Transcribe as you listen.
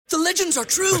The legends are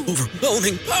true.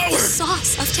 Overwhelming power!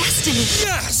 Sauce of destiny.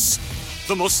 Yes!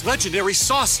 The most legendary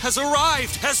sauce has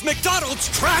arrived as McDonald's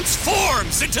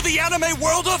transforms into the anime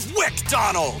world of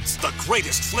WickDonald's. The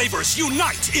greatest flavors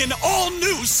unite in all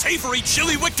new savory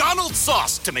chili McDonald's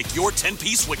sauce to make your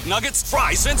 10-piece Wick Nuggets,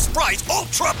 fries, and Sprite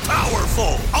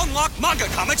ultra-powerful. Unlock manga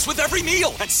comics with every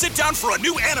meal and sit down for a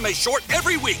new anime short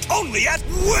every week only at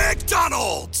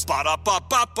WickDonald's.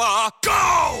 Ba-da-ba-ba-ba,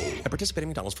 go! At participating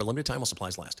McDonald's for a limited time while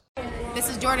supplies last. This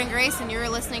is Jordan Grace, and you're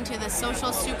listening to the Social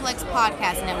Suplex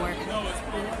Podcast Network.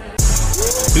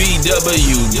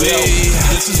 PWI,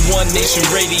 this is One Nation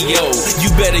Radio. You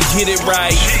better get it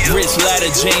right. Rich Latta,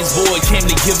 James Boyd came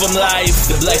to give them life.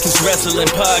 The Blackest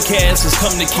Wrestling Podcast has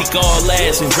come to kick all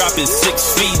ass and drop it 6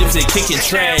 feet if they kicking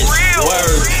trash.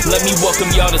 Word, let me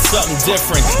welcome y'all to something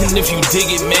different. And if you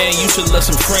dig it, man, you should let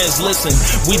some friends listen.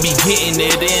 We be getting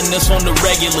it in, this on the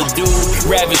regular, dude.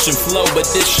 Ravish and flow, but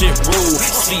this shit rude.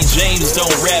 See, James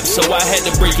don't rap, so I had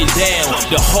to break it down.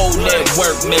 The whole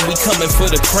network, man, we coming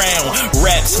for the crown.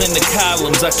 Raps in the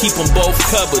columns, I keep them both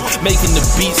covered. Making the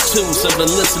beats too, so the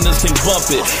listeners can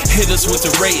bump it. Hit us with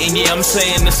the rating, yeah, I'm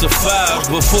saying it's a 5.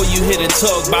 Before you hit it,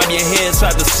 talk, bob your head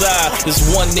side to side. It's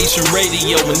One Nation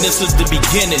Radio, and this is the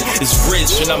beginning. It's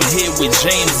Rich, and I'm here with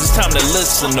James. It's time to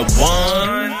listen to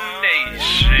One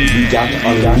Nation. You got to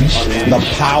unleash the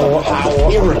power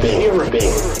of the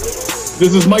pyramid.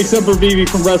 This is Mike Sempervive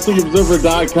from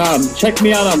WrestlingObserver.com. Check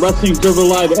me out on Wrestling Observer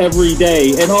Live every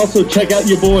day. And also check out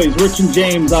your boys, Rich and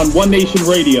James, on One Nation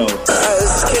Radio. This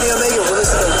is Kenny Omega. We're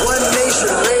listening to One Nation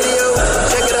Radio.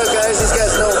 Check it out, guys. These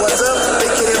guys know what's up. Big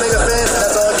Kenny Omega fans, and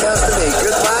that's all that counts to me.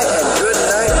 Goodbye and good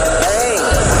night. Bang.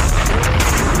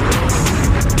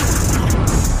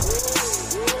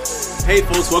 Hey,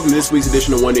 folks. Welcome to this week's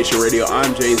edition of One Nation Radio.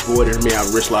 I'm James Boyd, and me out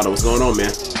Rich Latta. What's going on,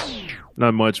 man?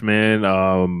 Not much, man.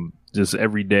 Just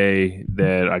every day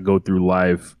that I go through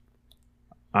life,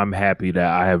 I'm happy that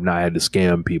I have not had to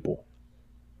scam people.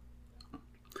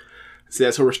 See,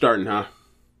 that's where we're starting, huh?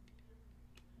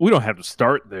 We don't have to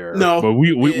start there. No. But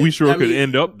we sure could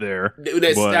end up there.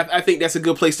 I think that's a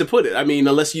good place to put it. I mean,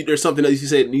 unless there's something that you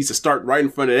say needs to start right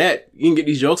in front of that, you can get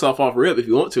these jokes off rip if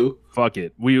you want to. Fuck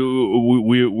it. We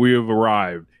have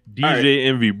arrived. DJ right.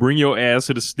 Envy, bring your ass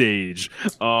to the stage.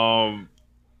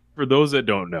 For those that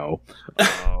don't know,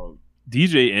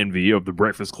 DJ Envy of the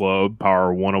Breakfast Club,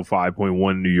 Power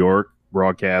 105.1 New York,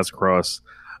 broadcast across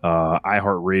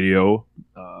iHeartRadio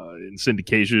in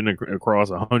syndication across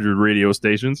 100 radio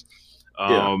stations.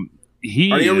 Are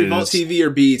they on Revolt TV or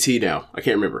BET now? I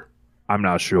can't remember. I'm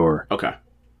not sure. Okay.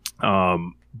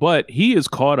 But he is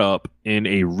caught up in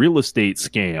a real estate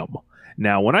scam.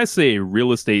 Now, when I say a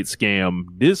real estate scam,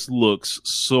 this looks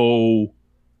so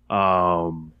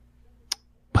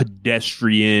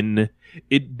pedestrian.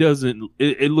 It doesn't.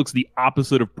 It looks the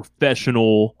opposite of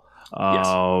professional. Yes.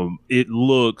 It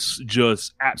looks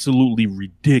just absolutely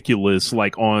ridiculous.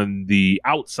 Like on the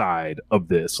outside of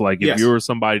this, like if you're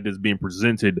somebody that's being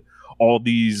presented all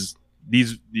these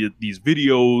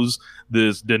videos,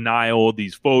 this denial,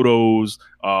 these photos,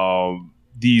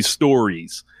 these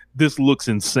stories, this looks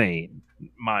insane.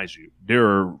 Mind you, there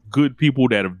are good people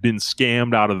that have been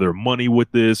scammed out of their money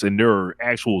with this, and there are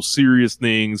actual serious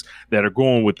things that are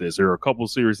going with this. There are a couple of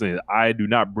serious things. I do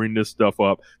not bring this stuff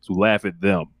up to laugh at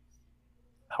them.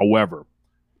 However,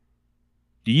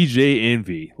 DJ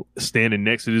Envy standing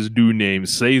next to this dude named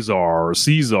Caesar,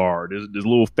 this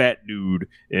little fat dude,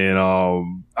 and I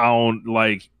don't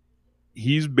like.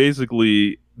 He's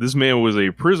basically, this man was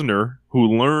a prisoner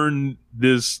who learned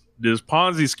this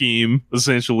Ponzi scheme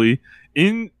essentially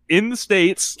in the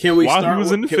States while he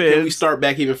was in the Feds. Can we start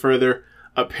back even further?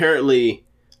 Apparently,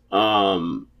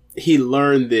 he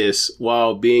learned this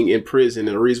while being in prison,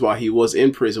 and the reason why he was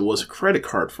in prison was credit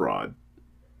card fraud.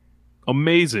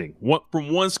 Amazing.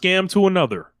 From one scam to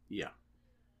another. Yeah.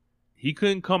 He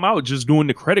couldn't come out just doing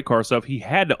the credit card stuff. He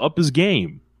had to up his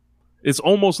game. It's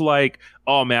almost like,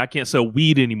 oh man, I can't sell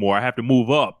weed anymore. I have to move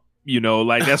up. You know,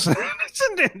 like that's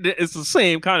it's the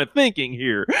same kind of thinking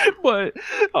here. But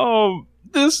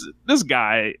this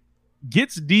guy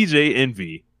gets DJ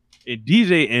Envy, and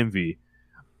DJ Envy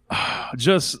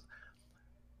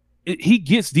he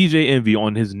gets DJ Envy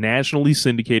on his nationally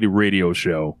syndicated radio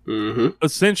show,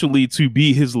 essentially to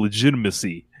be his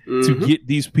legitimacy, to get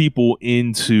these people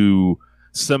into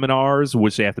seminars,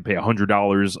 which they have to pay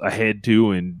 $100 a head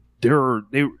to, and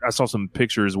I saw some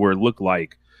pictures where it looked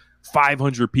like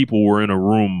 500 people were in a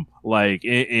room, like,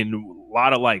 and a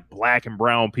lot of like black and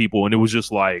brown people, and it was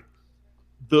just like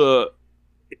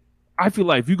I feel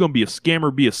like if you're gonna be a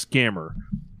scammer, be a scammer.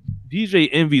 DJ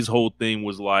Envy's whole thing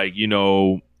was like, you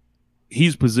know,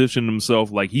 he's positioned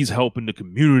himself like he's helping the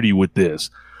community with this.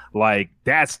 Like,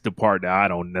 that's the part that I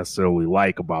don't necessarily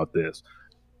like about this.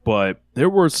 But there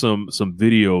were some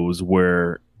videos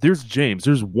where there's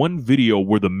one video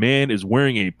where the man is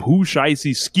wearing a Pooh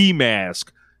Shiesty ski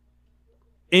mask,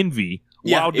 Envy,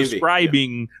 while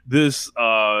describing this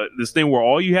thing where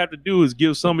all you have to do is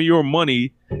give some of your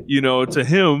money, to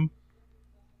him.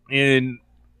 And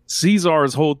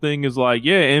Caesar's whole thing is like,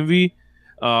 yeah, Envy,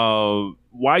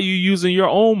 why are you using your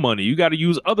own money? You got to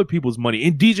use other people's money.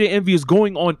 And DJ Envy is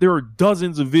going on. There are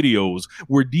dozens of videos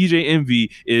where DJ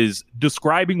Envy is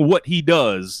describing what he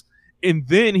does. And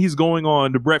then he's going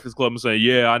on the Breakfast Club and saying,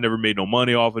 yeah, I never made no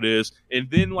money off of this.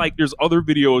 And then, like, there's other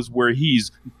videos where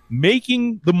he's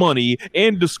making the money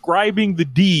and describing the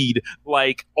deed,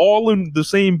 like, all in the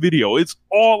same video. It's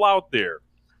all out there.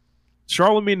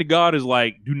 Charlamagne the God is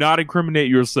like, do not incriminate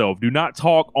yourself. Do not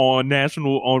talk on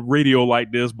radio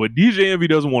like this. But DJ Envy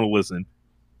doesn't want to listen.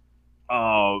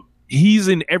 He's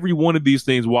in every one of these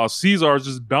things while Caesar's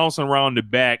just bouncing around the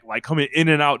back, like coming in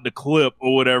and out the clip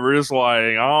or whatever. It's like,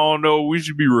 I don't know, we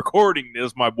should be recording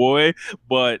this, my boy.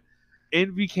 But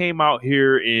Envy came out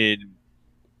here and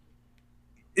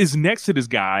is next to this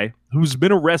guy who's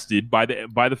been arrested by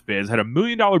the feds, had $1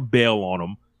 million bail on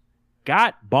him.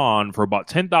 Got bond for about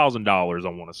 $10,000, I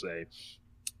want to say.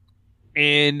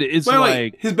 And it's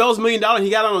wait, his bail's $1 million.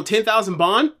 He got on a $10,000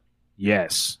 bond?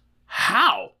 Yes.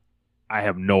 How? I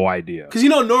have no idea. Because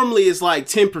normally it's like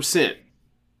 10%.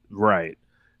 Right.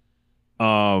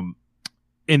 And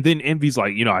then Envy's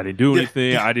like, I didn't do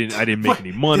anything. I didn't make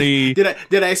any money. Did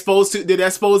I expose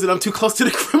that I'm too close to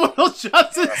the criminal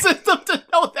justice system to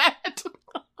know that?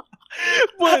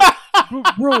 But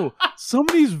bro, some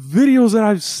of these videos that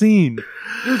I've seen,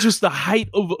 they're just the height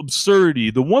of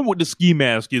absurdity. The one with the ski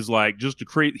mask is like just to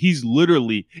create. He's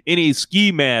literally in a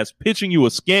ski mask pitching you a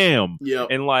scam. Yeah,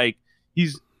 and like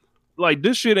he's like,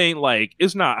 this shit ain't like,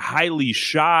 it's not highly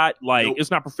shot. Like It's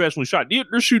not professionally shot.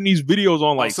 They're shooting these videos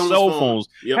on like cell phones.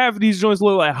 Yep. Half of these joints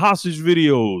look like hostage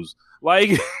videos.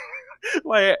 Like,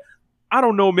 like I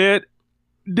don't know, man.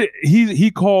 He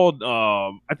called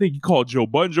I think he called Joe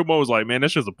Budden. Joe Budden was like, man,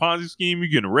 that's just a Ponzi scheme. You're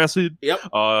getting arrested. Yep.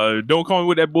 Don't call me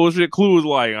with that bullshit. Clue was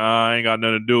like, I ain't got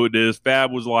nothing to do with this.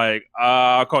 Fab was like,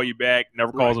 I'll call you back.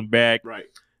 Never calls him back. Right.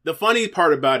 The funny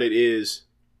part about it is,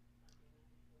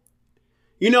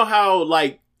 you know how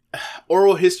like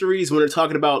oral histories when they're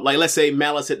talking about, like, let's say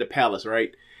Malice at the Palace,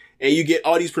 right? And you get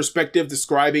all these perspectives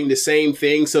describing the same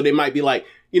thing. So they might be like,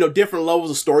 different levels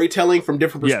of storytelling from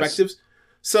different perspectives. Yes.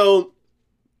 So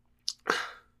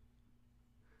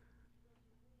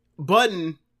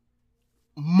Budden,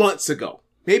 months ago,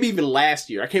 maybe even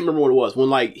last year, I can't remember what it was, when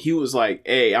like he was like,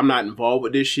 hey, I'm not involved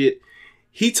with this shit.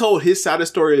 He told his side of the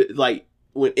story, like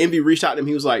when Envy reached out to him,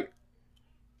 he was like,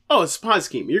 oh, it's a Ponzi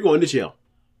scheme. You're going to jail.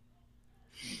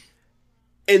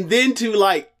 And then to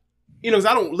like, cause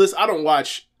I don't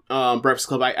watch Breakfast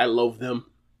Club. I loathe them.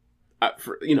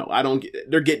 I don't get,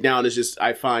 their get down is just,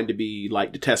 I find to be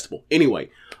like detestable.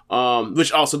 Anyway,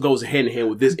 which also goes hand in hand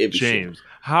with this Envy James. shit.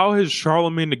 How has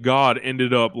Charlamagne the God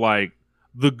ended up like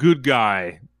the good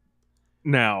guy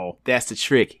now? That's the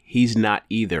trick. He's not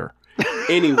either.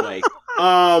 Anyway,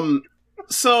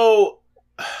 so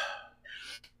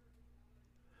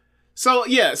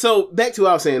yeah. So back to what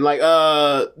I was saying. Like,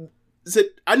 I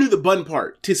knew the Budden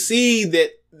part. To see that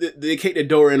they kicked the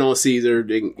door in on Caesar,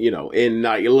 and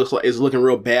like it looks like it's looking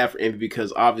real bad for Envy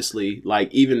because obviously,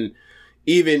 like even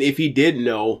if he did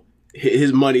know,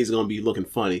 his money is going to be looking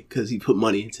funny because he put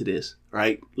money into this,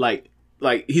 right? Like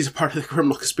he's a part of the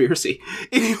criminal conspiracy.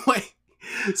 Anyway,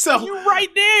 so you're right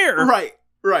there.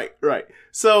 Right.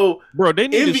 So, bro, they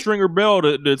need to Stringer Bell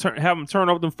to have him turn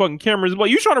off them fucking cameras. But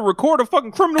you trying to record a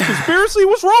fucking criminal conspiracy?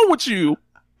 What's wrong with you?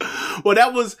 Well,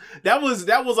 that was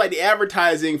like the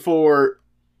advertising for,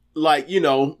 like,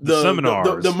 the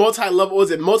seminars, the multi-level.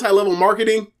 Was it multi-level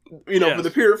marketing? Yes.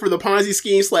 for the Ponzi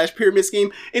scheme / pyramid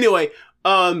scheme. Anyway.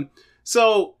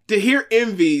 So to hear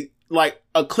Envy, like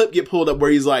a clip get pulled up where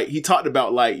he's like, he talked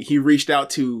about like, he reached out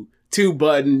to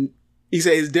Budden. He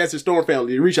said his Desert Storm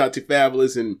family. He reached out to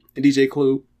Fabulous and DJ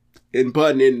Clue and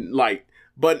Budden, and like,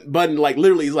 Budden like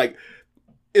literally is like,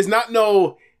 it's not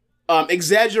no,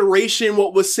 exaggeration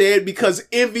what was said, because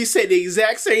Envy said the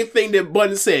exact same thing that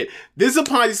Budden said. This is a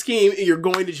Ponzi scheme and you're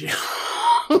going to jail.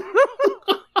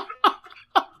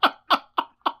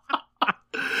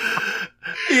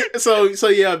 So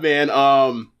yeah, man.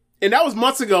 And that was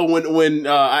months ago when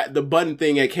the Budden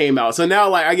thing had came out. So now,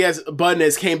 like, I guess Budden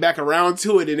has came back around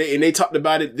to it, and they talked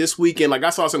about it this weekend. Like,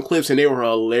 I saw some clips and they were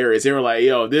hilarious. They were like,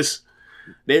 yo,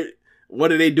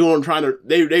 what are they doing?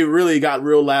 They really got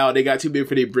real loud. They got too big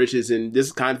for their britches, and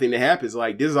this kind of thing that happens.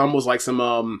 Like, this is almost like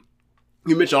some,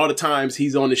 you mentioned all the times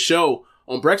he's on the show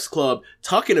on Breakfast Club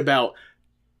talking about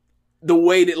the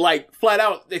way that, like, flat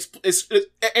out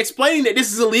explaining that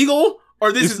this is illegal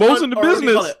or this exposing the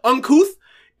business, uncouth.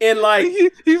 And like,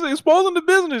 he's exposing the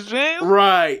business, James.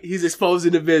 Right. He's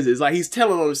exposing the business. Like, he's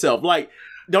telling on himself. Like,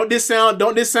 don't this sound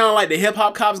like the hip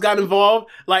hop cops got involved?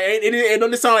 Like, don't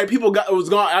this sound like people was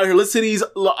going out here listening to these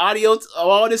audios,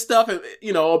 all this stuff, and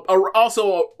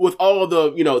also with all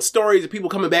the stories of people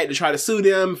coming back to try to sue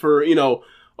them for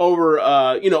over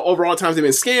all the times they've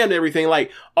been scammed and everything. Like,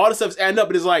 all the stuff's adding up,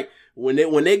 and it's like when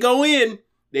they go in,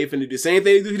 they finna do the same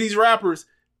thing they do to these rappers.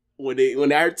 When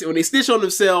they snitch on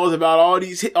themselves about all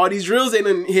these drills they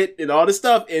done hit and all this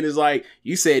stuff, and it's like,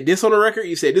 you said this on the record,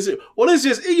 you said this. Well, it's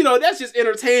just that's just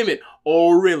entertainment.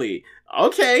 Oh, really?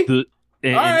 Okay.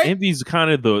 And Envy's kind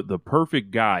of the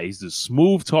perfect guy. He's a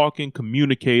smooth talking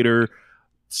communicator.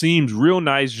 Seems real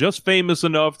nice, just famous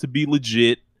enough to be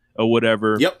legit or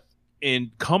whatever. Yep.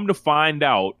 And come to find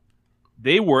out,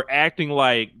 they were acting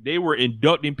like they were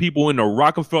inducting people into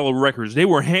Rockefeller Records. They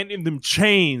were handing them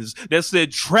chains that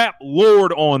said Trap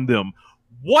Lord on them.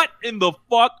 What in the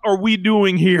fuck are we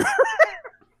doing here?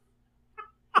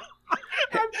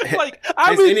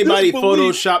 Has anybody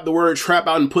photoshopped the word trap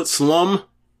out and put slum?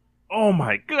 Oh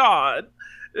my God.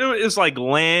 It's like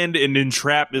land and then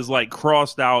trap is like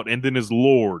crossed out and then it's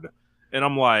Lord. And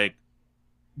I'm like,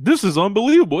 this is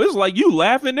unbelievable. It's like you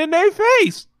laughing in their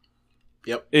face.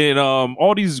 Yep. And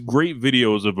all these great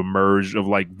videos have emerged of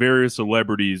like various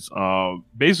celebrities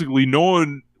basically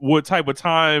knowing what type of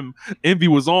time Envy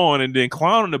was on and then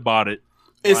clowning about it.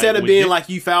 Instead of being like,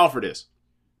 you foul for this.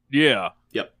 Yeah.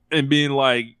 Yep. And being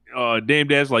like, Dame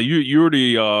Dash, like, you're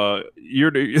the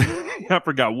I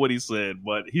forgot what he said,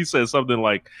 but he said something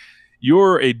like,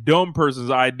 you're a dumb person's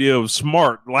idea of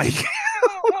smart. Like,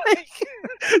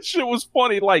 shit was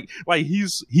funny. Like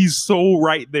he's so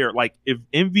right there. Like, if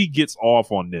Envy gets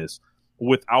off on this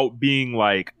without being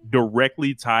like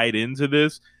directly tied into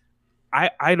this,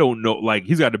 I don't know. Like,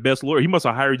 he's got the best lawyer. He must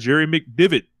have hired Jerry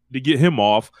McDivitt to get him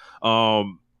off.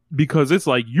 Because it's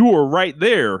like, you are right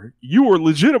there. You are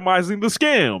legitimizing the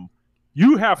scam.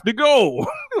 You have to go.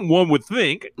 One would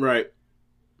think. Right.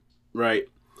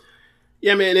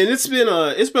 Yeah, man, and it's been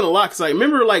a lot, because I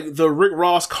remember like the Rick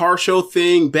Ross car show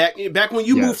thing back when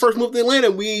you first moved to Atlanta.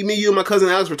 Me, you, and my cousin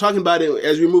Alex were talking about it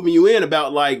as we were moving you in,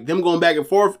 about like them going back and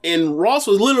forth, and Ross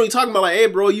was literally talking about like, hey,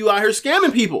 bro, you out here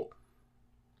scamming people.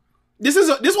 This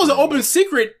was an open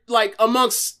secret, like,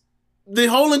 amongst the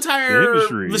whole entire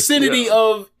vicinity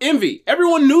of Envy.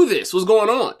 Everyone knew this was going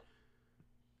on.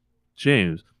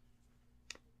 James,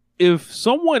 if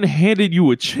someone handed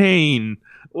you a chain,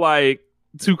 like,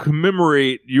 to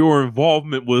commemorate your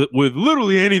involvement with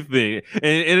literally anything, and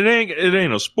it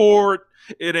ain't a sport,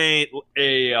 it's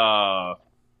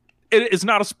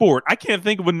not a sport. I can't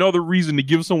think of another reason to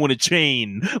give someone a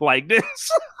chain like this.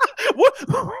 What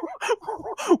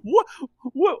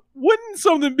wouldn't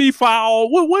something be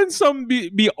foul? Wouldn't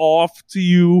something be off to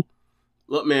you?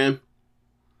 Look, man,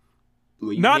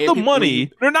 not the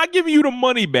money. They're not giving you the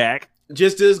money back.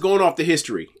 Just going off the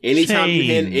history. Anytime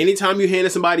you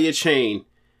hand somebody a chain,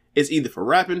 it's either for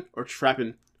rapping or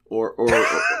trapping or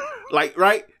like,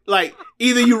 right? Like,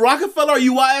 either you Rockefeller or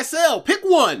you YSL. Pick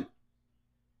one.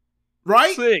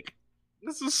 Right? Sick.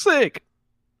 This is sick.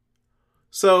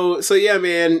 So yeah,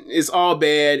 man, it's all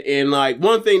bad. And like,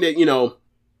 one thing that,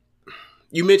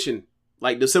 you mentioned,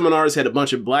 like, the seminars had a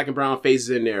bunch of black and brown faces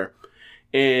in there.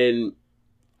 And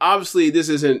obviously this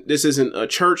isn't a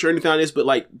church or anything like this, but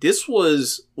like, this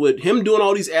was with him doing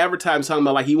all these advertisements talking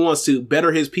about like he wants to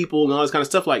better his people and all this kind of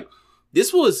stuff. Like,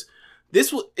 this is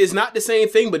not the same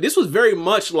thing, but this was very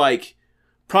much like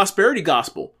prosperity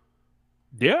gospel.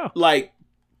 Yeah. Like,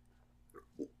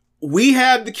 we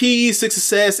have the keys to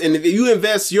success, and if you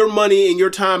invest your money and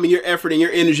your time and your effort and your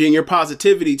energy and your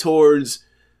positivity towards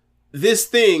this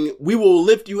thing, we will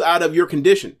lift you out of your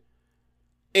condition.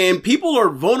 And people are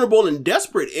vulnerable and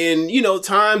desperate, and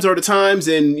times are the times,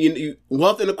 and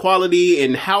wealth inequality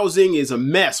and housing is a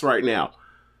mess right now.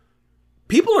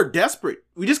 People are desperate.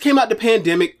 We just came out the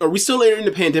pandemic, or we still in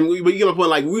the pandemic. We get my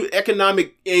point, like,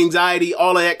 economic anxiety,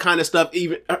 all of that kind of stuff.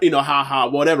 Even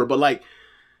whatever. But like,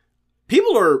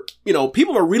 people are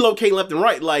relocating left and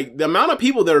right. Like, the amount of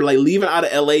people that are like leaving out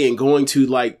of LA and going to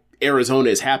like Arizona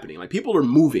is happening. Like, people are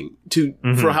moving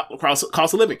for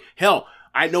cost of living. Hell,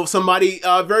 I know somebody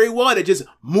very well that just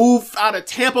moved out of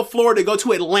Tampa, Florida to go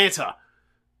to Atlanta.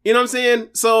 You know what I'm saying?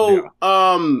 So,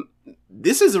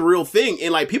 this is a real thing.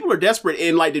 And like, people are desperate,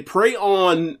 and like, to prey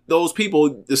on those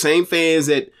people, the same fans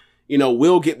that,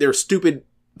 will get their stupid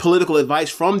political advice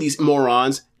from these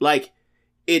morons. Like,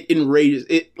 it enrages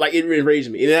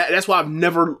me. And that's why I've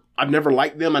never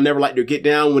liked them. I never liked their get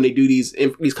down when they do these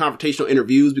confrontational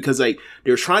interviews, because like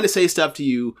they're trying to say stuff to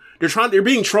you. They're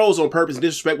being trolls on purpose and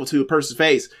disrespectful to a person's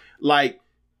face. Like,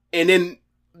 and then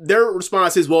their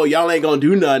response is, well, y'all ain't gonna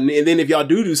do nothing. And then if y'all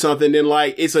do something, then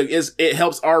like it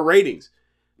helps our ratings.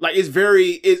 Like, it's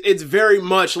very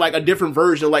much like a different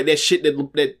version of like that shit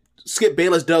that Skip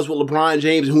Bayless does with LeBron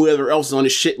James and whoever else is on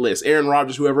his shit list, Aaron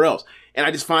Rodgers, whoever else. And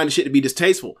I just find the shit to be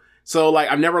distasteful. So like,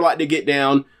 I've never liked to get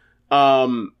down,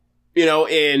 and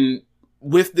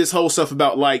with this whole stuff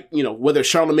about like, whether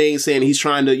Charlemagne saying he's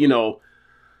trying to,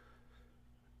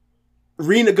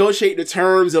 renegotiate the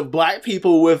terms of black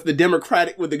people with the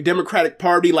Democratic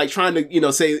Party, like trying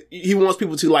to, say he wants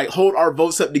people to like hold our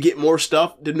votes up to get more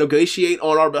stuff to negotiate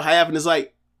on our behalf. And it's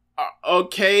like,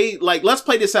 okay, like, let's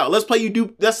play this out. Let's say you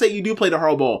do play the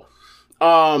hardball.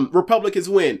 Republicans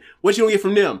win. What you gonna get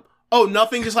from them? Oh,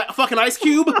 nothing, just like a fucking Ice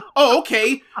Cube? Oh,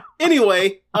 okay.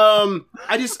 Anyway,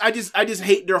 I just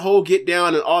hate their whole get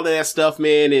down and all of that stuff,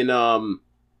 man. And,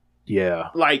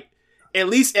 like, at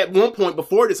least at one point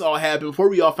before this all happened, before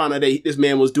we all found out that this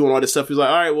man was doing all this stuff, he was like,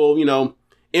 all right, well,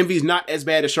 Envy's not as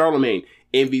bad as Charlemagne.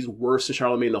 Envy's worse than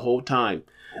Charlemagne the whole time.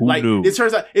 Who like, knew? It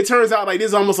turns out like this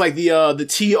is almost like the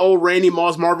T.O. Randy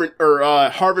Moss Marvin or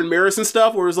Harvin Marison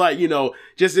stuff, where it's like,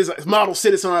 just this model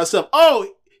citizen and stuff. Oh,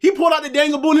 he pulled out the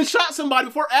Daniel Boone and shot somebody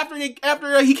after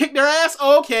he kicked their ass.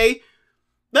 Oh, okay.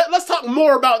 Let's talk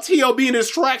more about T.O. being a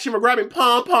distraction for grabbing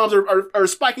pom-poms or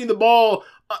spiking the ball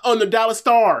on the Dallas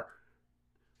Star.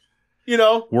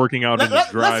 Working out in the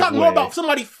driveway. Let's talk more about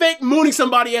somebody fake mooning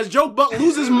somebody as Joe Buck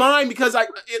loses his mind, because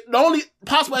the only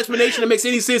possible explanation that makes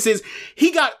any sense is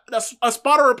he got a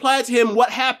spotter replied to him what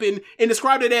happened and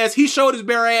described it as he showed his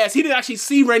bare ass. He didn't actually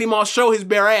see Randy Moss show his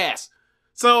bare ass.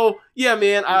 So yeah,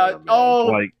 man.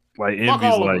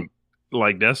 Envy's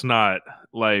like that's not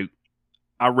like.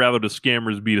 I'd rather the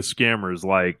scammers be the scammers.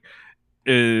 Like,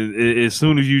 as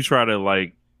soon as you try to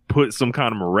like put some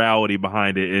kind of morality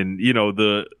behind it, and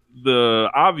the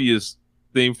obvious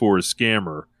thing for a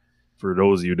scammer, for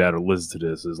those of you that are listening to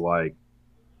this, is like,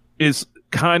 it's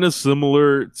kind of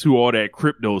similar to all that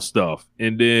crypto stuff.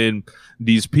 And then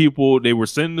these people, they were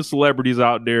sending the celebrities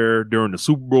out there during the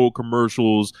Super Bowl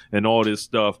commercials and all this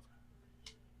stuff.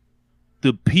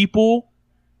 The people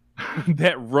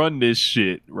that run this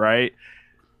shit, right?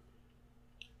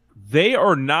 They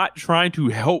are not trying to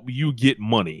help you get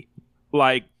money.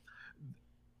 Like,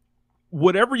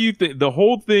 whatever you think, the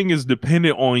whole thing is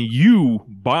dependent on you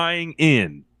buying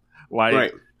in. Like,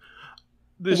 right.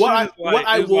 What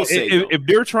I will say,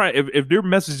 if their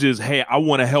message is, hey, I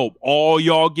want to help all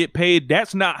y'all get paid,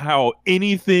 that's not how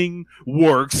anything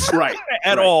works, right?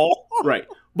 at all. Right.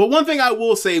 But one thing I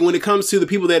will say, when it comes to the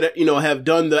people that, have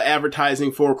done the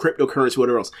advertising for cryptocurrency,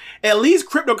 whatever else, at least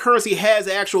cryptocurrency has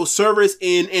actual service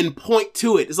and point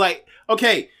to it. It's like,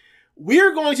 okay,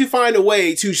 we're going to find a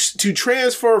way to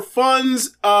transfer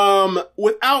funds,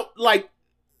 without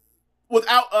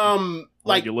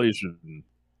regulation.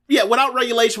 Yeah, without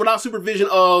regulation, without supervision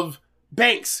of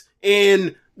banks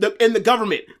and the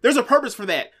government. There's a purpose for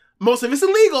that. Most of it's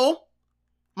illegal,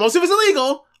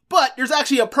 but there's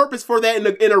actually a purpose for that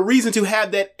and a reason to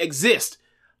have that exist.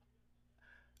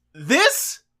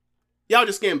 This, y'all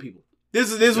just scam people. This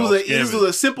was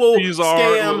a simple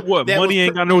scam. What, money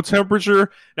ain't got no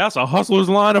temperature? That's a hustler's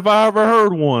line if I ever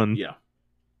heard one. Yeah.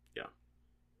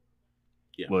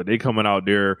 But they coming out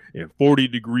there in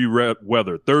 40-degree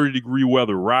weather, 30-degree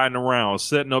weather, riding around,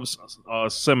 setting up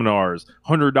seminars,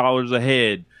 $100 a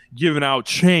head, giving out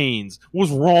chains.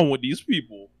 What's wrong with these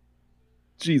people?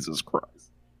 Jesus Christ.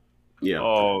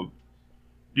 Yeah.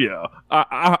 Yeah.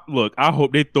 I look, I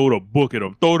hope they throw the book at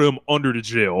them, throw them under the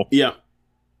jail. Yeah.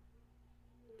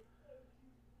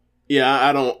 Yeah,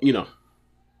 I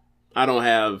don't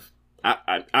have,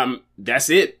 I'm, that's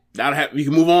it. We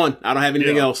can move on. I don't have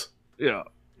anything else. Yeah.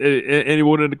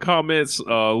 Anyone in the comments,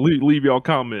 leave y'all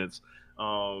comments.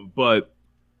 But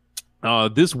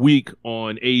this week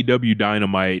on AEW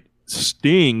Dynamite,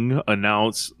 Sting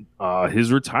announced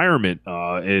his retirement,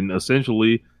 and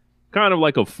essentially kind of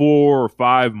like a 4 or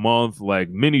 5 month like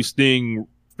mini Sting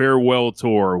farewell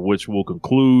tour, which will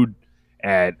conclude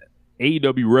at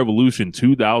AEW Revolution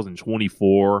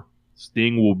 2024.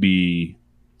 Sting will be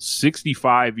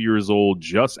 65 years old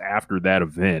just after that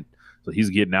event. So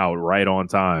he's getting out right on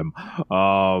time.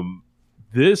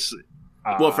 This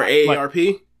for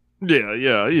AARP?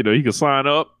 Yeah. He can sign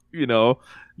up. Get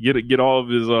all of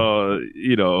his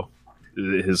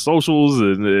his socials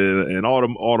and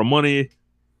all the money.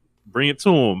 Bring it to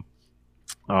him.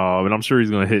 And I'm sure he's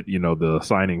going to hit, the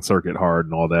signing circuit hard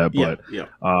and all that. But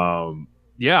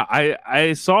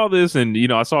I saw this, and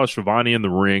I saw Shivani in the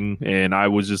ring, and I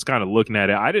was just kind of looking at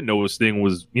it. I didn't know what Sting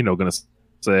was, going to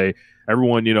say.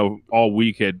 Everyone, all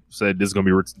week had said this is going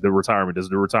to be the retirement, this is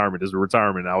the retirement, this is the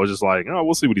retirement. And I was just like, oh,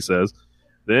 we'll see what he says.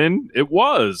 Then it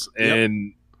was,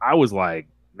 and I was like,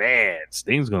 man,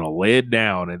 Sting's going to lay it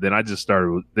down. And then I just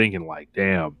started thinking, like,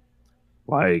 damn,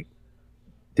 like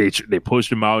they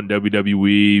pushed him out in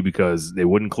WWE because they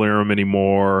wouldn't clear him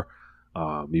anymore.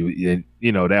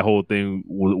 That whole thing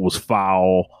was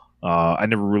foul. I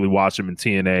never really watched him in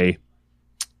TNA.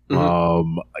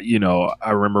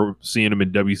 I remember seeing him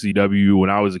in WCW when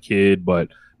I was a kid, but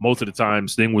most of the time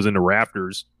Sting was in the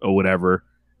rafters or whatever.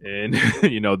 And,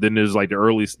 then there's like the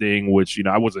early Sting, which,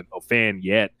 I wasn't a fan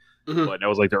yet, but that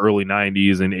was like the early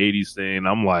 90s and 80s Sting.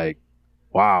 I'm like,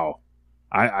 wow.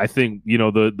 I think,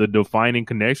 the defining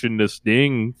connection to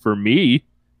Sting for me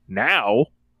now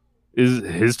is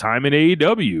his time in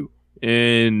AEW.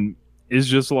 And it's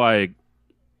just like,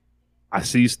 I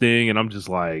see Sting and I'm just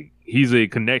like, he's a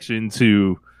connection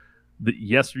to the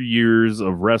yesteryears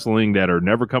of wrestling that are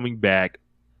never coming back.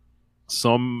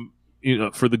 Some,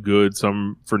 for the good,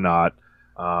 some for not.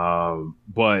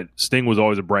 But Sting was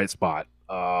always a bright spot.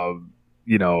 And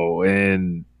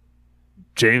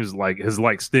James has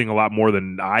liked Sting a lot more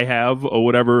than I have or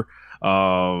whatever.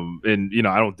 I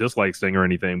don't dislike Sting or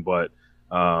anything, but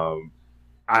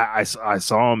I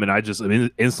saw him and I just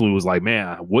instantly was like,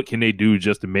 man, what can they do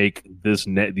just to make these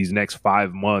next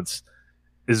 5 months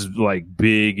as like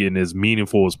big and as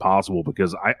meaningful as possible?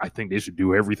 Because I think they should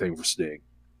do everything for Sting.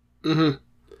 Mm-hmm.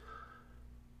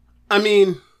 I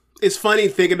mean, it's funny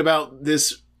thinking about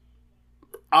this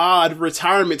odd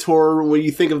retirement tour when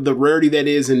you think of the rarity that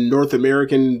is in North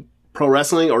American pro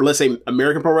wrestling, or let's say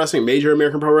American pro wrestling, major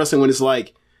American pro wrestling, when it's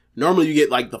like normally you get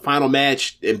like the final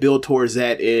match and build towards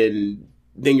that, and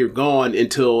then you're gone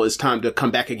until it's time to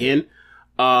come back again.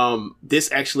 This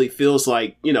actually feels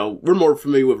like, we're more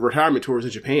familiar with retirement tours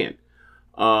in Japan.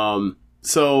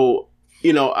 So,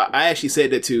 I actually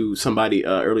said that to somebody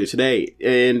earlier today,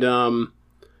 and I'm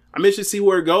interested to see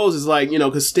where it goes. Is like,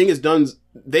 because Sting has done,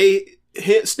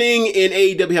 Sting and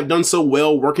AEW have done so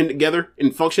well working together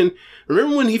and function.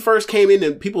 Remember when he first came in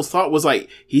and people's thought was like,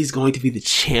 he's going to be the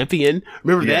champion?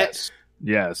 Remember that?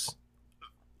 Yes.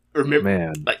 Remember,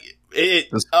 man, like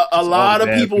a lot of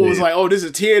people was like, oh, this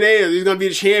is TNA. He's going to be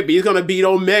the champion. He's going to beat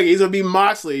Omega. He's going to beat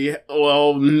Moxley.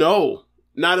 Well, no,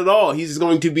 not at all. He's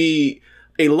going to be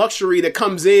a luxury that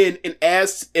comes in and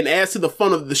adds to the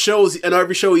fun of the shows and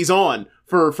every show he's on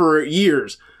for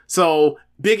years. So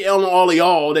big L on all of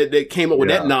y'all that came up with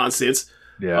that nonsense.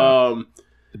 Yeah.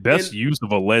 The best use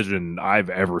of a legend I've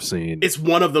ever seen. It's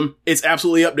one of them. It's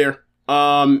absolutely up there.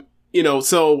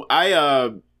 So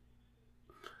I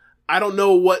don't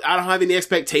know I don't have any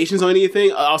expectations on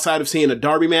anything outside of seeing a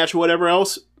Derby match or whatever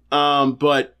else.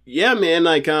 But yeah, man,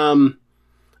 like, I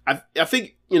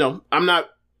think,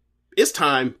 it's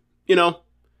time,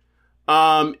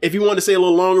 if you want to say a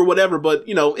little longer, whatever, but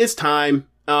it's time.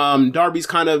 Darby's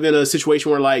kind of in a situation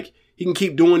where like he can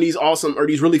keep doing these awesome or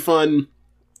these really fun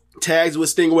tags with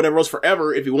Sting or whatever else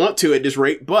forever if you want to at this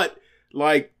rate. But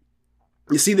like,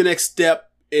 you see the next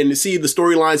step and to see the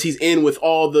storylines he's in with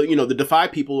all the, the Defy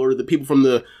people or the people from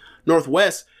the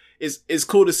Northwest is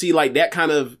cool to see like that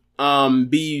kind of,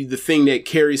 be the thing that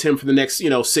carries him for the next,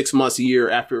 6 months, a year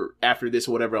after this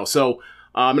or whatever else. So,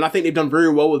 and I think they've done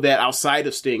very well with that outside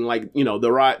of Sting, like,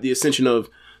 the ascension of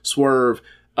Swerve,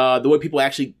 the way people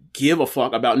actually give a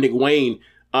fuck about Nick Wayne,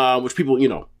 which people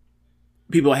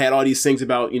had all these things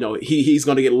about, he's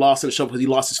going to get lost in the show because he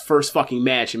lost his first fucking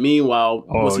match. And meanwhile,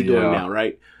 what's he doing now,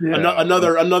 right? Yeah.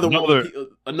 Another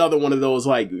one of those,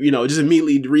 like, just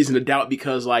immediately the reason to doubt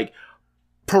because, like,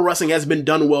 pro wrestling has been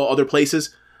done well other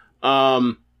places,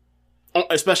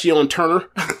 especially on Turner.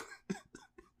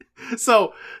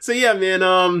 So yeah, man,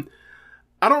 I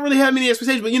don't really have many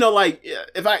expectations, but, like,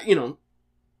 if I,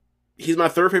 he's my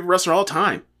third favorite wrestler of all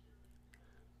time.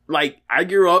 Like, I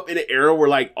grew up in an era where,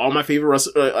 like, all my favorite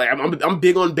wrestlers, like, I'm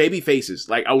big on baby faces.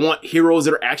 Like, I want heroes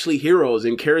that are actually heroes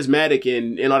and charismatic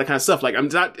and all that kind of stuff. Like,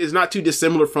 it's not too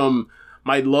dissimilar from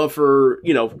my love for,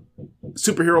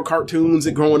 superhero cartoons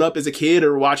and growing up as a kid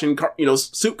or watching,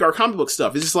 comic book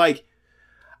stuff. It's just like,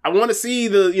 I want to see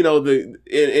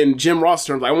in Jim Ross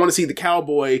terms, I want to see the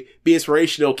cowboy be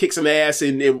inspirational, kick some ass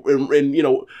and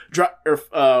drop,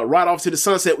 ride off to the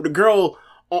sunset with the girl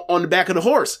on the back of the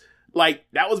horse. Like,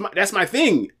 that's my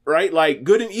thing, right? Like,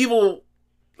 good and evil.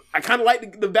 I kind of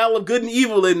like the battle of good and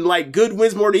evil, and like good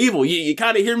wins more than evil. You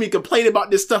kind of hear me complain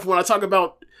about this stuff when I talk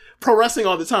about pro wrestling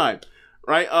all the time,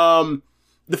 right?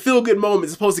 the feel good moment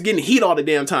as opposed to getting heat all the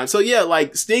damn time. So yeah,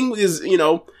 like Sting is, you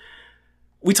know,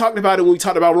 we talked about it when we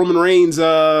talked about Roman Reigns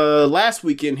last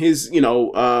weekend. His, you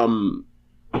know,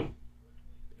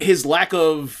 his lack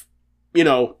of, you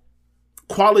know,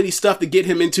 quality stuff to get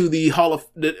him into the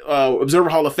Observer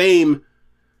Hall of Fame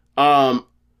of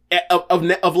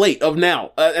late, of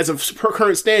now, as of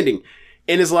current standing.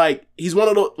 And it's like, he's one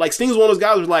of those, like, Sting's one of those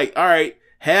guys who's like, all right,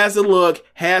 has the look,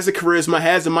 has the charisma,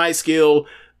 has the mic skill,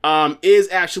 is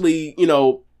actually, you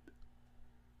know,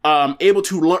 able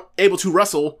to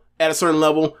wrestle at a certain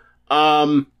level,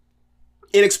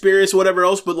 inexperienced, whatever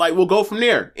else, but like, we'll go from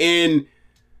there. And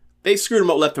they screwed him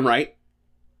up left and right.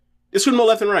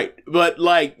 But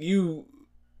like, you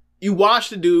watch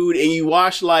the dude and you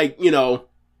watch, like, you know,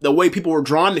 the way people were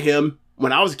drawn to him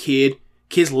when I was a kid.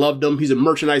 Kids loved him. He's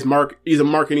a he's a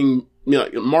marketing, you know,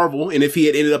 marvel. And if he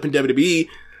had ended up in WWE,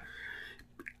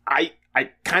 I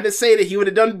kind of say that he would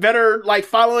have done better, like,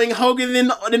 following Hogan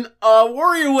than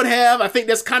Warrior would have. I think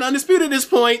that's kind of undisputed at this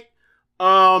point.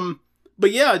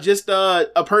 But yeah, just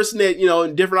a person that, you know,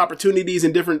 in different opportunities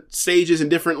and different stages and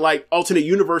different, like, alternate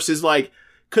universes, like,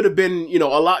 could have been, you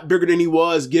know, a lot bigger than he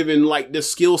was, given, like, the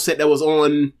skill set that was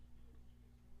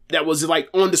like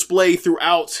on display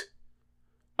throughout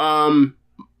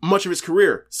much of his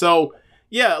career. So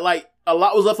yeah, like, a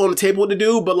lot was left on the table to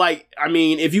do, but like, I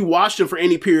mean, if you watched him for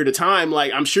any period of time,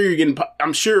 like, I'm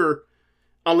sure,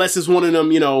 unless it's one of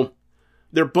them, you know,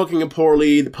 they're booking him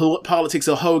poorly, the politics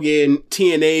of Hogan,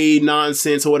 TNA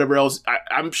nonsense or whatever else,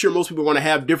 I'm sure most people are going to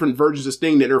have different versions of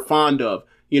Sting that they're fond of,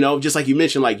 you know, just like you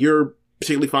mentioned, like, you're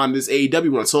particularly fond of this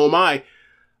AEW run, so am I.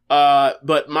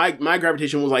 But my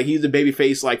gravitation was like, he's a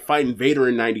babyface, like, fighting Vader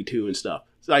in 92 and stuff.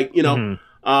 It's like, you know,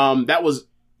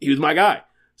 he was my guy.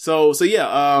 So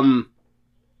yeah,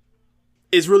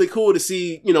 it's really cool to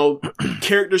see, you know,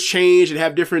 characters change and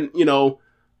have different, you know,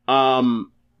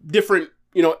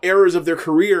 eras of their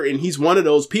career. And he's one of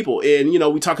those people. And, you know,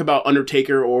 we talk about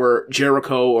Undertaker or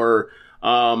Jericho or,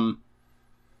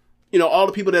 you know, all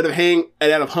the people that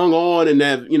have hung on and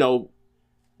have, you know,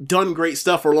 done great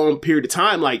stuff for a long period of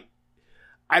time. Like,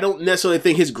 I don't necessarily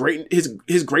think his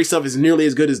great stuff is nearly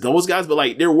as good as those guys, but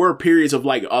like, there were periods of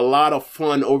like a lot of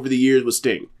fun over the years with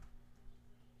Sting.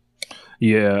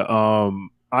 Yeah,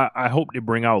 I hope they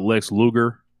bring out Lex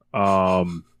Luger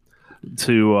to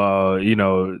you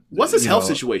know, what's his health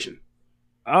situation?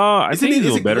 I think he's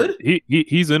doing better.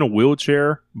 He's in a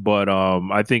wheelchair, but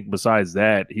I think besides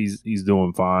that, he's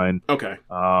doing fine. Okay.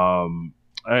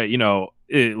 You know,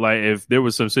 like, if there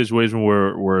was some situation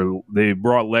where they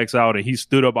brought Lex out and he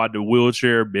stood up out the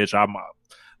wheelchair, bitch,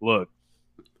 look,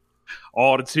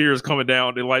 all the tears coming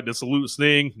down. They like to salute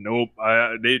Sting. Nope.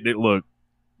 They look,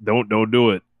 don't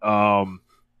do it.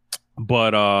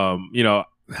 But you know,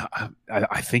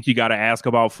 I think you got to ask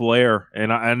about Flair,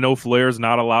 and I know Flair's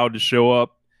not allowed to show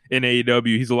up in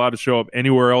AEW. He's allowed to show up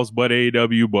anywhere else but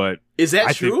AEW. But is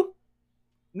that true?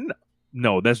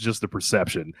 No, that's just the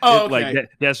perception. Oh, okay. Like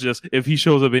that's just, if he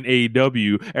shows up in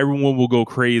AEW, everyone will go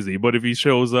crazy. But if he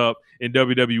shows up in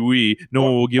WWE, no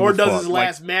one will give a fuck. Or does his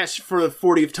last match for the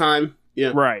 40th time.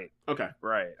 Yeah. Right. Okay.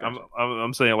 Right. Gotcha.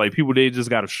 I'm saying, like, people, they just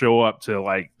got to show up to,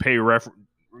 like, pay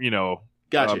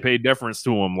Gotcha. Pay deference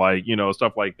to him, like, you know,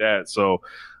 stuff like that. So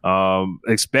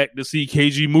expect to see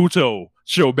Keiji Muto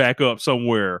show back up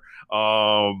somewhere.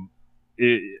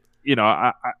 You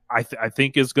know, I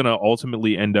think it's gonna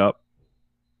ultimately end up.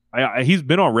 He's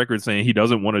been on record saying he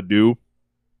doesn't want to do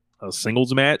a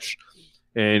singles match,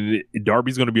 and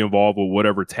Darby's going to be involved with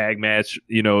whatever tag match,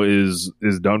 you know, is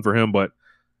done for him. But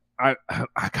I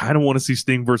kind of want to see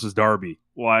Sting versus Darby,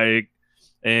 like,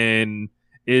 and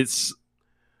it's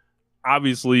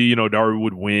obviously, you know, Darby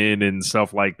would win and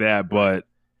stuff like that, but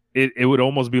it would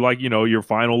almost be like, you know, your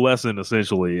final lesson,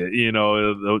 essentially. You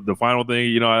know, the final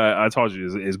thing, you know, I taught you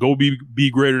is go be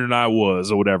greater than I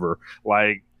was or whatever,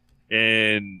 like.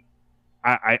 And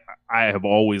I have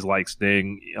always liked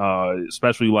Sting,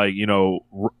 especially, like, you know,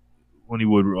 when he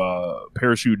would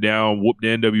parachute down, whoop the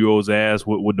NWO's ass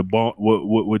with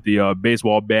the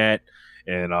baseball bat,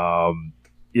 and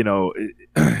you know,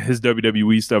 his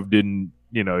WWE stuff didn't,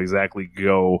 you know, exactly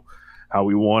go how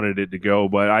we wanted it to go,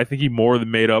 but I think he more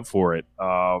than made up for it.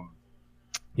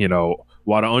 You know,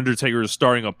 while the Undertaker is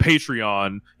starting a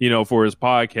Patreon, you know, for his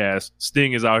podcast,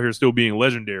 Sting is out here still being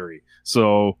legendary.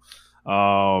 So.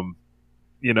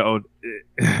 You know,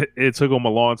 it took him a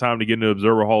long time to get into the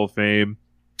Observer Hall of Fame.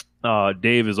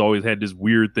 Dave has always had this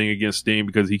weird thing against Sting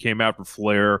because he came after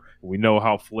Flair. We know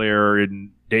how Flair and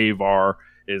Dave are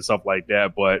and stuff like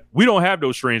that, but we don't have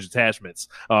those strange attachments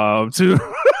to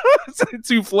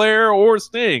to Flair or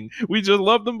Sting. We just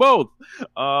love them both.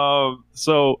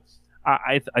 So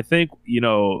I think,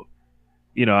 I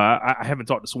haven't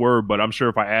talked to Swerve, but I'm sure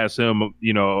if I asked him,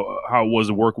 how it was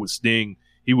to work with Sting,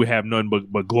 he would have none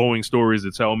but glowing stories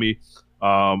to tell me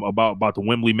about the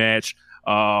Wembley match.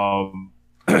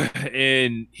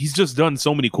 And he's just done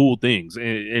so many cool things,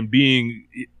 and being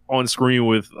on screen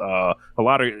with a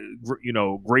lot of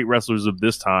great wrestlers of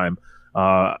this time.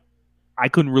 I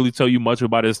couldn't really tell you much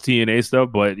about his TNA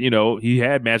stuff, but he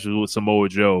had matches with Samoa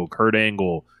Joe, Kurt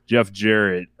Angle, Jeff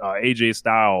Jarrett, AJ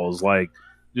Styles, like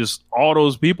just all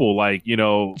those people, like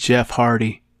Jeff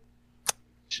Hardy.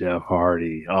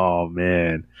 Oh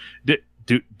man,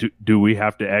 do we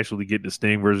have to actually get the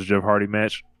Sting versus Jeff Hardy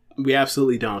match? We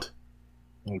absolutely don't.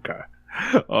 Okay.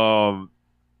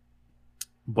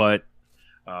 But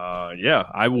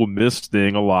I will miss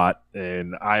Sting a lot,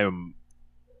 and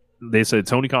they said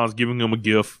Tony Khan's giving him a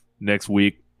gift next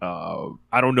week.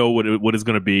 I don't know what it's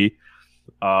going to be.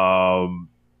 But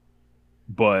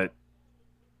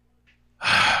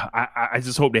I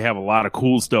just hope they have a lot of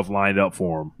cool stuff lined up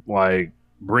for him, like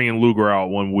bringing Luger out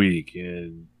one week.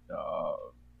 And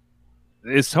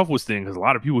it's tough with Sting because a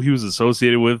lot of people he was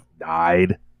associated with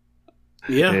died.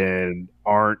 Yeah. And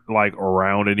aren't like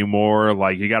around anymore.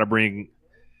 Like you got to bring.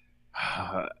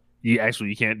 You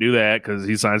can't do that because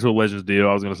he signed to a Legends deal.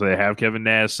 I was going to say have Kevin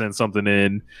Nash send something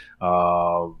in,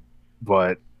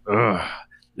 but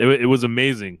it was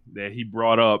amazing that he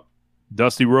brought up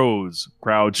Dusty Rhodes.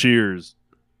 Crowd cheers.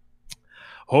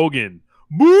 Hogan,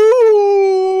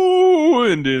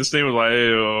 boo! And then Sting was like,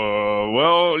 hey,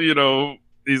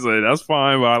 he said, that's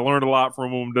fine, but I learned a lot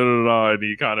from him, and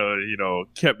he kind of,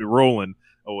 kept it rolling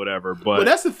or whatever. But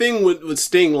that's the thing with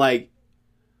Sting, like,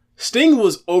 Sting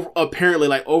was apparently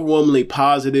like overwhelmingly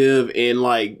positive and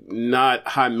like not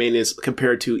high maintenance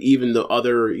compared to even the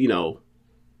other,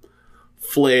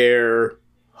 Flair,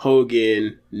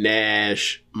 Hogan,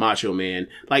 Nash, Macho Man.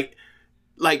 Like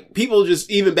people just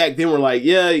even back then were like,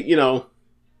 yeah, he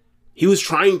was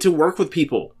trying to work with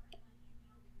people.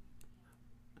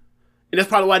 And that's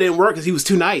probably why it didn't work, because he was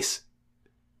too nice.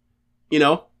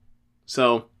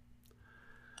 So.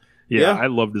 Yeah, I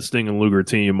love the Sting and Luger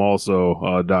team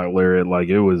also, Doc Lariat. Like,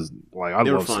 it was, like, I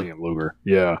love Sting and Luger.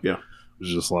 Yeah. Yeah. It was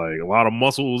just, like, a lot of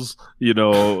muscles, a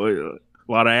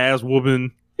lot of ass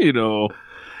whooping, It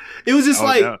was just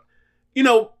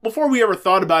before we ever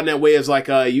thought about it in that way as, like,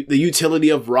 the utility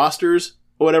of rosters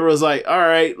or whatever, it was like, all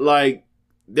right, like,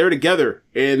 they're together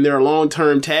and they're a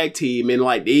long-term tag team and,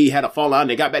 like, they had a fallout and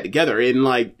they got back together and,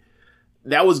 like,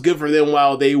 that was good for them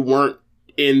while they weren't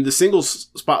in the singles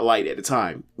spotlight at the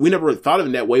time. We never really thought of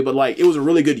it that way, but like it was a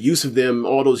really good use of them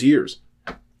all those years.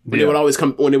 When they would always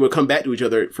come back to each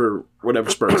other for whatever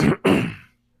spurs.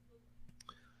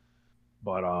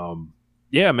 But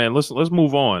man, let's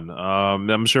move on.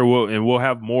 I'm sure we'll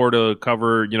have more to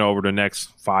cover, over the next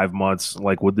 5 months,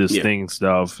 like with this Sting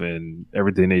stuff and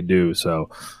everything they do. So,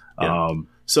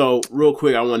 so real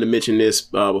quick, I wanted to mention this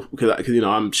because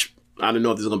I don't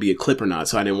know if this is going to be a clip or not,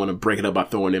 so I didn't want to break it up by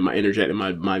throwing in interjecting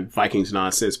my Vikings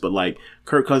nonsense. But like,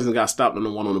 Kirk Cousins got stopped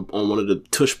on one of the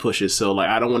tush pushes, so like,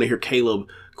 I don't want to hear Caleb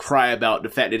cry about the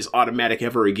fact that it's automatic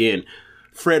ever again.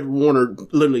 Fred Warner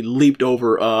literally leaped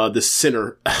over the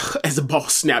center as the ball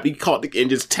snapped. He caught and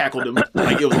just tackled him.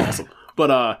 Like, it was awesome.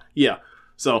 But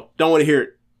so don't want to hear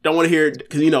it. Don't want to hear it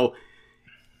because he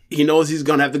knows he's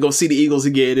going to have to go see the Eagles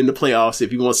again in the playoffs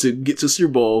if he wants to get to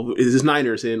Super Bowl. It's his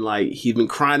Niners. And, like, he's been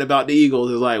crying about the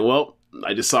Eagles. It's like, well,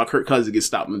 I just saw Kirk Cousins get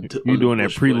stopped. You're doing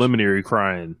that preliminary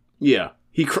crying. Yeah.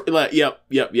 Yep.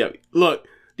 Look,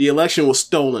 the election was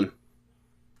stolen.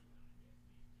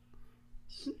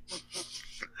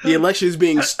 The election is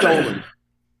being stolen.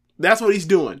 That's what he's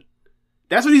doing.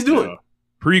 Yeah.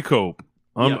 Pre-cope.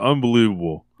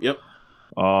 Unbelievable. Yep.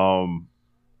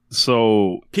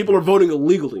 So people are voting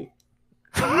illegally.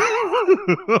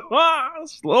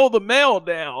 Slow the mail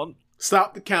down.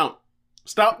 Stop the count.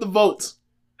 Stop the votes.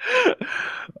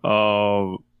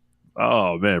 Oh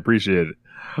man, appreciate it.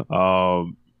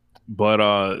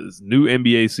 But new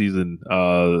NBA season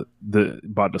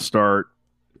about to start.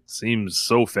 Seems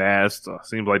so fast.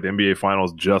 Seems like the NBA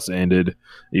Finals just ended,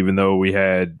 even though we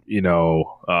had we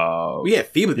had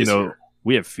FIBA this year.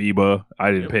 We have FIBA.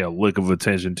 I didn't pay a lick of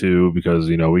attention to because,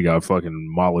 we got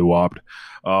fucking mollywopped.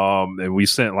 And we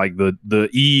sent like the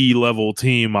E level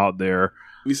team out there.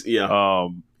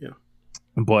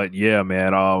 But yeah,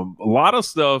 man, a lot of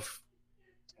stuff,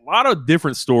 a lot of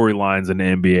different storylines in the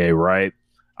NBA, right?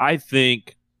 I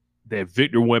think that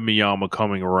Victor Wembanyama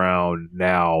coming around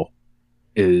now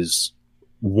is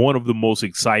one of the most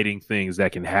exciting things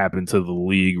that can happen to the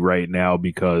league right now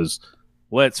because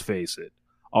let's face it,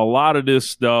 a lot of this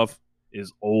stuff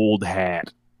is old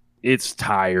hat. It's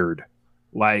tired.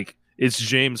 like it's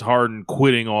James Harden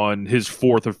quitting on his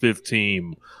 4th or 5th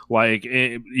team, like,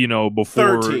 you know,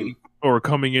 before 3rd team. Or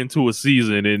coming into a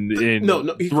season and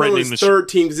no, he's threatening his 3rd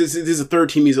team because this is the 3rd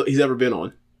team he's ever been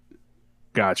on.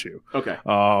 Got you. Okay.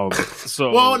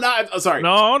 So well, not sorry.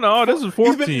 No, this is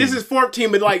 4th team. This is 4th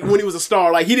team, but like when he was a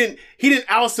star, like he didn't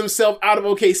oust himself out of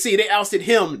OKC. They ousted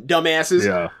him, dumbasses.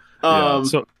 Yeah.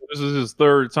 So this is his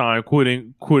 3rd time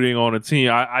quitting on a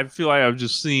team. I feel like I've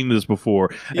just seen this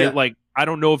before. Yeah. And like I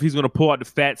don't know if he's going to pull out the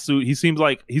fat suit. He seems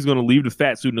like he's going to leave the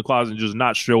fat suit in the closet and just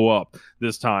not show up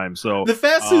this time. So the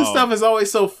fat suit stuff is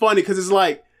always so funny because it's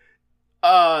like,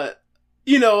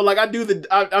 you know, like I've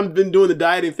been doing the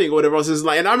dieting thing or whatever else. It's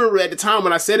like, and I remember at the time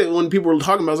when I said it, when people were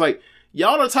talking about it, I was like,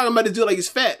 y'all are talking about this dude like he's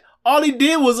fat. All he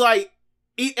did was like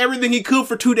eat everything he could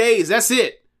for 2 days. That's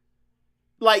it.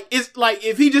 Like, it's like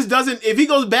if he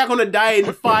goes back on a diet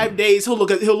in 5 days, he'll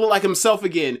look like himself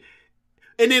again.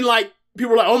 And then like,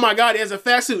 people are like, oh my God, he has a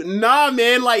fat suit. Nah,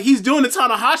 man, like he's doing the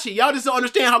Tanahashi. Y'all just don't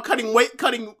understand how cutting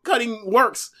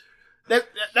works.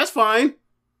 That's fine.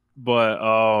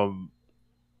 But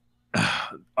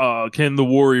can the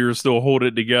Warriors still hold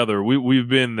it together? We've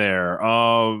been there.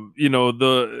 You know,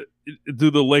 do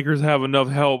the Lakers have enough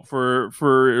help for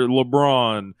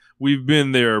LeBron? We've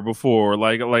been there before.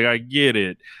 Like I get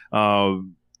it.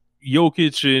 Jokic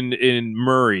and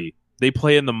Murray, they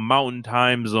play in the Mountain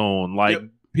Time Zone. Like. Yep.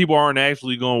 People aren't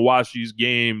actually going to watch these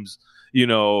games, you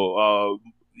know,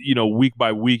 week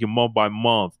by week and month by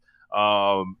month.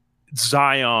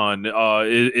 Zion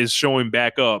is showing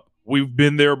back up. We've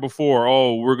been there before.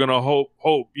 Oh, we're gonna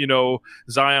hope, you know,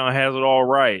 Zion has it all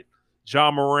right.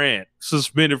 Ja Morant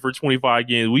suspended for 25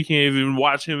 games. We can't even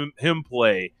watch him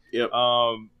play. Yep.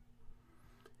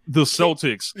 The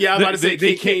Celtics. Yeah, I was about to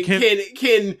say,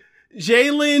 can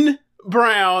Jaylen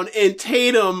Brown and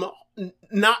Tatum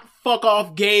not fuck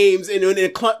off games in a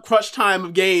crunch time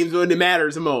of games when it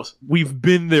matters the most? We've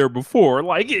been there before.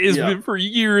 Like it's been for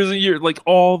years and years. Like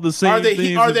all the same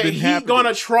things. Are the Heat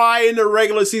gonna try in the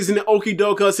regular season to okie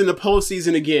doke us in the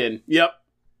postseason again? Yep.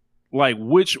 Like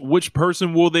which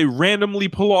person will they randomly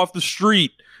pull off the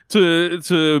street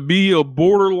to be a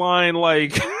borderline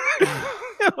like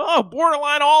a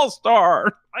borderline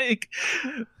all-star? Like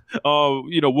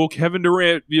you know, will Kevin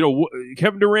Durant, you know,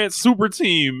 Kevin Durant's super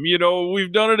team, you know,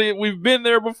 we've done it, we've been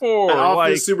there before.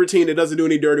 Like super team that doesn't do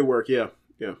any dirty work. Yeah.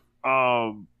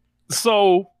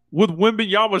 So with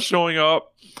Wembanyama showing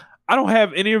up, I don't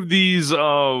have any of these,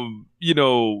 you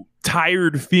know,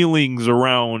 tired feelings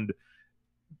around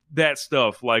that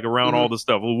stuff, like around all the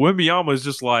stuff. Well, Wembanyama is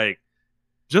just like,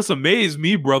 just amaze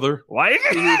me, brother. Like,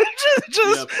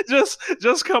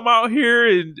 just come out here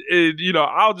and you know,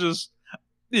 I'll just.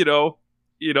 The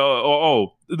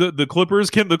Clippers.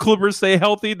 Can the Clippers stay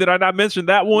healthy? Did I not mention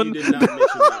that one? You did not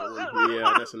mention that one.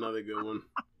 Yeah, that's another good one.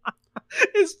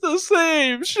 It's the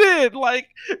same shit. Like,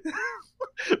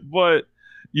 but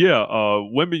yeah,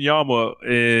 Wembanyama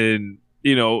and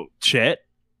you know Chet.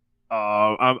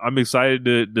 I'm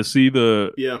excited to see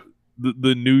the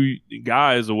new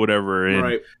guys or whatever. And,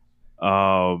 right.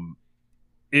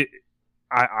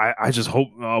 I just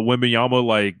hope Wembanyama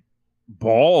like.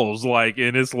 Balls like,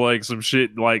 and it's like some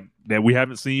shit like that we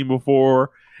haven't seen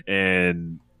before,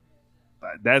 and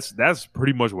that's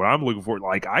pretty much what I'm looking for.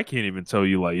 Like, I can't even tell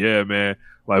you, like, yeah, man,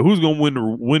 like who's gonna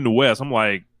win the West? I'm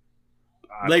like,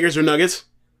 Lakers or Nuggets.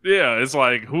 Yeah, it's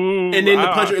like who, and then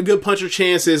a good puncher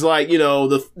chance is like, you know,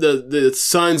 the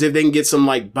Suns, if they can get some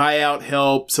like buyout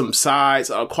help, some size,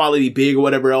 quality big or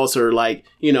whatever else, or like,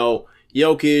 you know,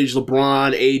 Jokic,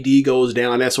 LeBron, AD goes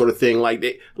down, that sort of thing. Like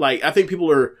I think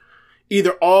people are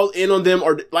either all in on them,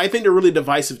 or I think they're a really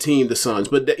divisive team, the Suns.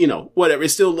 But you know, whatever. It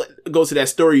still goes to that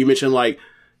story you mentioned, like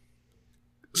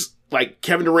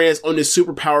Kevin Durant's on this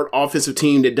super powered offensive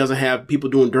team that doesn't have people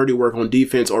doing dirty work on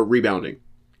defense or rebounding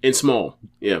in small.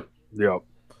 Yeah. Yep.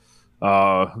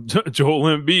 Joel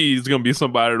Embiid is gonna be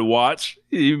somebody to watch.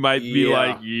 He might be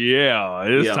like,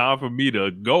 it's time for me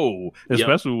to go,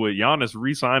 especially with Giannis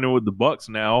re-signing with the Bucks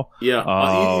now.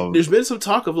 Yeah. There's been some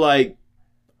talk of like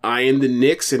eyeing the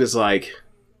Knicks, and it's like,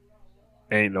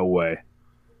 ain't no way.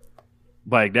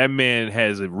 Like, that man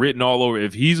has it written all over.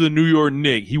 If he's a New York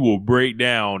Knick, he will break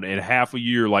down in half a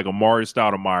year like Amari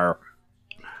Stoudemire.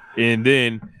 And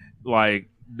then, like,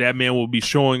 that man will be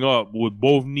showing up with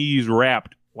both knees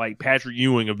wrapped like Patrick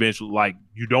Ewing eventually. Like,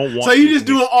 you don't want. So you just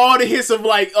doing all the hits of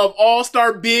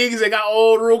all-star bigs that got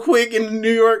old real quick in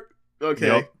New York? Okay.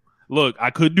 Yep. Look, I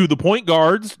could do the point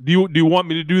guards. Do you want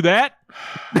me to do that?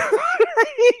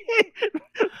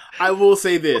 I will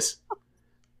say this.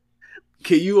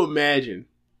 Can you imagine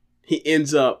he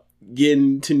ends up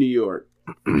getting to New York?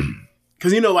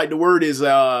 Because, you know, like the word is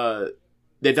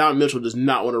that Donovan Mitchell does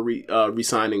not want to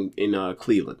resign in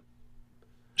Cleveland.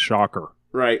 Shocker.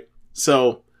 Right?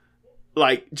 So,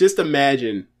 like, just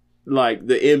imagine, like,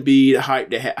 the Embiid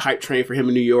hype train for him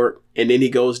in New York, and then he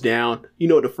goes down. You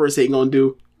know what the first thing going to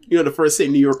do? You know what the first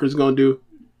thing New Yorkers going to do?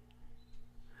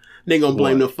 They going to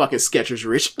blame them fucking Skechers,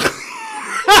 Rich.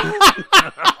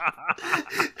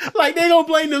 Like, they going to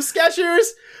blame them Skechers.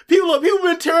 People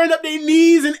been tearing up their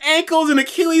knees and ankles and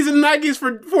Achilles and Nikes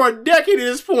for a decade at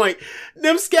this point.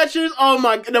 Them Skechers, oh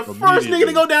my, the first nigga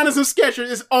to go down is some Skechers,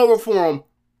 it's over for them.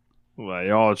 Like,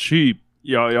 y'all cheap.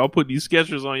 Y'all put these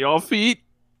Skechers on y'all feet,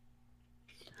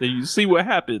 then you see what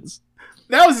happens.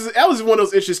 That was one of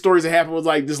those interesting stories that happened. Was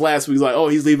like this last week. Like, oh,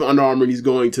 he's leaving Under Armour and he's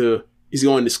going to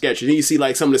Skechers. And you see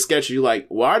like some of the Skechers. You're like,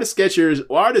 why are the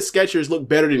Skechers look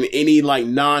better than any like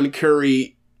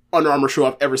non-Curry Under Armour show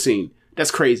I've ever seen? That's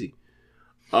crazy.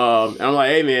 And I'm like,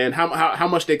 hey man, how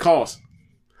much they cost?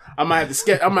 I might have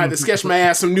to sketch my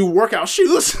ass some new workout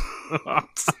shoes.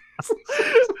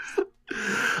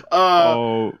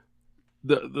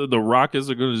 The Rockets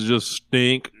are going to just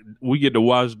stink. We get to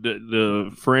watch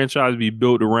the franchise be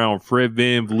built around Fred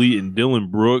VanVleet and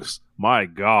Dylan Brooks. My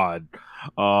God.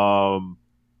 Help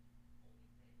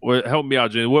me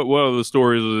out, Jen. What other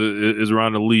stories is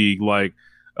around the league? Like,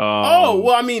 Jaden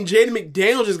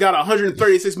McDaniel just got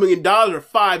 $136 million or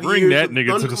 5 years. Bring that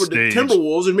nigga to the stage. The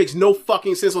Timberwolves. It makes no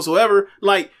fucking sense whatsoever.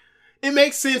 Like, it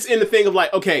makes sense in the thing of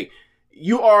like, okay,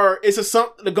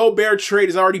 the Gobert trade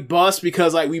is already bust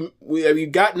because like we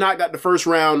got knocked out the first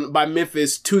round by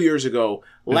Memphis 2 years ago.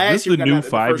 Last year, the new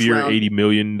 5-year $80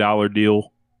 million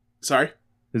deal? Sorry,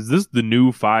 is this the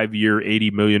new 5-year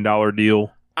 $80 million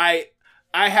deal? I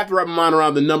have to wrap my mind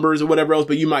around the numbers or whatever else,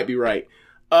 but you might be right.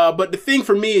 But the thing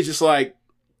for me is just like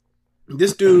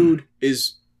this dude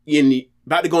is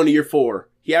about to go into year 4.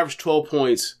 He averaged 12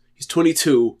 points. He's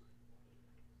 22.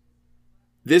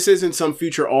 This isn't some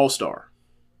future all-star.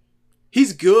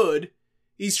 He's good.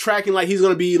 He's tracking like he's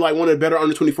going to be like one of the better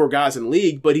under 24 guys in the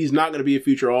league, but he's not going to be a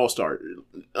future all-star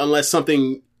unless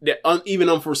something that even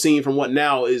unforeseen from what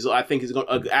now is, I think, is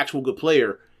an actual good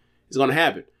player is going to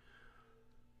happen.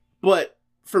 But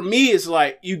for me, it's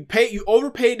like you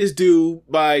overpaid this dude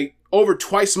by over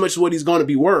twice as much as what he's going to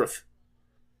be worth.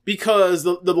 Because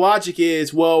the logic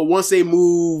is, well, once they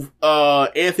move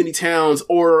Anthony Towns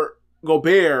or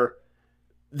Gobert,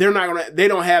 they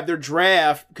don't have their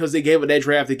draft because they gave it that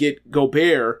draft to get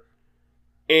Gobert.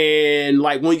 And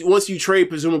like once you trade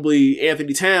presumably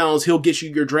Anthony Towns, he'll get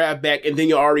you your draft back, and then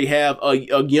you'll already have a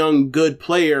young good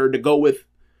player to go with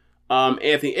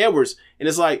Anthony Edwards. And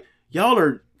it's like y'all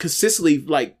are consistently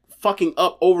like fucking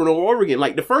up over and over again.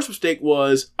 Like the first mistake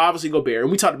was obviously Gobert,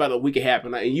 and we talked about it the week it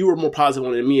happened, and you were more positive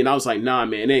on it than me, and I was like, nah,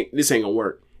 man, this ain't gonna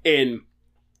work. And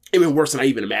it went worse than I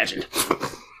even imagined.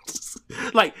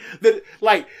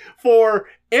 For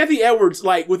Anthony Edwards,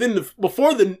 like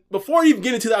before even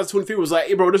getting to 2023 was like,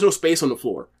 hey bro, there's no space on the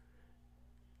floor.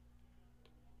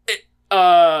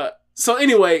 So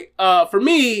anyway, for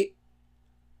me,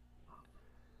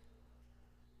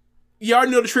 you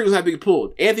already know the trigger's not being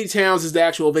pulled. Anthony Towns is the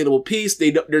actual available piece.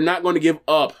 They're not going to give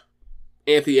up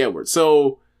Anthony Edwards.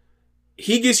 So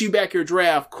he gets you back your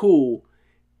draft, cool.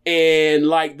 And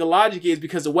like the logic is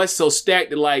because the West is so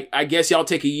stacked that like I guess y'all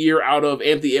take a year out of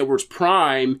Anthony Edwards'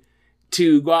 prime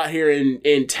to go out here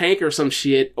and tank or some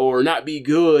shit or not be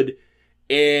good,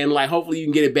 and like hopefully you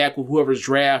can get it back with whoever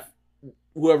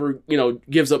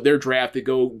gives up their draft to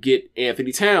go get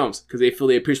Anthony Towns because they feel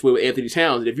they're a piece away with Anthony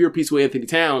Towns. And if you're a piece away with Anthony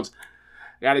Towns,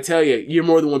 I gotta tell you, you're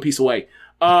more than one piece away.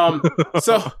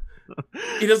 So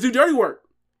he does do dirty work.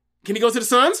 Can he go to the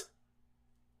Suns?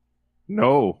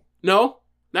 No.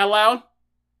 Not allowed?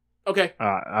 Okay.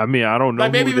 I mean, I don't know.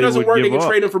 Like maybe if it doesn't work, they can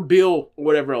trade him for Bill or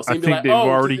whatever else. I think they've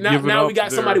already given up. Now we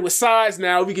got somebody with size.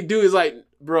 Now we can do is like,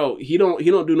 bro, he don't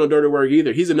do no dirty work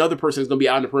either. He's another person who's gonna be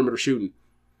out in the perimeter shooting.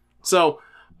 So,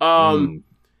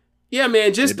 yeah,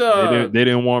 man, just they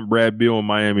didn't want Brad Beal in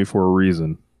Miami for a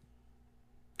reason.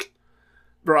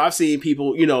 Bro, I've seen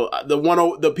people,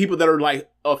 the people that are like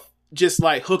just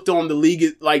like hooked on the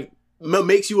league, like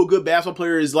makes you a good basketball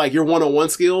player is like your one-on-one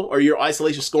skill or your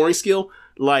isolation scoring skill.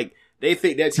 Like they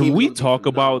think that team. Can we talk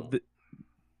about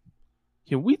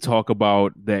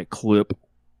that clip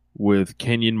with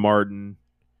Kenyon Martin?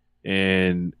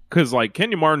 And because like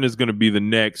Kenyon Martin is going to be the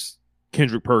next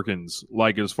Kendrick Perkins,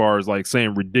 like as far as like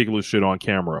saying ridiculous shit on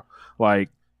camera. Like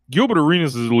Gilbert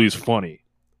Arenas is at least funny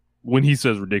when he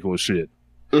says ridiculous shit.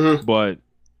 Mm-hmm. But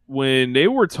when they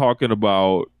were talking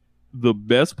about the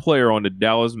best player on the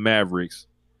Dallas Mavericks,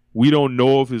 we don't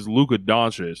know if it's Luka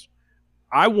Doncic.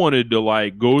 I wanted to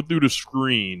like go through the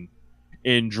screen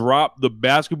and drop the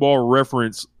basketball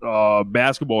reference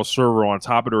basketball server on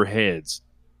top of their heads.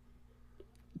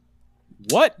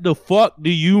 What the fuck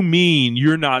do you mean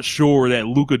you're not sure that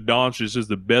Luka Doncic is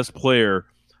the best player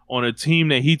on a team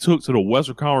that he took to the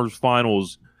Western Conference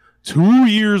Finals 2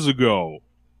 years ago?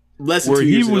 Less than 2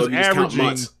 years ago, he was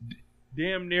averaging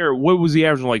damn near, what was he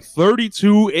averaging? Like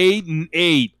 32, 8, and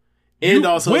 8. And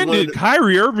also, when did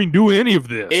Kyrie Irving do any of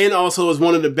this? And also is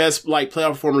one of the best like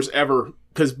playoff performers ever,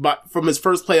 because from his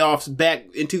first playoffs back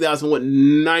in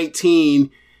 2019,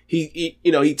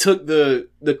 he took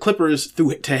the Clippers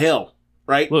to hell.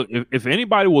 Right? Look, if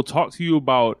anybody will talk to you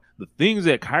about the things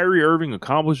that Kyrie Irving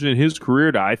accomplished in his career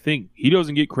that I think he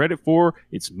doesn't get credit for,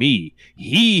 it's me.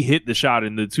 He hit the shot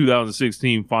in the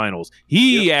 2016 finals.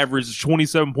 He averaged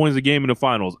 27 points a game in the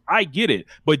finals. I get it.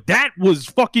 But that was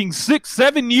fucking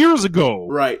 6-7 years ago.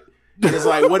 Right. And it's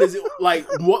like, what is it like?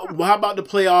 How about the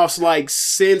playoffs like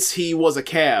since he was a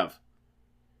Cav?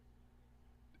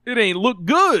 It ain't look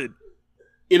good.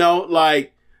 You know,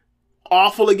 like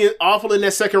awful in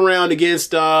that second round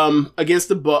against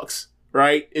the Bucks,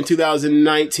 right? In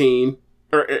 2019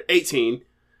 or 18.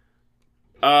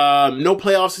 No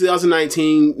playoffs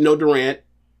 2019, no Durant.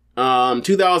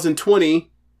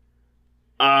 2020,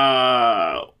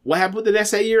 what happened with the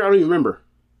Nets that year? I don't even remember.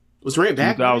 Was Durant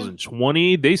back?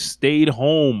 2020, they stayed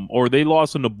home or they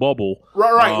lost in the bubble.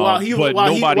 Right.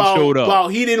 Nobody showed up. While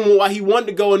he wanted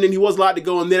to go and then he was allowed to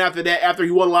go, and then after that, after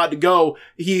he wasn't allowed to go,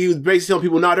 he was basically telling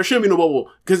people, "Nah, there shouldn't be no bubble,"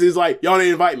 because he's like, "Y'all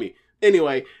didn't invite me."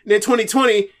 Anyway, and then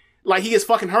 2020, like he gets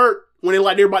fucking hurt when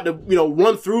they're about to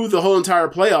run through the whole entire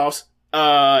playoffs,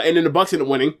 and then the Bucks end up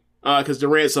winning because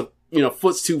Durant's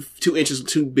foot's 2 inches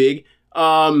too big.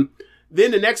 Then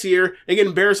the next year they get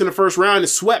embarrassed in the first round and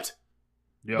swept.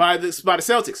 Yep. By the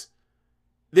Celtics.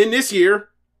 Then this year,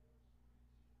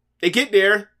 they get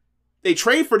there, they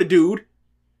trade for the dude,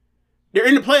 they're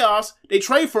in the playoffs, they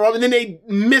trade for him, and then they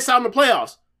miss out on the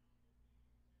playoffs.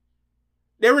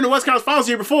 They were in the West Conference Finals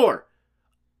the year before.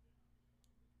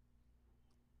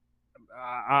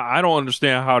 I don't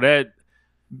understand how that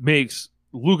makes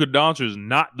Luka Doncic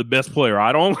not the best player.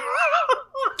 I don't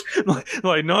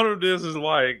like none of this is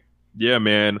like. Yeah,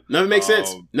 man. None of it makes sense.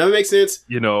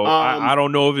 I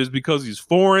don't know if it's because he's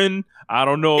foreign. I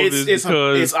don't know if it's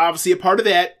because... It's obviously a part of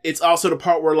that. It's also the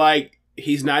part where, like,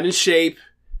 he's not in shape.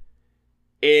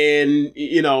 And,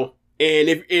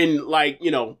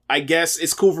 I guess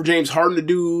it's cool for James Harden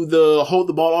to hold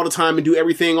the ball all the time and do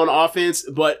everything on offense,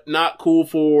 but not cool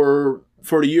for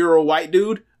the Euro white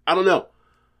dude. I don't know.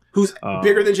 Who's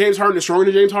bigger than James Harden and stronger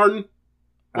than James Harden?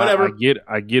 Whatever.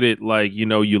 I get it. Like,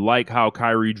 you like how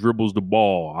Kyrie dribbles the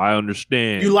ball. I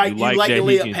understand. You like the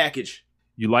layup package.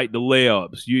 You like the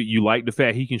layups. You like the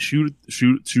fact he can shoot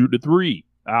the three.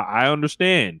 I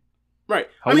understand. Right.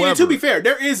 However, to be fair,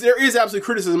 there is absolute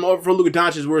criticism for Luka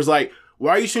Doncic where it's like,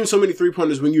 why are you shooting so many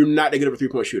 3-pointers when you're not that good of a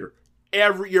 3-point shooter?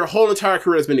 Your whole entire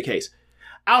career has been the case.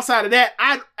 Outside of that,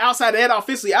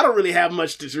 offensively, I don't really have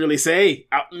much to really say.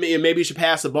 Maybe you should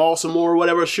pass the ball some more or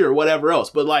whatever. Sure, whatever else.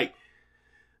 But like,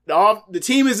 the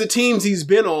team is the teams he's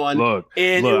been on. Look,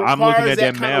 I'm looking at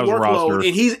that Mavs roster.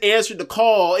 And he's answered the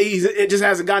call. It just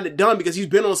hasn't gotten it done because he's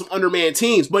been on some undermanned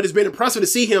teams. But it's been impressive to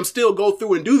see him still go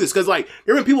through and do this. Because, like,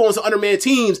 there have been people on some undermanned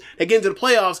teams that get into the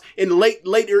playoffs, and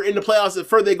later in the playoffs, the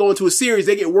further they go into a series,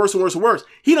 they get worse and worse and worse.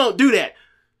 He don't do that.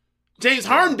 James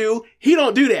Harden do. He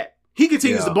don't do that. He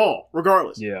continues the ball,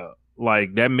 regardless. Yeah.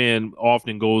 Like, that man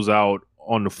often goes out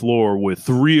on the floor with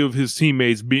 3 of his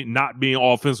teammates not being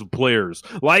offensive players.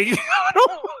 Like,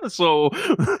 so,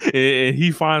 and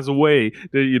he finds a way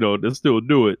to still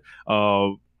do it.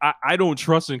 I don't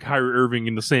trust in Kyrie Irving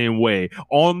in the same way,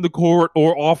 on the court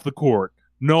or off the court.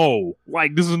 No,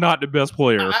 like, this is not the best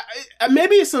player.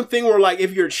 Maybe it's something where, like,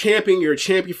 if you're a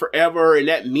champion forever, and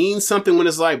that means something. When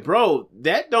it's like, bro,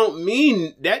 that doesn't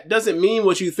mean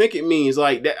what you think it means.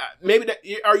 Like, that,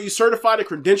 are you certified and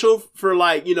credentialed for,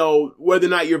 like, whether or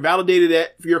not you're validated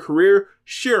for your career?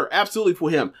 Sure, absolutely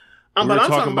for him. But I'm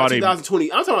talking about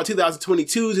 2020. I'm talking about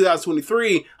 2022,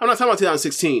 2023. I'm not talking about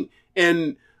 2016.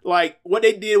 And like, what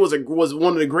they did was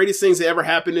one of the greatest things that ever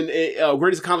happened in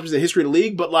greatest accomplishments in the history of the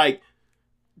league. But like,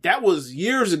 that was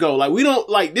years ago. Like, we don't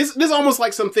like this. This is almost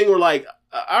like something where, like,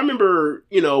 I remember,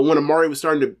 when Amari was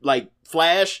starting to like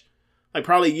flash, like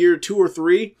probably year 2 or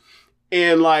 3,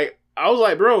 and like I was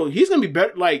like, bro, he's gonna be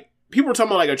better. Like, people were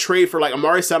talking about like a trade for like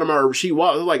Amari Stoudemire or Rasheed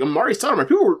Wallace. I was like, Amari Stoudemire.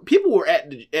 People were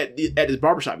at his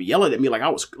barbershop yelling at me like I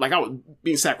was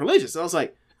being sacrilegious. And I was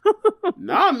like,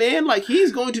 nah, man. Like,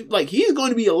 he's going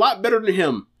to be a lot better than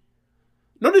him.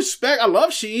 No disrespect, I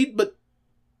love Sheed, but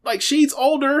like, Sheed's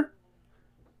older.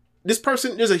 This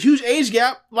person, there's a huge age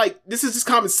gap. Like, this is just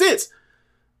common sense.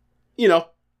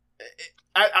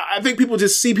 I think people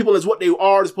just see people as what they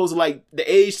are as opposed to like the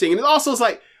age thing. And it also is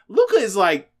like, Luka is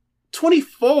like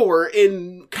 24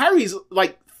 and Kyrie's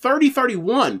like 30,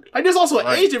 31. Like there's also an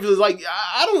age difference. Like,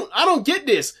 I don't get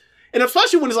this. And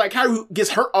especially when it's like Kyrie gets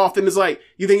hurt often, it's like,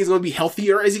 you think he's going to be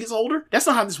healthier as he gets older? That's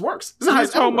not how this works. That's not how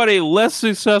it's talking about a less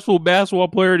successful basketball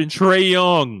player than Trae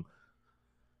Young.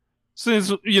 Since,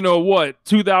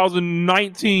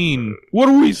 2019. What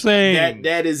are we saying?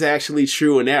 That is actually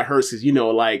true, and that hurts because,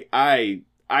 like, I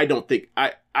don't think,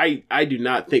 I do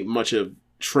not think much of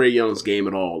Trae Young's game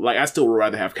at all. Like, I still would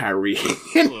rather have Kyrie.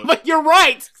 But you're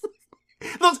right.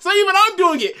 Look, so even I'm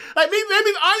doing it. Like,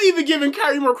 maybe I'm even giving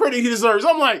Kyrie more credit he deserves.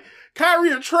 I'm like,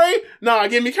 Kyrie or Trae? Nah,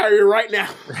 give me Kyrie right now.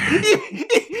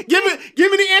 give me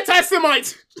the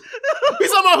anti-Semites. We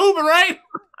talking about hooping, right?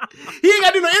 He ain't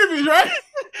got to do no interviews, right?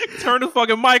 Turn the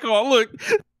fucking mic on. Look.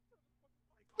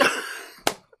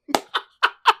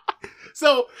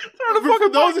 So, for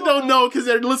those that don't know, because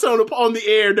they're listening on the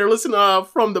air, they're listening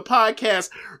from the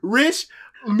podcast, Rich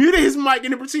muted his mic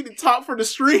and then proceeded to talk for the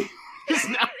stream.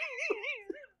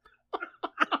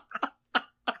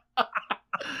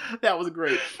 That was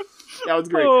great.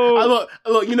 Oh.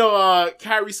 Look,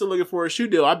 Kyrie's still looking for a shoe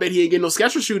deal. I bet he ain't getting no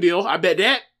Skechers shoe deal. I bet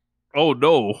that. Oh,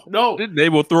 no. No. They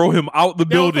will throw him out the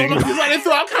building. He's like, they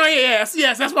throw out Kanye ass.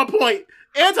 Yes, that's my point.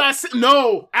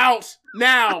 No, out,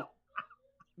 now.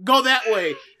 Go that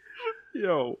way.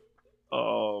 Yo.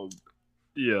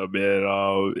 Yeah, man.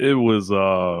 It was,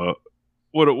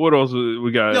 what else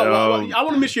we got? I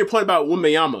want to mention your point about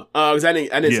Wembanyama, because I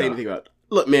didn't say anything about it.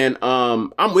 Look, man,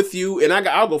 I'm with you, and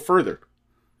I'll go further.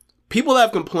 People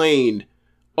have complained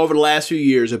over the last few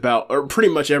years about, or pretty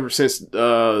much ever since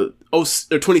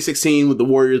 2016 with the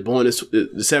Warriors blowing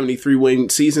the 73 win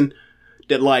season,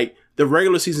 that like the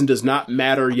regular season does not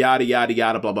matter, yada yada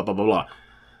yada, blah blah blah blah blah.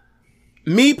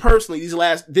 Me personally,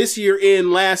 this year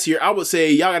and last year, I would say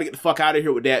y'all gotta get the fuck out of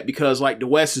here with that, because like the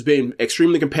West has been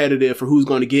extremely competitive for who's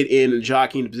going to get in and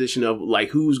jockeying the position of like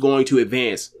who's going to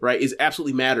advance. Right? It's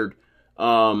absolutely mattered.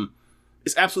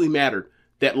 It's absolutely mattered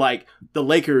that like the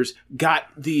Lakers got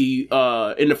the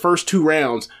in the first 2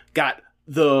 rounds got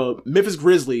the Memphis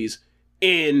Grizzlies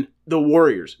and the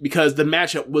Warriors, because the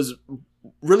matchup was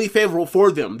really favorable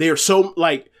for them. They are so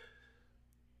like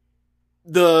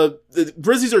the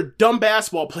Grizzlies are dumb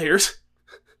basketball players.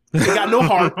 They got no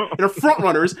heart. They're front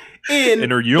runners, and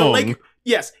they're young.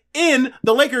 And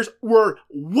the Lakers were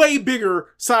way bigger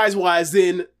size-wise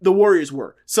than the Warriors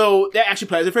were. So that actually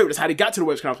plays their favor. That's how they got to the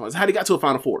Western Conference Finals. That's how they got to a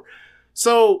Final Four.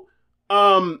 So,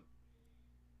 the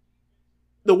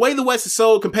way the West is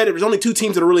so competitive, there's only 2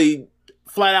 teams that are really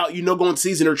flat out, going to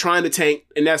season are trying to tank,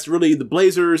 and that's really the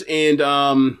Blazers and,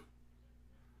 I'm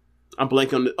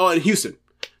blanking on and Houston.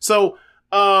 So,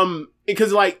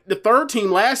 because like the third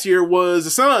team last year was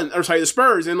the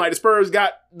Spurs, and like the Spurs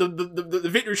got the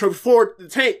victory trophy for the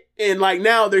tank, and like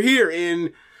now they're here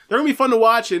and they're gonna be fun to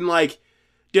watch, and like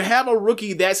to have a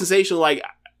rookie that sensational, like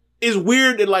is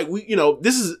weird, and like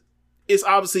it's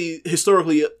obviously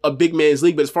historically a big man's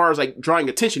league, but as far as like drawing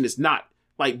attention, it's not.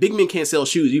 Like big men can't sell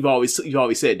shoes. You've always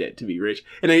said that to me, Rich.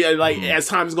 And as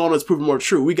time has gone on, it's proven more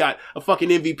true. We got a fucking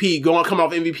MVP coming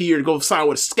off MVP year to go sign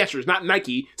with Skechers, not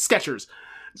Nike, Skechers.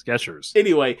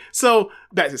 Anyway, so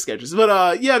back to Skechers.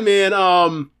 But yeah, man,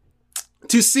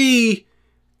 to see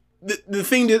the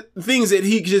things that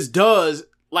he just does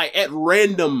like at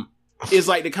random is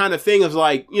like the kind of thing of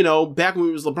like, back when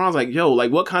it was LeBron's like, yo,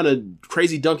 like what kind of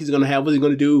crazy dunk he's gonna have, what's he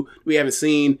gonna do? We haven't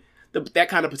seen. That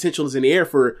kind of potential is in the air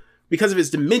because of his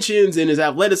dimensions and his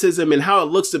athleticism and how it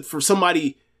looks for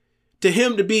somebody, to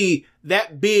him to be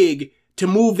that big, to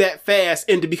move that fast,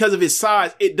 and because of his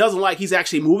size, it doesn't like he's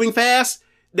actually moving fast.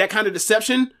 That kind of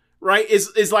deception, right?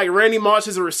 Is like Randy Moss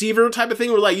as a receiver type of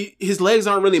thing, where like his legs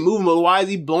aren't really moving, but why is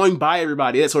he blowing by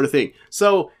everybody? That sort of thing.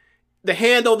 So the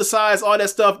handle, the size, all that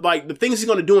stuff, like the things he's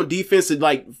going to do on defense to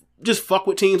like just fuck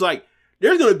with teams, like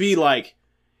there's going to be like,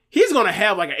 he's going to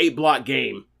have like an 8-block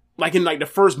game, like in like the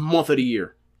first month of the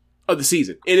year. Of the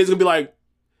season, and it's gonna be like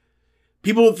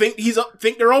people think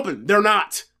they're open. They're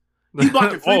not. He's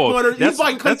blocking 3-pointers. He's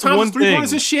blocking Klay Thompson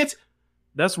 3-pointers and shit.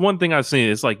 That's one thing I've seen.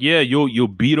 It's like, yeah, you'll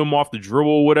beat him off the dribble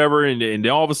or whatever, and then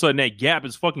all of a sudden that gap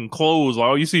is fucking closed. Like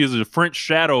all you see is a French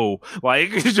shadow. Like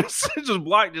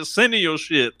just sending your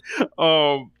shit.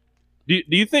 Do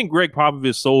you think Greg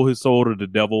Popovich sold his soul to the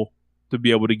devil to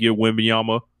be able to get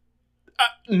Wembanyama?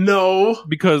 No,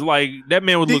 because like that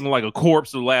man was looking like a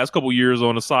corpse the last couple years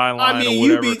on the sideline. I mean,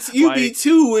 or whatever. you'd be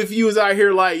too if you was out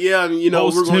here like, yeah, we're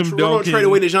going to trade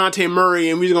away DeJounte Murray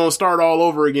and we're going to start all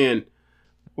over again.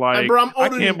 Like, bro, I'm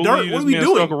older than dirt. What are we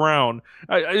doing? Stuck around.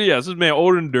 Yes, this man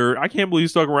older than dirt. I can't believe he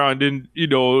stuck around. And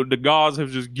then, the gods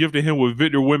have just gifted him with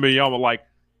Victor Wembanyama. Like,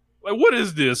 what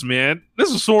is this, man?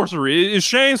 This is sorcery. Is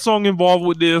Shane's song involved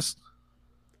with this?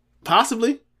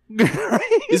 Possibly.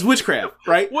 It's witchcraft,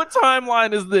 right? What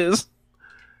timeline is this?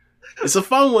 It's a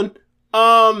fun one.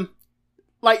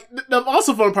 Like, the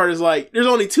also fun part is, like, there was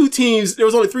only 3 teams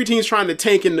trying to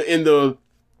tank in the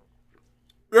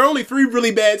there are only 3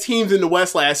 really bad teams in the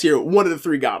West last year. One of the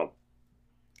 3 got them.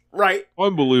 Right?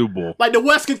 Unbelievable. Like, the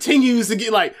West continues to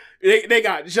get, like, they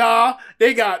got Ja,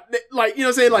 they got, like, you know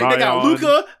what I'm saying? Like, Zion. They got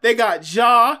Luka, they got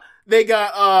Ja, they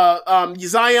got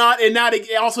Zion, and now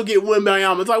they also get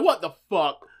Wembanyama. It's like, what the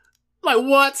fuck? Like,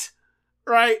 what?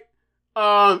 Right?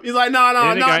 He's like,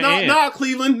 nah,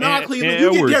 Cleveland. Nah, Cleveland.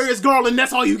 You get Darius Garland,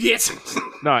 that's all you get.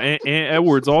 And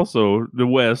Edwards also, the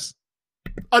West.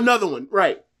 Another one.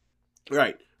 Right.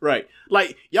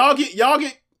 Like, y'all get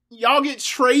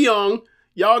Trae Young,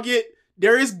 y'all get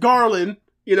Darius Garland,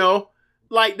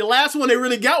 like the last one they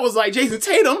really got was like Jason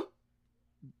Tatum.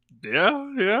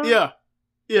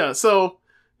 Yeah. So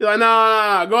you're like,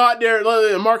 nah, go out there,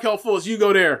 Markelle Fultz, you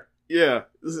go there. Yeah.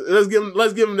 Let's give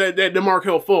him that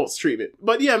Markelle Fultz treatment.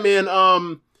 But yeah, man,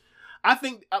 I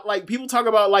think like people talk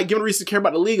about like giving reason to care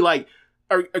about the league, like,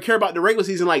 or care about the regular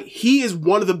season. Like, he is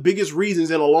one of the biggest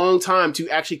reasons in a long time to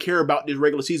actually care about this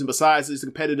regular season, besides this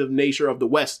competitive nature of the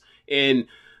West. And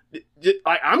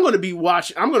I'm going to be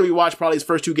watch probably his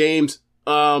first 2 games.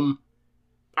 I'm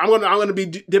going to be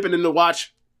dipping in to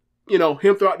watch,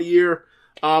 him throughout the year.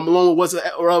 Along with what's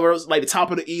like the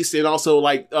top of the East, and also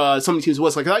like some of the teams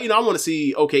West. Like, I want to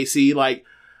see OKC. Like,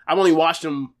 I've only watched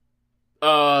them.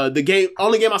 Only game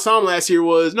I saw him last year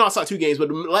I saw 2 games, but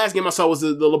the last game I saw was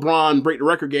the LeBron break the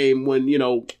record game when,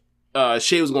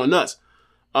 Shea was going nuts.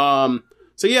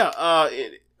 So yeah,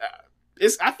 I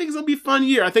think it's gonna be a fun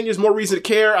year. I think there's more reason to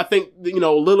care. I think,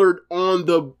 Lillard on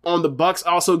the Bucks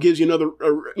also gives you another,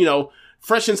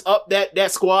 freshens up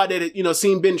that squad that,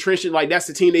 seemed been entrenched. Like, that's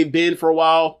the team they've been for a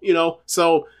while,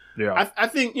 so yeah. I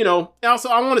think, also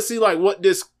I want to see like what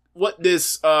this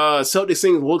Celtics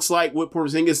thing looks like with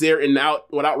Porzingis there and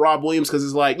out without Rob Williams, because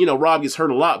it's like, Rob gets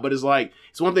hurt a lot, but it's like,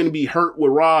 it's one thing to be hurt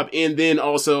with Rob and then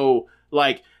also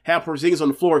like have Porzingis on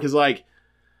the floor, because like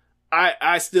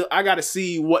I got to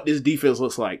see what this defense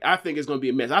looks like. I think it's going to be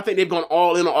a mess. I think they've gone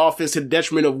all in on offense to the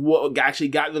detriment of what actually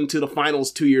got them to the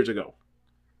finals 2 years ago.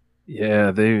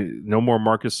 Yeah, no more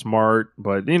Marcus Smart,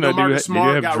 but Marcus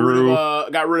Smart got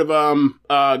rid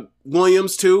of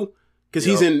Williams too, because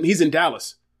he's in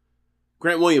Dallas.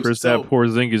 Grant Williams. Kristaps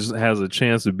Porzingis has a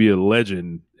chance to be a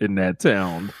legend in that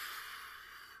town.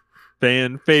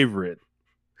 Fan favorite.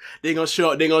 They're gonna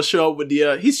show up with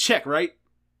the. He's Czech, right?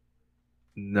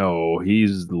 No,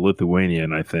 he's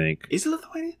Lithuanian, I think. Is he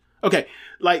Lithuanian? Okay,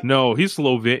 like no, he's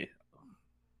Slovenian.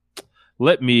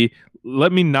 Let me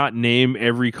not name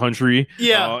every country.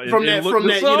 Yeah, from that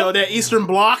that Eastern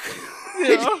Bloc.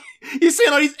 Yeah. You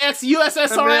seeing all these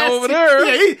ex-USSR over there?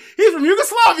 Yeah, he's from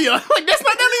Yugoslavia. Like, that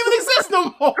don't even exist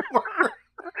no more.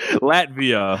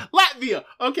 Latvia.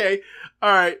 Okay.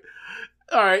 All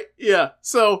right. Yeah.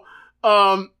 So,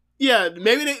 yeah,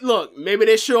 maybe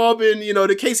they show up and,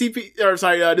 the KCP,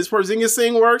 this Porzingis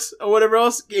thing works or whatever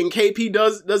else, and KP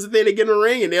does the thing to get in the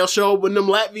ring, and they'll show up with them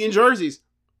Latvian jerseys.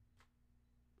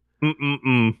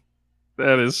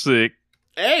 That is sick.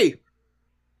 Hey.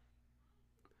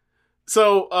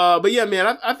 So, but yeah,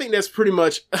 man, I think that's pretty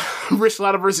much Rich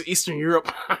Latta versus Eastern Europe.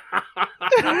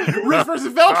 Rich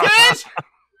versus Velcage?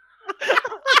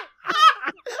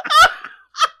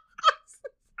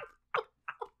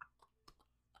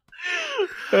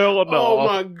 Hell no. Oh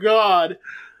my God.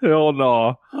 Hell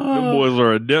no. Them boys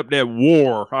are adept at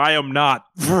war. I am not.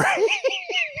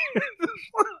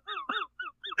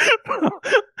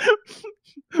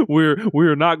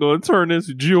 We're not going to turn this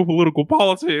into geopolitical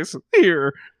politics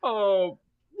here. We're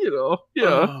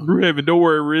having, don't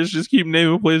worry, Rich. Just keep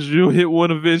naming places. You'll hit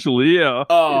one eventually. Yeah.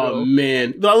 Oh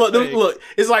man, look.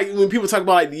 It's like when people talk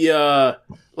about like the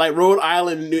like Rhode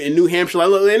Island and New Hampshire. Like,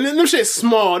 look, and them shit's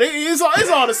small. It's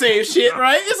all the same shit,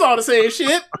 right? It's all the same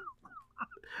shit.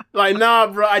 Like, nah,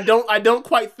 bro. I don't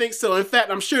quite think so. In fact,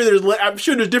 I'm sure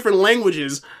there's different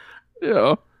languages.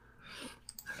 Yeah.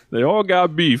 They all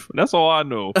got beef. That's all I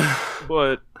know.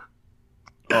 But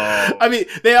I mean,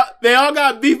 they all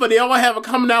got beef, but they all have a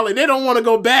commonality. They don't want to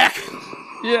go back.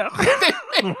 Yeah.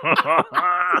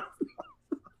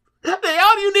 They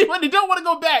all unique, but they don't want to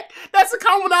go back. That's the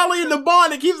commonality in the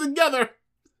bond that keeps it together.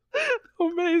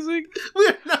 Amazing.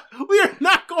 We are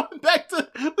not going back to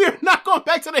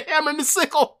the hammer and the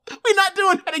sickle. We're not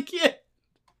doing that again.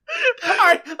 All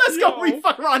right, let's go. We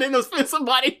fuck around and spin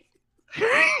somebody. We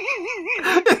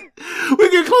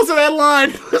get close to that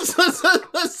line.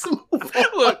 Let's move on.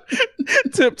 Look,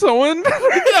 tiptoeing.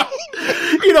 Yeah.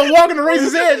 You know, walking to raise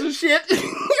his edge and shit.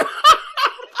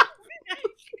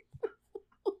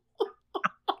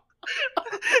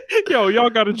 Yo, y'all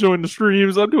gotta join the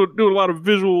streams. I'm doing a lot of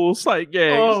visual sight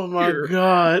gags. Oh my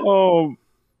god.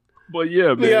 But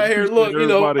yeah, man. Yeah, here, look, you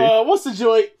know, what's the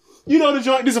joint? You know the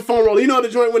joint. This is a phone roll. You know the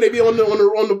joint when they be on the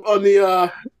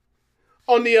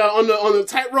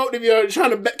tightrope. They be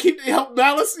trying to help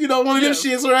balance. You know, one of them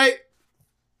shits, right?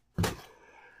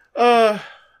 Oh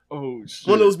shit.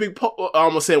 One of those big. I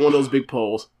almost said one of those big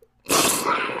poles.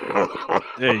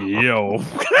 Hey yo,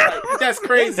 that's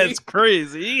crazy. That's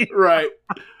crazy, right?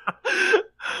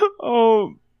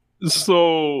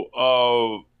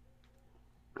 So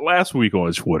last week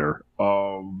on Twitter,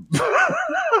 I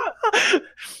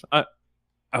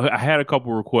had a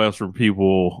couple requests from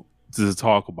people to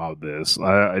talk about this.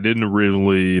 I didn't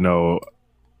originally,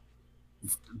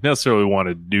 necessarily want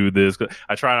to do this.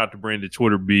 I try not to bring the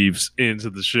Twitter beefs into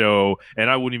the show, and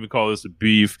I wouldn't even call this a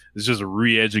beef. It's just a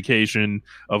re-education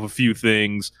of a few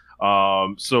things.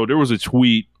 So there was a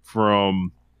tweet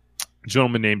from a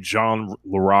gentleman named John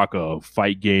LaRocca of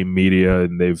Fight Game Media,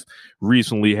 and they've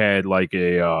recently had like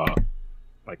a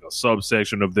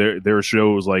subsection of their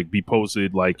shows be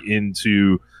posted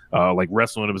into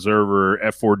Wrestling Observer,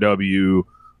 F4W,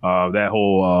 that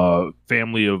whole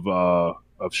family of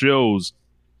shows.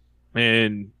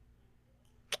 And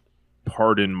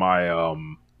pardon my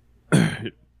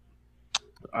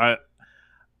I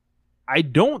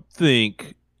don't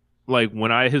think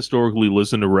when I historically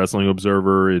listened to Wrestling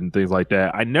Observer and things like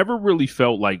that, I never really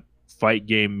felt like Fight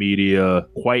Game Media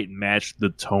quite matched the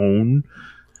tone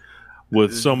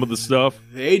with some of the stuff.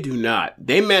 They do not.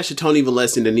 They match the tone even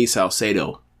less than Denise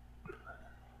Salcedo,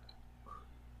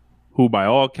 who by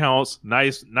all counts,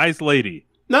 nice lady.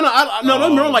 No,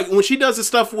 remember when she does the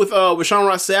stuff with Sean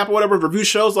Ross Sapp or whatever, review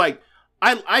shows,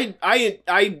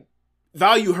 I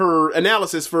value her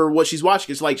analysis for what she's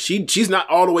watching. It's she's not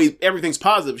all the way, everything's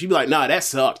positive. She'd be like, nah, that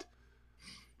sucked.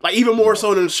 Even more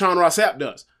so than Sean Ross Sapp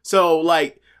does. So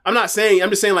I'm just saying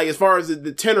as far as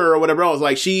the tenor or whatever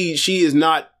else, she is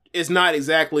not, it's not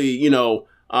exactly,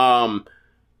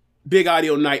 Big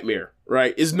Audio Nightmare,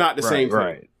 right? It's not the same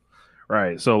thing.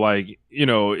 Right. So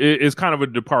it's kind of a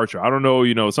departure. I don't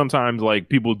know, sometimes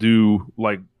people do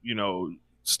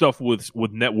stuff with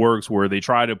networks where they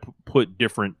try to put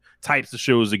different types of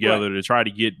shows together to try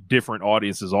to get different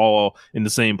audiences all in the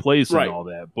same place and all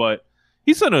that. But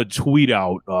he sent a tweet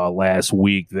out last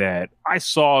week that I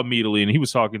saw immediately, and he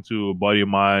was talking to a buddy of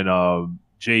mine,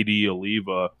 JD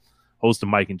Oliva, host of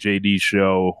Mike and JD's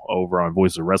show over on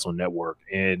Voice of Wrestling Network,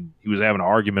 and he was having an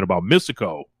argument about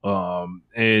Mystico.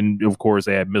 And of course,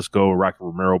 they had Mystico and Rocky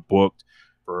Romero booked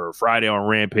for Friday on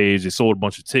Rampage. They sold a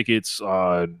bunch of tickets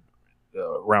around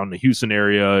the Houston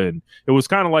area, and it was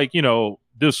kind of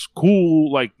this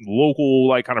cool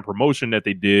local kind of promotion that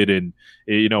they did, and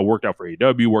it worked out for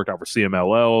AEW, worked out for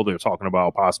CMLL. They're talking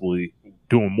about possibly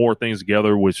doing more things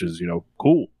together, which is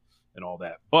cool and all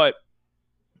that, but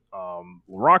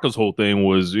LaRocca's whole thing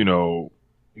was, he was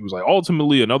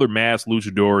ultimately another masked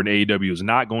luchador in AEW is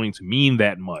not going to mean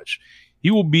that much.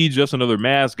 He will be just another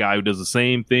masked guy who does the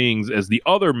same things as the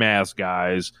other masked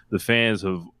guys the fans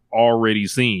have already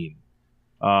seen.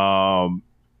 And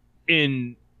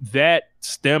that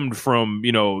stemmed from,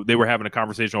 they were having a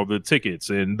conversation over the tickets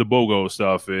and the BOGO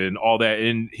stuff and all that.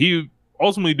 And he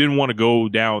ultimately didn't want to go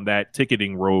down that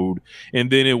ticketing road.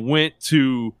 And then it went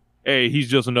to, hey, he's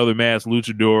just another masked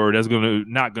luchador. That's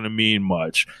not gonna mean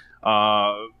much.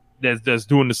 That's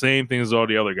doing the same thing as all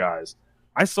the other guys.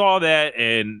 I saw that,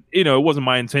 and it wasn't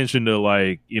my intention to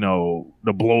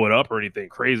to blow it up or anything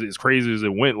crazy. As crazy as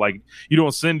it went, you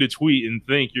don't send a tweet and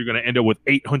think you're gonna end up with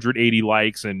 880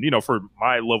 likes, and for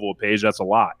my level of page, that's a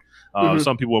lot.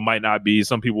 Some people it might not be,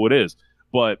 some people it is,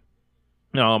 but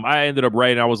I ended up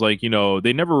writing. I was like,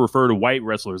 they never refer to white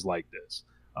wrestlers like this.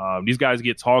 These guys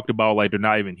get talked about like they're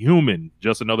not even human,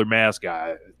 just another mask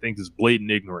guy. I think this is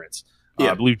blatant ignorance.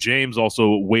 I believe James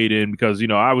also weighed in because,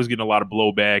 I was getting a lot of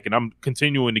blowback, and I'm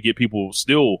continuing to get people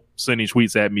still sending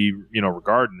tweets at me,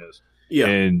 regarding this. Yeah.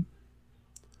 And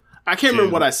I can't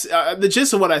remember what I said. The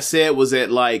gist of what I said was that,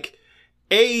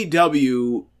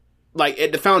 AEW,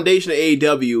 at the foundation of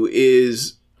AEW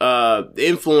is the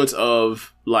influence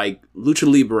of,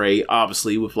 Lucha Libre,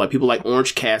 obviously, with, people like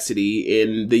Orange Cassidy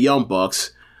and the Young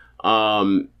Bucks.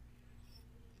 And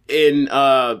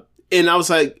I was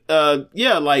like,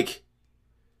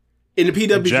 in the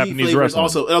PWG flavors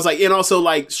also. And I was like, and also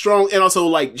like strong, and also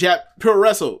like pure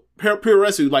wrestle,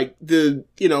 like the,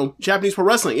 you know, Japanese pro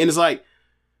wrestling. And it's like,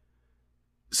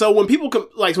 so when people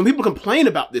complain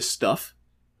about this stuff,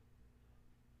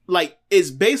 like,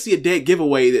 it's basically a dead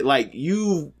giveaway that like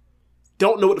you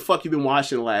don't know what the fuck you've been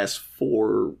watching the last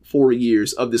 4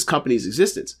 years of this company's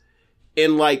existence.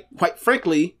 And like, quite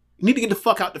frankly, you need to get the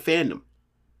fuck out the fandom.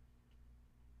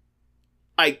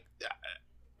 Like,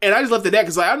 and I just left it at that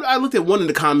because like, I looked at one of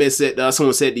the comments that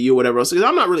someone said to you or whatever else, because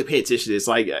I'm not really paying attention to this.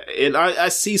 Like, and I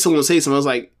see someone say something, I was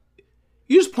like,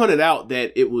 you just pointed out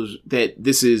that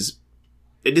this is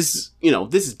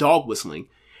dog whistling.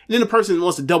 And then the person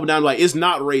wants to double down, like, it's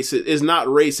not racist. It's not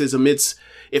racism. It's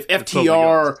if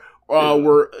FTR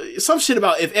were some shit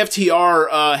about if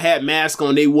FTR had masks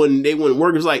on, they wouldn't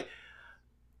work. It was like,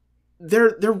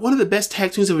 they're one of the best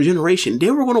tag teams of a generation.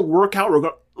 They were going to work out,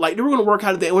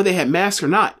 whether they had masks or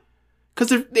not,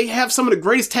 because they have some of the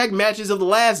greatest tag matches of the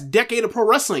last decade of pro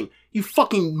wrestling. You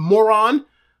fucking moron!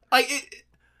 Like,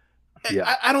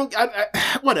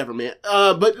 whatever, man.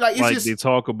 But like, it's like just, they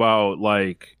talk about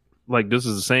like this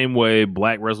is the same way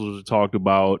black wrestlers are talked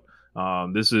about.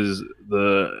 This is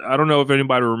I don't know if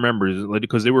anybody remembers, like,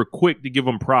 because they were quick to give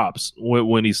him props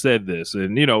when he said this.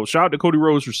 And, you know, shout out to Cody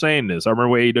Rhodes for saying this. I remember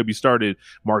when AEW started,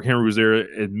 Mark Henry was there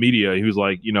at media. He was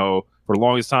like, you know, for the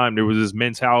longest time, there was this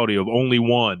mentality of only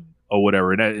one or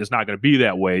whatever. And that it's not going to be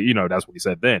that way. You know, that's what he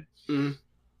said then. Mm-hmm.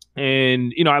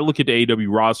 And, you know, I look at the AEW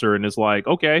roster and it's like,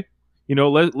 okay, you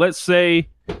know, let's say,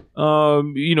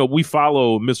 you know, we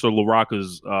follow Mr.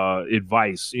 LaRocca's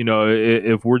advice. You know,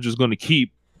 if we're just going to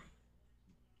keep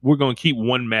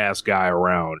one masked guy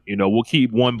around, you know, we'll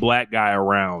keep one black guy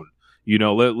around, you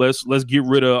know, let's get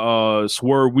rid of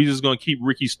Swerve. We just going to keep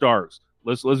Ricky Starks.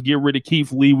 Let's get rid of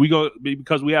Keith Lee.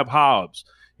 Because we have Hobbs,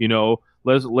 you know,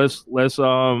 let's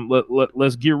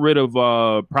get rid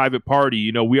of Private Party.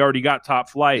 You know, we already got Top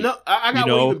Flight. No, I got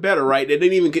one even better, right? They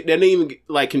didn't even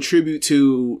like contribute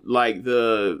to like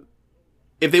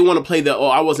if they want to play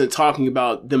I wasn't talking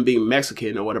about them being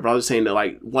Mexican or whatever. I was just saying that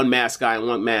like one masked guy and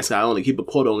one masked guy only. Keep a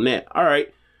quote on that. All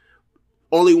right.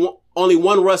 Only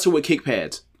one wrestler with kick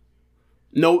pads.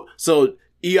 No. So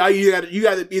you either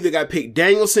got to pick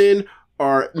Danielson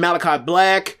or Malachi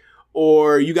Black,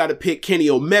 or you got to pick Kenny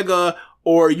Omega,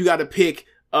 or you got to pick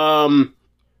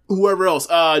whoever else.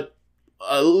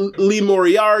 Lee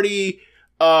Moriarty.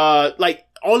 Like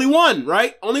only one,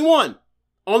 right? Only one.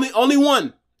 Only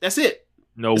one. That's it.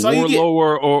 No, Warlow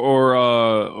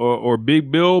or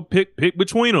Big Bill, pick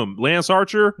between them. Lance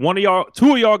Archer,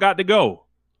 two of y'all got to go.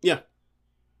 Yeah.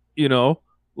 You know,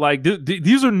 like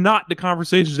these are not the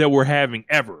conversations that we're having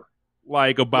ever,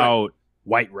 like about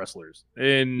white wrestlers.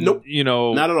 And nope, you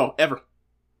know, not at all, ever.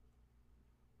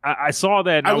 I saw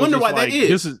that. And I wonder why that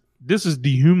is. This is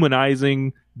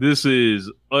dehumanizing. This is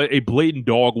a blatant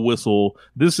dog whistle.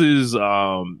 This is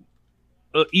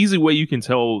an easy way you can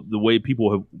tell the way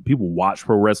people watch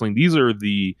pro wrestling. These are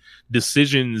the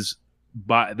decisions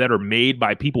that are made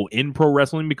by people in pro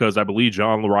wrestling, because I believe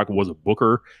John LaRocca was a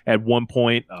booker at one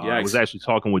point. I was actually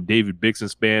talking with David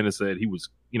Bixenspan and said he was,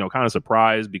 you know, kind of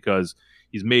surprised because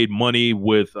he's made money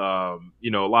with,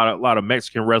 you know, a lot of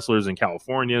Mexican wrestlers in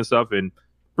California and stuff. And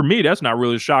for me, that's not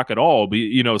really a shock at all.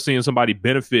 You know, seeing somebody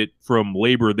benefit from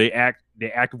labor they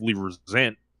actively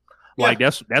resent. Yeah. Like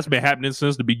that's been happening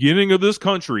since the beginning of this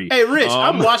country. Hey, Rich,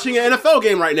 I'm watching an NFL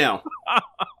game right now.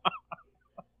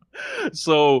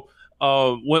 So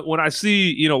when I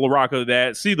see, you know,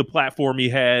 LaRocca, see the platform he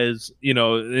has, you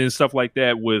know, and stuff like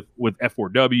that with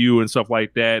F4W and stuff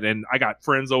like that, and I got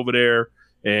friends over there,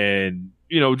 and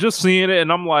you know, just seeing it, and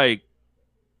I'm like,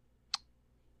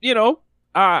 you know,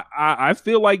 I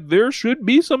feel like there should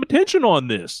be some attention on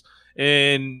this,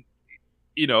 and.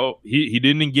 You know, he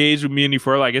didn't engage with me any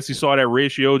further. I guess he saw that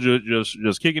ratio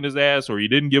just kicking his ass, or he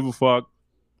didn't give a fuck.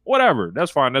 Whatever. That's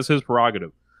fine. That's his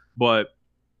prerogative. But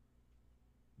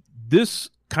this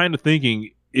kind of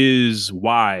thinking is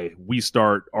why we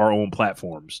start our own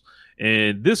platforms.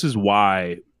 And this is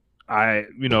why I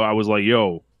was like,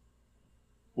 yo,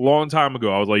 a long time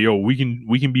ago, I was like, yo, we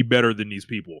can be better than these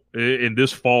people. And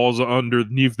this falls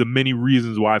underneath the many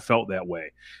reasons why I felt that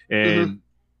way. And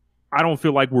I don't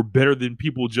feel like we're better than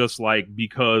people just like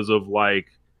because of like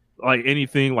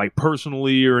anything like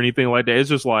personally or anything like that. It's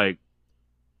just like,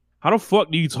 how the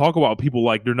fuck do you talk about people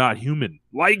like they're not human?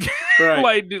 Like,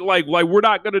 like we're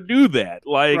not gonna do that.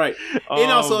 Like, right.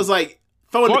 And also, it's like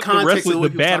throwing the context of the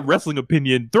bad wrestling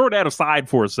opinion. Throw that aside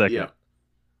for a second. Yeah.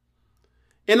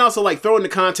 And also, like, throwing the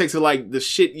context of like the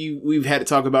shit we've had to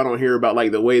talk about on here about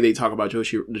like the way they talk about the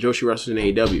Joshi wrestlers in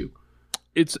AEW.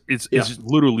 it's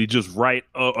literally just right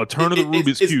a turn of the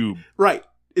Rubik's Cube. Right.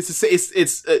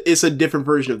 It's a different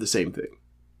version of the same thing.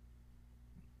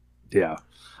 Yeah.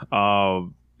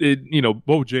 Both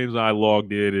James and I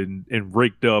logged in and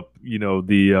raked up,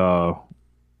 the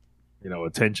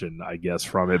attention, I guess,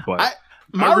 from it, but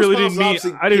I really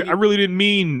didn't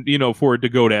mean for it to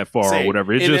go that far or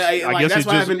whatever. It just I guess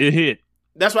it hit.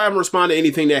 That's why I haven't responded to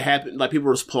anything that happened, like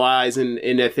people's replies and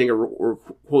that thing or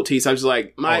quote tweets. I was just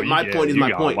like, my point is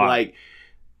my point. Like,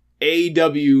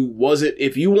 AEW wasn't,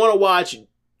 if you want to watch,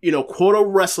 quote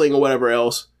wrestling or whatever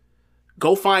else,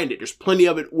 go find it. There's plenty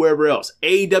of it wherever else.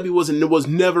 AEW was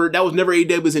never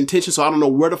AEW's intention. So I don't know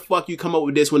where the fuck you come up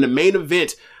with this when the main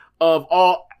event of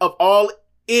all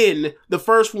in the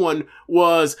first one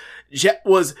was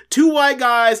 2 white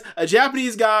guys, a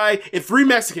Japanese guy, and 3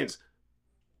 Mexicans.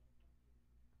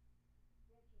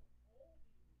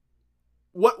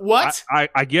 What?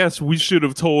 I guess we should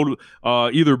have told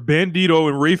either Bandito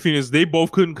and Rey Fenix they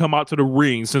both couldn't come out to the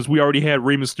ring since we already had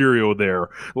Rey Mysterio there.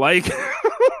 Like,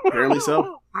 apparently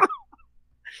so.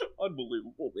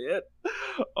 Unbelievable, man.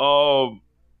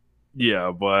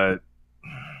 Yeah, but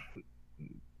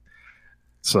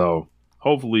so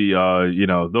hopefully,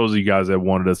 those of you guys that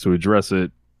wanted us to address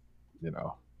it,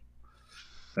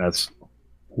 that's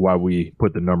why we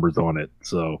put the numbers on it.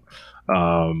 So,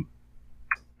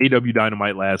 AEW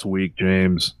Dynamite last week,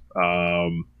 James.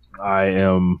 I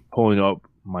am pulling up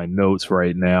my notes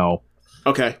right now.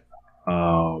 Okay.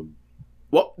 Well,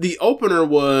 the opener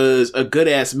was a good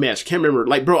ass match. Can't remember.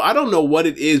 Like, bro, I don't know what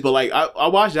it is, but like, I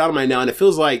watched Dynamite now, and it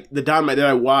feels like the Dynamite that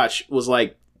I watched was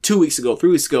like 2 weeks ago,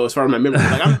 3 weeks ago, as far as my memory.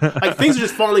 Like, things are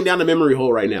just falling down the memory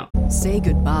hole right now. Say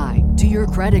goodbye to your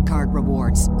credit card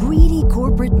rewards. Greedy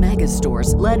corporate mega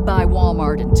stores, led by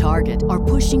Walmart and Target, are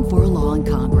pushing for a law in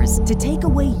Congress to take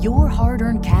away your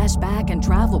hard-earned cash back and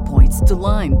travel points to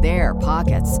line their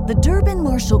pockets. The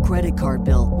Durbin-Marshall credit card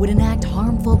bill would enact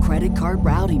harmful credit card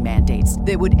routing mandates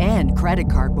that would end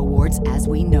credit card rewards as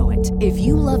we know it. If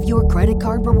you love your credit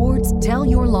card rewards, tell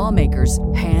your lawmakers,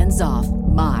 hands off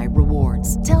my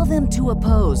rewards. Tell them to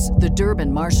oppose the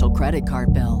Durbin-Marshall credit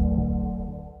card bill.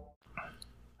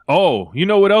 Oh, you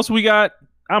know what else we got?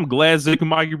 I'm glad Zach and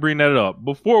Mikey bring that up.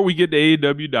 Before we get to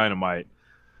AEW Dynamite,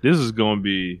 this is going to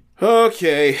be...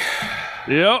 Okay.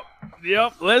 Yep,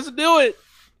 let's do it.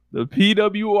 The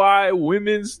PWI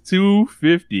Women's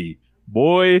 250.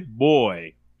 Boy.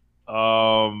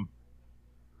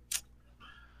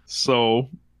 So,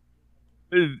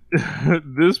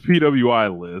 this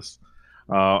PWI list...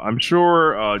 I'm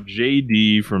sure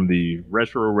JD from the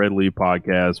Retro Red League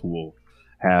podcast will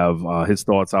have his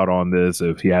thoughts out on this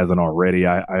if he hasn't already.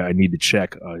 I need to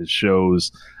check his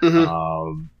shows.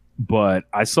 Mm-hmm. But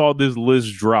I saw this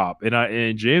list drop,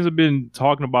 and James had been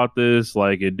talking about this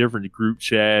like in different group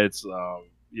chats,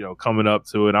 coming up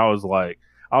to it. I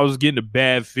was getting a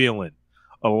bad feeling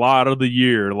a lot of the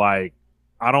year. Like,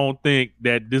 I don't think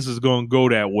that this is going to go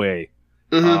that way.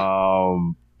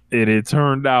 Mm-hmm. And it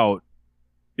turned out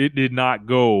it did not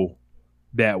go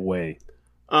that way.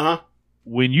 Uh-huh.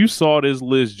 When you saw this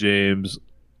list, James,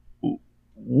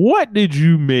 what did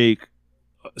you make?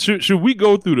 Should we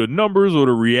go through the numbers or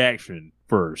the reaction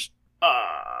first?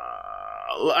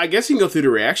 I guess you can go through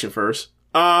the reaction first.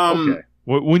 Okay.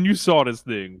 When you saw this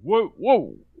thing, what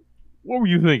were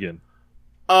you thinking?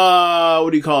 What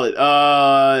do you call it?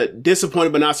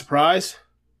 Disappointed but not surprised.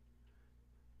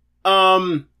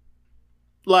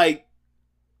 Like,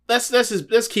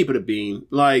 let's keep it a bean.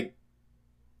 Like,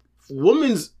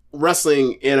 women's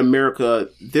wrestling in America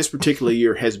this particular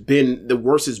year has been the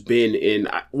worst it's been in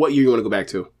what year you want to go back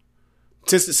to?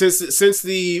 Since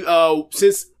the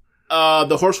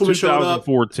Horsewoman showed up.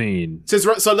 2014.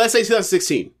 So let's say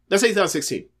 2016. Let's say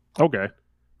 2016. Okay.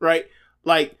 Right?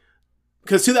 Like,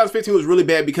 because 2015 was really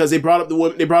bad because they brought up the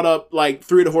women. They brought up like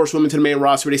 3 of the Horsewomen to the main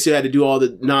roster, but they still had to do all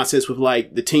the nonsense with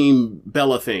like the Team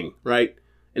Bella thing, right?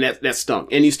 And that stunk.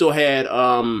 And you still had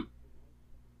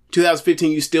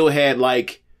 2015. You still had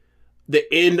like the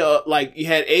end of like you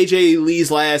had AJ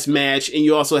Lee's last match, and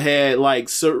you also had like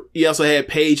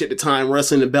Paige at the time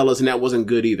wrestling the Bellas, and that wasn't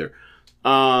good either.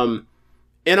 And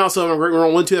also we're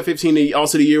on 2015,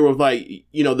 also the year with like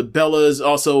the Bellas.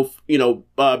 Also,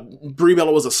 Brie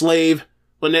Bella was a slave.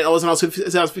 When that wasn't also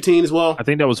 2015 as well. I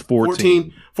think that was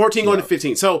 14 going to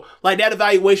 15. So like that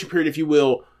evaluation period, if you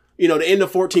will, the end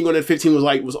of 14 going to 15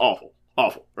 was awful,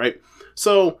 right?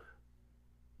 So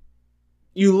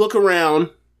you look around,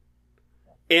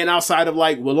 and outside of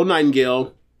like Willow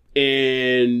Nightingale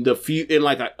and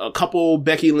like a couple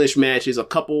Becky Lynch matches, a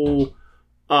couple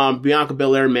Bianca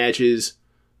Belair matches,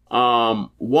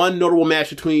 one notable match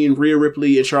between Rhea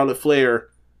Ripley and Charlotte Flair,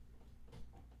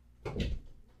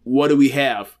 what do we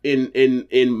have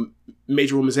in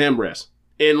Major Women's Armrest?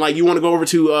 And like, you want to go over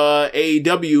to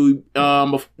AEW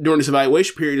during this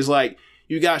evaluation period, is like,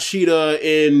 you got Sheeta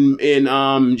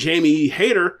and Jamie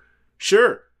Hayter.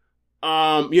 Sure. You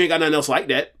ain't got nothing else like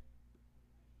that.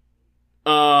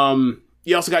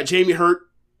 You also got Jamie hurt.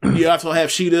 You also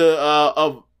have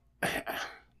Sheeta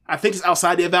I think it's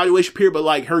outside the evaluation period, but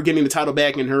like her getting the title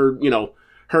back and her,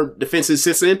 her defenses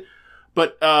since then.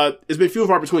 But it's been few and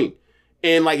far between.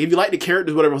 And like, if you like the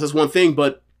characters, whatever, that's one thing.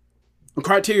 But the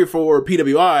criteria for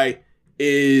PWI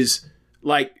is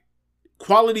like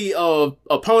quality of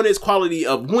opponents, quality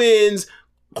of wins,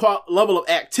 level of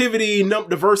activity,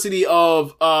 diversity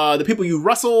of the people you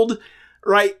wrestled,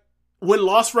 right?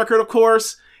 Win-loss record, of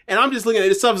course. And I'm just looking at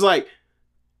this stuff as like,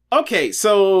 okay,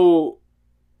 so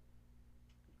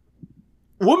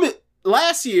women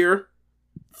last year,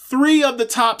 3 of the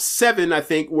top 7, I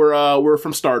think, were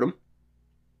from Stardom.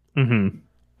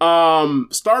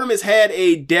 Mm-hmm. Stardom has had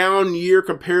a down year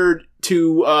compared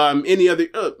to any other.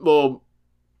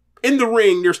 In the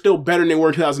ring, they're still better than they were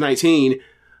in 2019.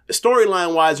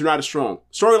 Storyline wise, they're not as strong.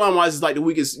 Storyline wise, is like the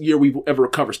weakest year we've ever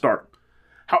covered Stardom.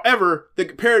 However, the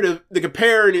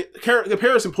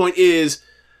comparison point is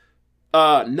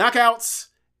knockouts,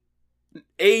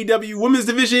 AEW Women's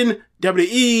Division,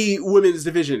 WWE Women's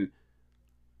Division,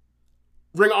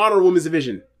 Ring of Honor Women's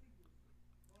Division.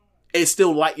 It's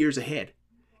still light years ahead.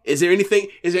 Is there anything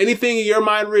in your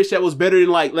mind, Rich, that was better than,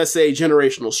 like, let's say,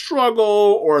 Generational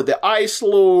Struggle or the Ice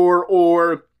Lord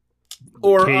or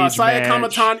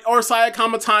Saya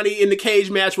Kamatani in the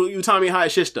cage match with Utami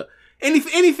Hayashishita?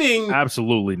 Anything?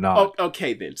 Absolutely not.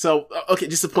 Okay, then. So,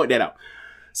 just to point that out.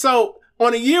 So,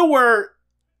 on a year where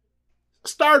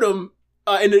Stardom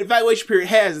in the evaluation period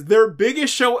has their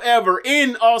biggest show ever,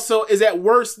 and also is at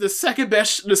worst the second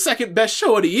best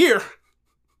show of the year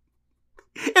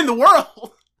in the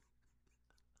world.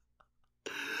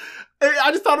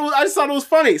 I just thought it was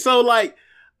funny. So, like,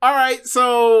 all right,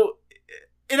 so.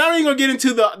 And I'm not even gonna get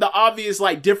into the obvious,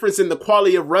 like, difference in the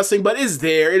quality of wrestling, but it's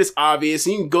there. It is obvious.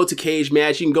 You can go to cage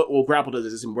match. You can go, well, Grapple does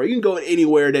this anymore. You can go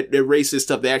anywhere that races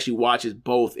stuff that actually watches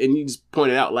both. And you just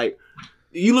point it out. Like,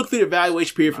 you look through the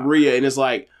evaluation period for Rhea, and it's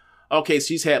like, okay, so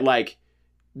she's had, like,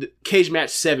 cage match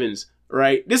 7s,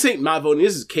 right? This ain't my voting.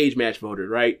 This is cage match voted,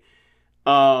 right?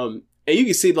 And you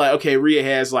can see, like, okay, Rhea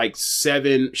has, like,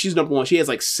 7. She's number 1. She has,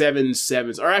 like, 7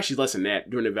 7s, or actually less than that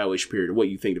during the evaluation period, what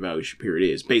you think the evaluation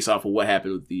period is, based off of what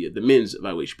happened with the men's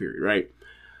evaluation period, right?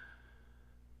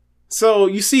 So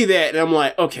you see that, and I'm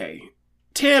like, okay,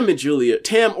 Tam or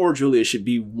Julia should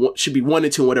be 1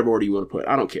 and 2 in whatever order you want to put.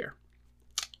 I don't care.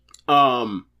 At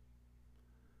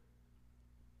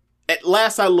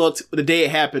last I looked, the day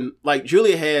it happened, like,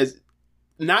 Julia has,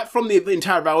 not from the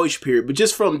entire evaluation period, but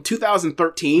just from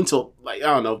 2013 till, like,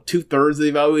 I don't know, 2/3 of the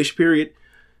evaluation period,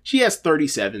 she has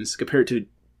 37s compared to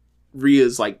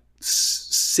Rhea's, like,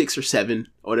 6 or 7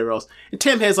 or whatever else. And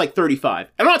Tam has, like, 35.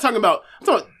 And I'm talking about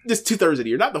just 2/3 of the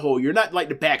year, not the whole year, not, like,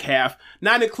 the back half,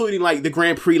 not including, like, the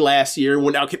Grand Prix last year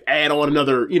when I could add on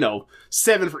another,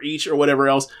 7 for each or whatever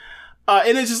else.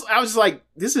 And I was just like,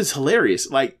 this is hilarious.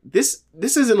 Like, this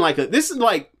is like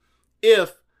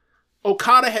if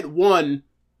Okada had won,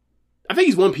 I think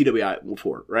he's won PWI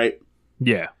before, right?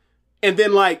 Yeah. And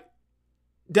then, like,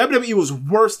 WWE was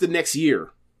worse the next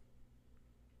year.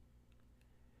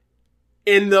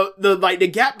 And the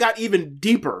gap got even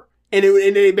deeper. And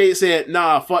they basically said,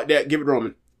 nah, fuck that, give it to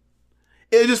Roman.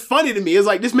 It was just funny to me. It's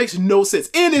like, this makes no sense.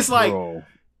 And it's like, bro,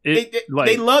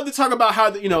 they love to talk about how,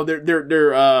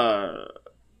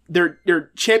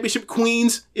 they're championship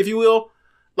queens, if you will.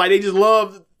 Like, they just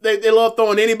love... They love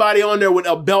throwing anybody on there with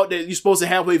a belt that you're supposed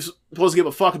to give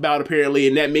a fuck about, apparently,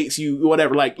 and that makes you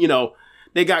whatever. Like,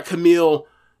 they got Camille.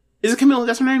 Is it Camille?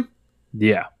 That's her name?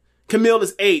 Yeah. Camille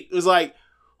is 8. It was like,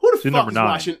 who the fuck is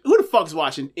watching? Who the fuck is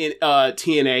watching in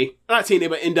TNA? Not TNA,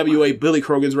 but NWA. Billy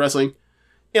Corgan's wrestling.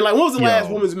 And like, when was the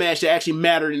last women's match that actually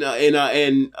mattered in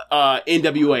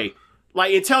NWA?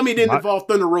 Like, and tell me it didn't involve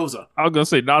Thunder Rosa. I was gonna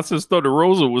say not since Thunder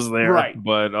Rosa was there, right?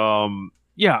 But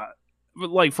yeah. But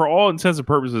like, for all intents and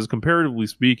purposes, comparatively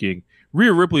speaking,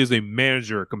 Rhea Ripley is a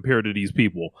manager compared to these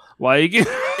people. Like,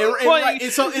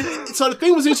 so the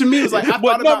thing was interesting to me was like, I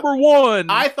thought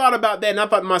about that, and I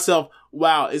thought to myself,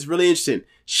 wow, it's really interesting.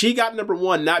 She got number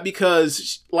 1 not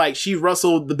because like she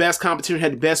wrestled the best competition,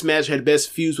 had the best match, had the best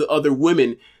feuds with other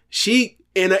women. She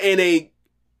in a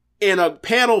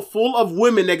panel full of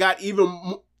women that got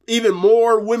even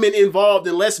more women involved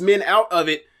and less men out of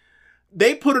it.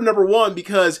 They put her number 1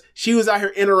 because she was out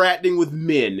here interacting with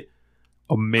men.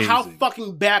 Amazing. How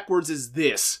fucking backwards is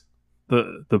this?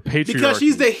 The patriarchy. Because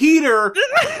she's the heater.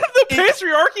 The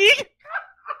patriarchy.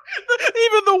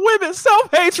 Even the women's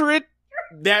self-hatred.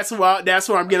 That's why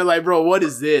I'm getting like, bro, what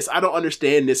is this? I don't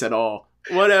understand this at all.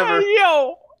 Whatever.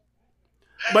 Yo.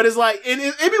 But it's like,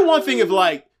 it'd be one thing if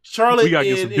like Charlotte. We gotta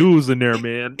get some dudes in there,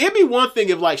 man. It'd be one thing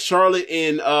if like Charlotte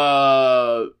and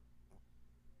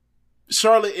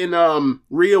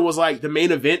Rhea was like the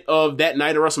main event of that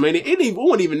night of WrestleMania. It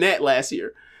wasn't even that last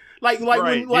year. Like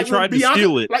right. when they tried when Bianca, to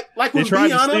steal it. Like when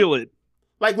Bianca,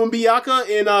 like when Bianca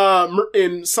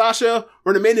and Sasha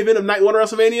were the main event of night 1 of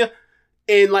WrestleMania,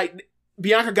 and like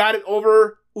Bianca got it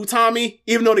over Utami,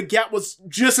 even though the gap was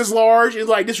just as large. It's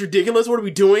like, this is ridiculous. What are we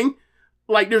doing?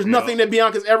 Like, there's nothing that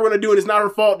Bianca's ever going to do, and it's not her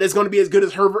fault. That's going to be as good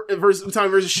as her versus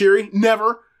Utami versus Shiri.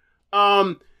 Never.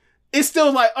 It's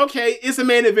still like, okay, it's a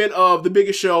main event of the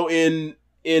biggest show in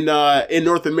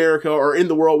North America or in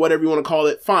the world, whatever you want to call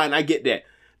it. Fine, I get that.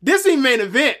 This ain't main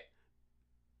event.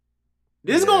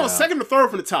 This is going second or third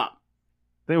from the top. I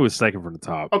think it was second from the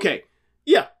top. Okay.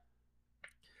 Yeah.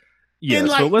 Yeah. And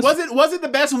like, was it the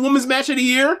best women's match of the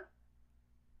year?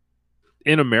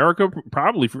 In America?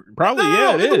 Probably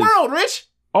yeah, it is. In the world, Rich.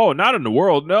 Oh, not in the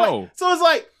world, no. Like, so it's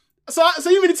like,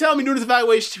 so you mean to tell me during this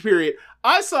evaluation period,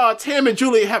 I saw Tam and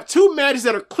Julia have 2 matches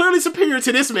that are clearly superior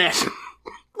to this match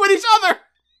with each other.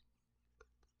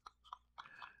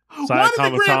 One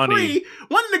in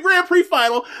the Grand Prix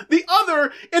final, the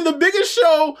other in the biggest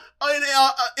show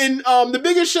in the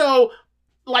biggest show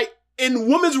like in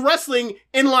women's wrestling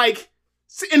in 5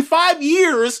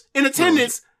 years in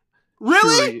attendance.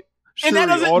 Really? Shuri, and that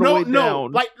doesn't no.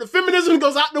 Like the feminism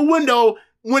goes out the window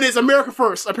when it's America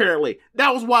first. Apparently,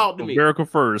 that was wild to me. America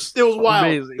first. It was wild.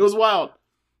 Amazing. It was wild.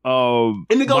 And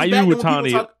it goes back to when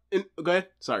people talk. Go ahead.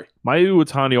 Sorry. Mayu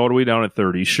Iwatani all the way down at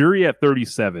 30. Shuri at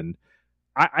 37.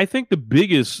 I think the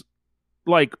biggest,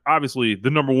 like, obviously the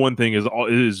number one thing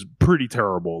is pretty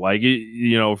terrible. Like,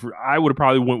 I would have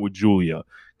probably went with Julia.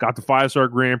 Got the 5-star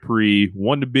Grand Prix,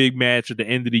 won the big match at the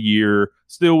end of the year.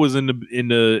 Still was in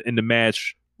the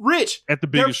match. Rich at the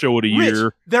biggest show of the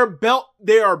year. There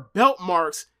are belt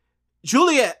marks.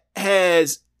 Julia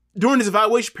has during this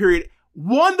evaluation period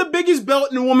won the biggest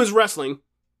belt in women's wrestling.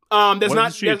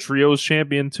 Is she a trios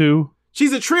champion too?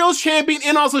 She's a trios champion,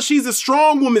 and also she's a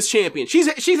strong women's champion. She's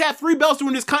had 3 belts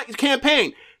during this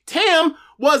campaign. Tam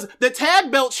was the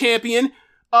tag belt champion in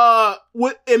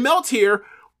Meltier,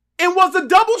 and was the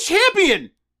double champion.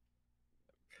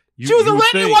 She was a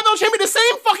reigning world champion at the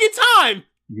same fucking time.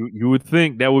 You would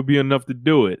think that would be enough to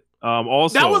do it.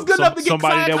 Also, that was good enough to get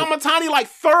Saya Kamatani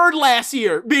like 3rd last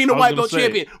year, being the white belt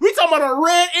champion. We talking about a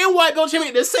red and white belt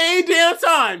champion at the same damn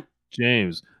time.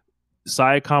 James,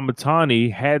 Saya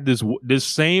Kamatani had this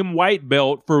same white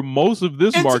belt for most of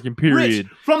this marking period.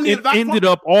 It ended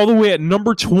up all the way at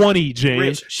number 20, James.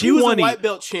 Rich, she was a white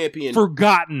belt champion.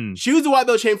 Forgotten. She was a white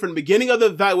belt champion from the beginning of the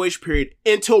evaluation period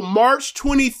until March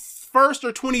 21st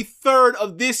or 23rd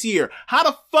of this year. How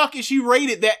the fuck is she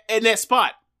rated in that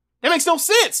spot? That makes no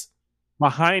sense.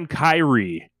 Behind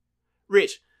Kyrie.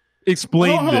 Rich.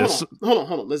 Explain this. Hold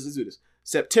on. Let's do this.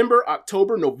 September,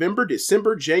 October, November,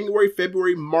 December, January,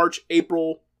 February, March,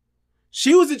 April.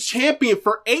 She was a champion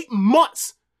for 8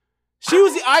 months. She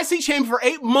was the IC champion for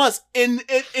 8 months.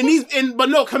 But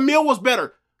no, Camille was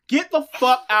better. Get the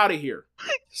fuck out of here.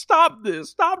 Stop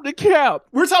this. Stop the cap.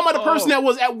 We're talking about the person that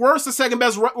was at worst the second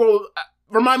best,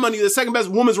 for my money, the second best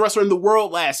women's wrestler in the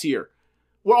world last year.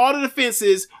 With all the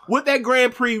defenses, with that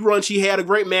Grand Prix run, she had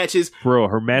great matches. Bro,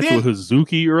 her match with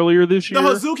Hazuki earlier this year. The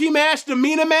Hazuki match, the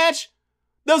Mina match.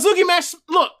 The Hazuki match,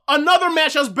 look, another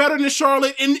match that was better than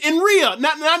Charlotte and Rhea.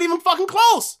 Not even fucking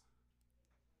close.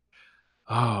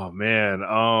 Oh, man.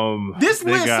 This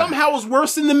list somehow was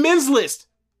worse than the men's list.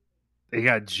 They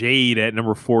got Jade at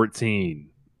number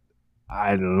 14.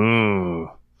 I don't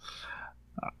know.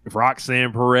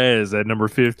 Roxanne Perez at number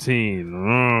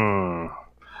 15.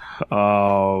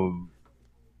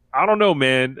 I don't know,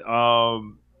 man. I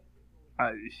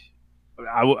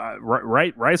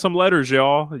write some letters,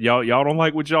 y'all. Y'all don't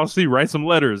like what y'all see. Write some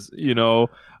letters.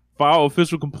 File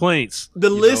official complaints. The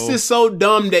list is so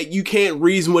dumb that you can't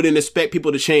reason with it and expect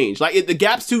people to change. Like the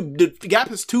gap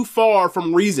is too far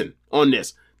from reason on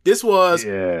this. This was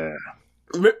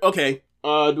okay.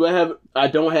 Do I have? I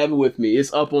don't have it with me.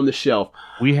 It's up on the shelf.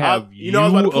 We have I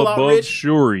was about to pull out Rich.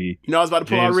 Shuri. I was about to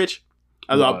pull out Rich.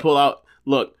 I was about to pull out.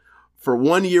 Look, for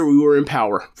 1 year we were in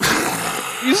power.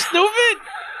 You stupid.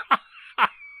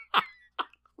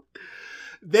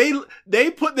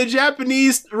 They put the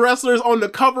Japanese wrestlers on the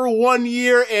cover 1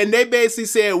 year, and they basically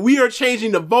said we are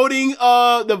changing the voting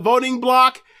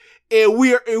block, and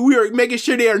we are making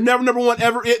sure they are never number one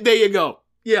ever. There you go.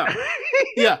 Yeah.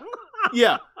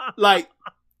 Like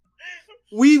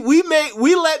we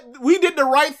did the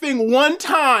right thing one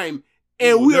time,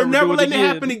 and we are never letting it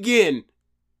happen again.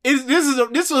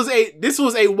 This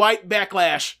was a white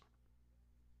backlash.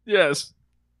 Yes.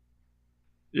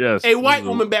 A white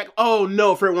woman back. Oh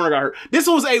no, Fred Warner got hurt. This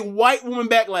was a white woman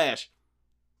backlash.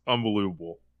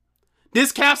 Unbelievable.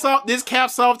 This caps off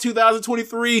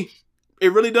 2023.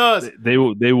 It really does. They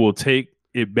will take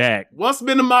it back. What's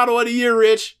been the motto of the year,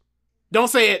 Rich? Don't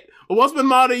say it. But what's been the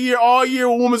motto of the year all year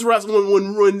with women's wrestling?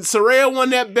 When Saraya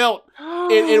won that belt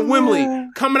in Wembley,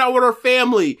 coming out with her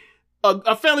family,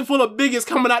 a family full of bigots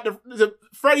coming out to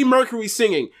Freddie Mercury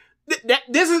singing. That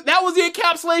was the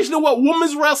encapsulation of what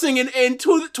women's wrestling in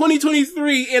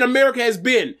 2023 in America has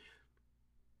been.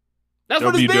 That's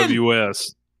what it's been.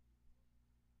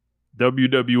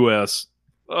 WWS.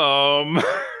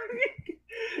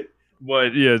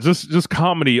 But yeah, just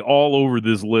comedy all over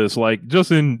this list. Like just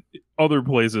in other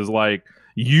places, like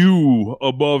you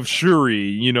above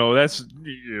Shuri. That's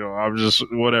I'm just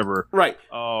whatever. Right.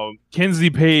 Kenzie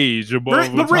Page above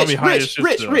Tommy Rich.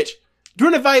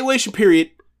 During the evaluation period,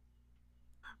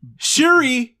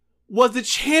 Shuri was the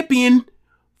champion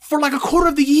for like a quarter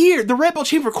of the year. The Red Belt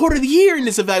champion for a quarter of the year in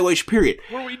this evaluation period.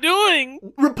 What are we doing?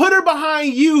 Put her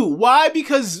behind you. Why?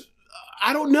 Because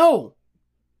I don't know.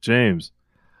 James,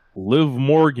 Liv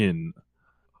Morgan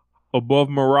above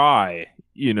Mirai,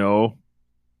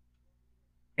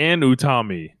 and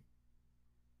Utami.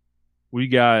 We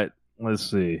got,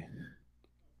 let's see.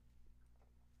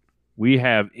 We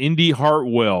have Indy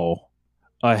Hartwell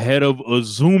ahead of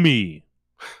Azumi.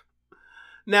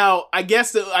 Now, I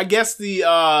guess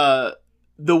the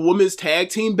women's tag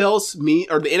team belts mean,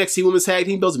 or the NXT women's tag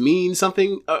team belts mean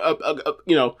something.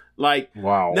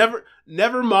 Wow.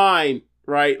 Never mind,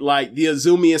 right? Like the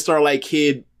Azumi and Starlight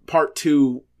Kid Part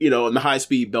 2, in the high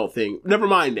speed belt thing. Never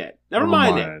mind that. Never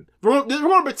mind that. We're going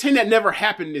to pretend that never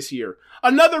happened this year.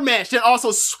 Another match that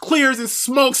also clears and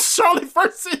smokes Charlotte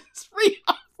versus Rhea.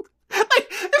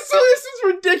 This is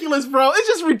ridiculous, bro. It's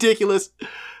just ridiculous.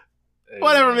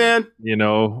 Whatever, man.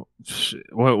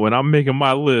 When I'm making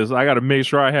my list, I got to make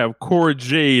sure I have Cora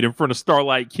Jade in front of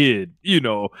Starlight Kid.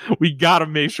 We got to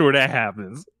make sure that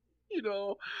happens.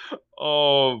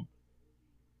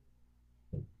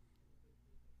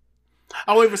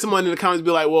 I'll wait for someone in the comments to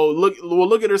be like, "Well,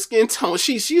 look at her skin tone.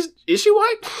 Is she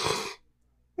white?"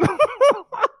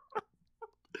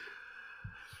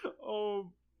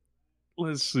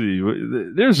 Let's see.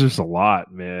 There's just a lot,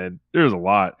 man. There's a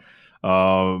lot.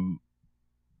 Takumi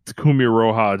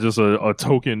Iroha, just a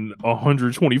token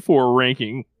 124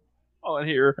 ranking on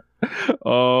here.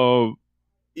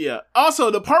 Yeah.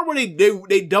 Also, the part where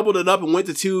they doubled it up and went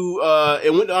to two,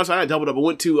 not doubled up, but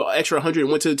went to extra 100 and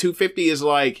went to 250 is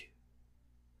like,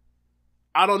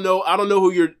 I don't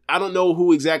know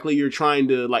who exactly you're trying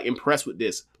to like impress with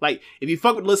this. Like, if you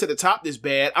fuck with the list at the top this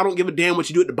bad, I don't give a damn what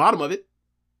you do at the bottom of it.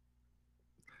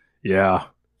 Yeah.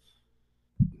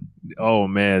 Oh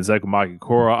man, Zekumaki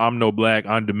Cora, I'm no black,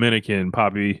 I'm Dominican,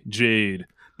 Poppy Jade.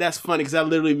 That's funny because I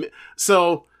literally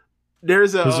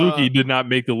there's a Suzuki did not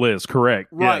make the list, correct?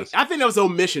 Right. Yes. I think that was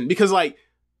omission because it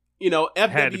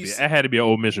had to be an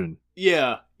omission.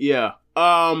 Yeah.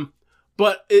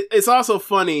 But it's also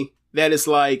funny that it's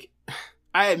like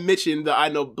I had mentioned the I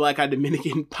know black, I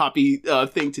Dominican Poppy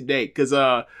thing today because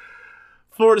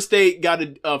Florida State got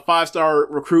a 5-star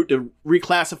recruit to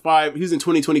reclassify. He was in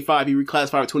 2025. He reclassified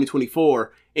for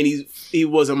 2024, and he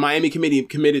was a Miami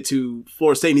committed to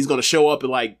Florida State, and he's going to show up at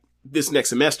like this next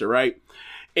semester, right?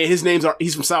 And he's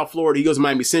from South Florida. He goes to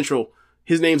Miami Central.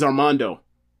 His name's Armando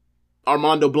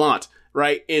Blunt,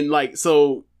 right? And like,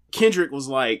 so Kendrick was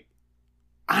like,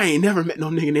 I ain't never met no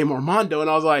nigga named Armando, and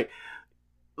I was like,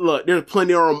 look, there are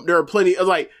plenty. I was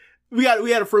like, we had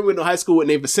a friend we went to high school with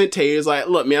named Vicente. He was like,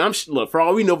 look, man, for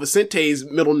all we know, Vicente's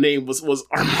middle name was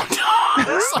Armando.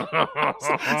 so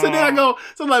then I go,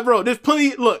 so I'm like, bro, there's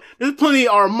plenty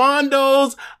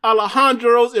Armandos,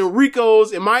 Alejandros, and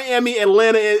Ricos in Miami,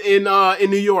 Atlanta, in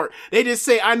New York. They just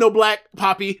say, I know black,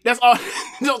 Poppy. That's all.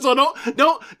 So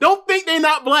don't think they're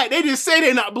not black. They just say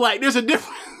they're not black. There's a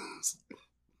difference.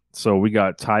 So we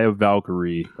got Taya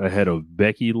Valkyrie ahead of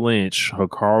Becky Lynch,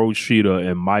 Hikaru Shida,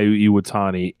 and Mayu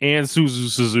Iwatani, and Suzu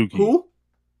Suzuki. Who?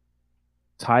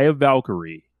 Taya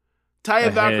Valkyrie.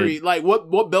 Valkyrie, like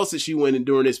what belts did she win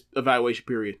during this evaluation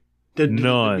period?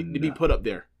 None. To be put up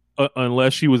there.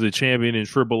 Unless she was a champion in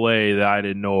AAA that I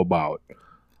didn't know about.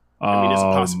 I mean, there's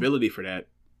a possibility for that.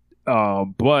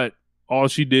 But all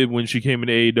she did when she came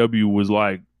into AEW was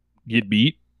like get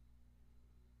beat.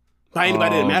 By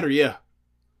anybody that didn't matter, yeah.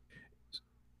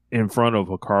 in front of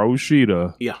Hikaru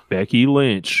Shida, Becky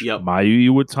Lynch, Mayu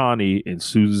Iwatani, and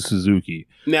Suzu Suzuki.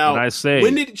 Now, when I say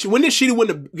when did Shida win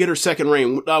to get her second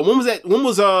reign? When was that? When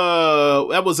was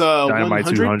that was Dynamite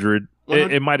 100? 200?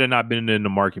 It might have not been in the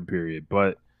market period,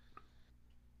 but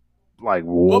like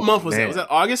what month was that? Was that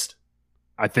August?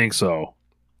 I think so.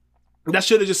 That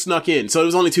should have just snuck in. So it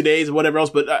was only 2 days or whatever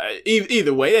else. But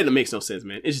either way, it makes no sense,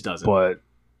 man. It just doesn't. But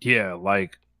yeah,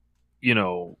 like, you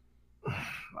know,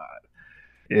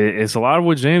 it's a lot of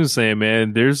what James is saying,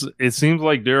 man. It seems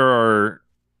like there are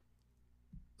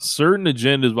certain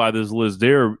agendas by this list.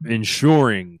 They're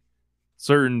ensuring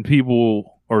certain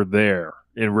people are there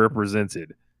and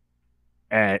represented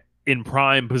in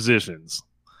prime positions.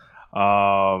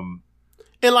 And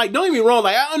like, don't get me wrong.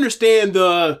 Like, I understand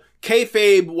the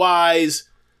kayfabe wise,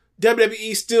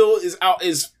 WWE still is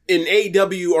in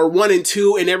AEW or 1 and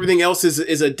 2, and everything else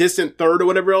is a distant third or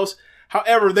whatever else.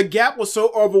 However, the gap was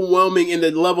so overwhelming in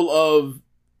the level of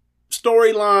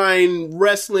storyline,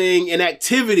 wrestling, and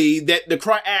activity that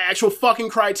the actual fucking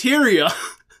criteria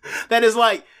that is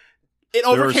like, it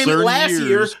overcame it last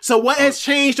year. So what has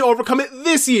changed to overcome it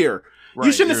this year? Right,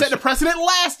 you shouldn't have set the precedent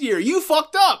last year. You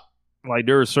fucked up. Like,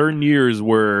 there are certain years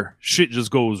where shit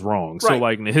just goes wrong. Right. So,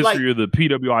 like, in the history of the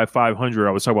PWI 500,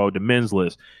 I was talking about the men's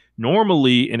list.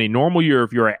 Normally, in a normal year,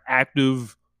 if you're an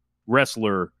active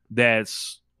wrestler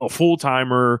that's a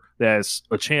full-timer, that's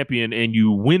a champion, and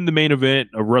you win the main event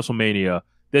of WrestleMania,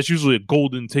 that's usually a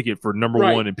golden ticket for number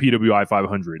one in PWI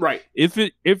 500. Right.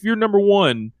 If you're number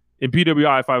one in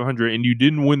PWI 500 and you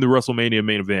didn't win the WrestleMania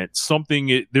main event,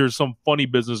 there's some funny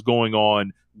business going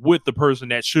on with the person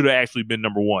that should have actually been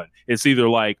number one. It's either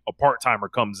like a part-timer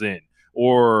comes in,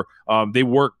 or they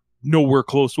work nowhere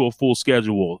close to a full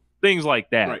schedule, things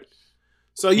like that. Right.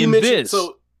 So you mentioned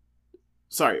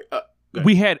sorry.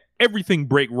 We had everything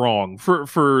break wrong for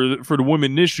the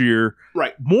women this year,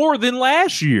 right? More than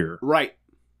last year, right?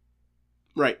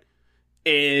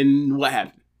 And what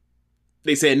happened?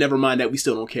 They said, "Never mind that. We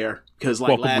still don't care because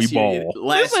like last year,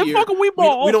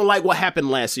 we don't like what happened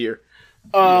last year."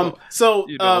 We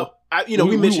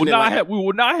mentioned we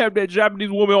will not have that Japanese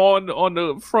woman on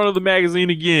the front of the magazine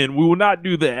again. We will not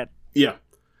do that. Yeah.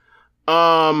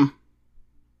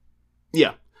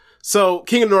 Yeah. So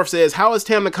King of the North says, how is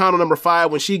Tam Nakano number 5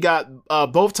 when she got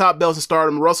both top belts in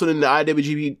Stardom, wrestled in the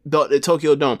IWGP belt at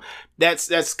Tokyo Dome?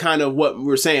 That's kind of what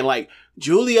we're saying. Like,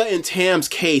 Julia and Tam's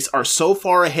case are so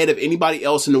far ahead of anybody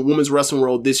else in the women's wrestling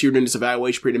world this year during this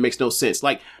evaluation period. It makes no sense.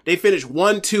 Like, they finished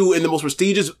 1-2 in the most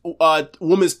prestigious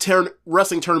women's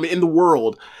wrestling tournament in the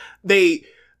world. They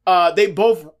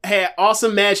both had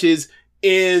awesome matches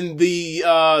in the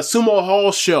Sumo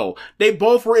Hall show. They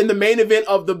both were in the main event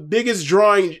of the biggest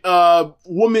drawing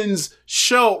women's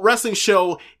wrestling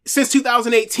show since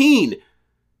 2018.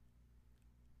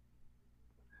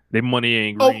 Their money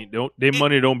ain't green.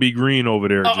 Money don't be green over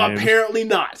there, James. Apparently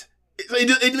not.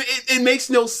 It makes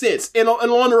no sense. And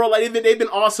on the road, like, they've been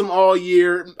awesome all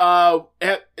year.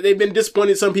 They've been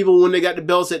disappointed some people when they got the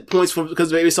belts at points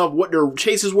because based off what their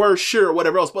chases were, sure,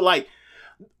 whatever else. But like,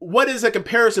 what is a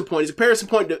comparison point? Is a comparison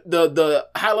point the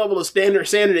high level of standard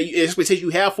expectation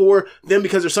you have for them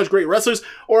because they're such great wrestlers,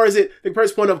 or is it the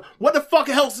comparison point of what the fuck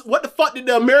did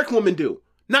the American woman do?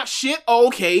 Not shit. Oh,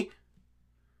 okay.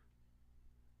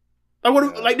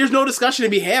 Like, there's no discussion to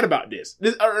be had about this.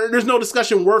 There's no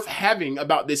discussion worth having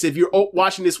about this if you're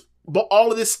watching this,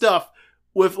 all of this stuff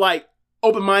with like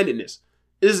open-mindedness.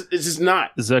 It's just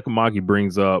not. Zekamaki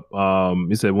brings up,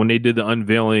 he said when they did the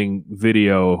unveiling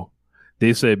video,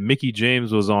 they said Mickey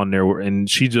James was on there and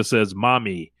she just says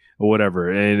mommy or whatever.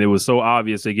 And it was so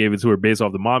obvious they gave it to her based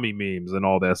off the mommy memes and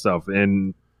all that stuff.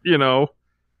 And, you know,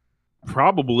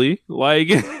 probably like,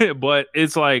 but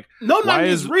it's like, no, not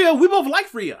is Rhea. We both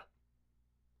like Rhea.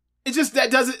 It's just that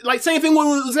doesn't like same thing when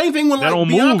like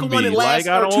Bianca won it last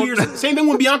 2 years. Same thing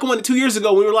when Bianca won it 2 years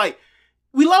ago. We were like,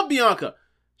 we love Bianca.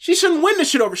 She shouldn't win this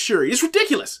shit over Shuri. It's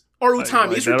ridiculous. Or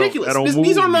Utami. It's ridiculous.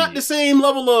 These are not the same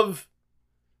level of.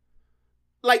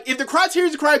 Like, if the criteria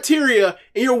is the criteria,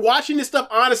 and you're watching this stuff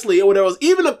honestly or whatever else,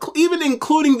 even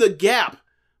including the gap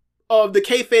of the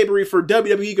kayfabery for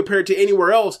WWE compared to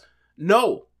anywhere else,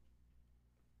 no.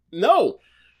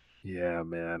 Yeah,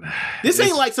 man. This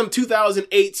ain't like some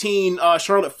 2018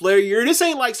 Charlotte Flair year. This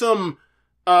ain't like some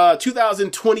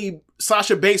 2020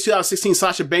 Sasha Banks, 2016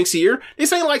 Sasha Banks year.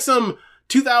 This ain't like some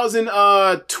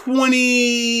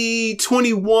 2020,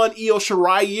 21 Io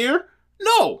Shirai year.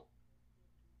 No.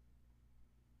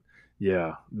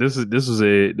 Yeah, this is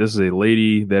a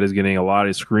lady that is getting a lot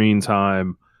of screen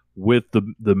time with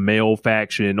the male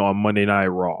faction on Monday Night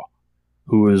Raw,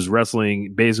 who is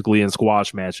wrestling basically in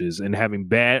squash matches and having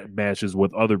bad matches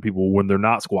with other people when they're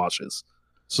not squashes.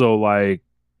 So like,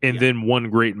 and then one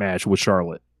great match with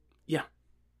Charlotte. Yeah.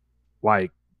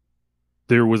 Like,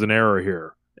 there was an error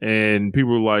here. And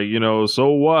people were like,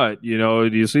 so what? Do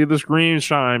you see the screen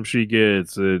time she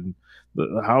gets and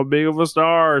how big of a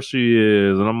star she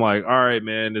is? And I'm like, all right,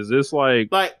 man, is this like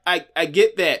I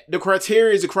get that the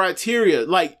criteria is the criteria.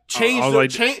 Like change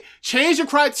the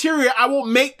criteria. I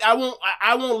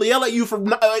won't yell at you for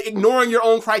ignoring your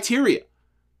own criteria.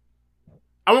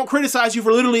 I won't criticize you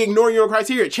for literally ignoring your own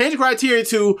criteria. Change the criteria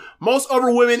to most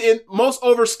over women and most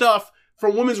over stuff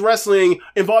from women's wrestling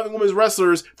involving women's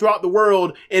wrestlers throughout the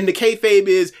world, and the kayfabe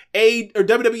is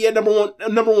WWE at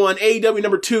number one, AEW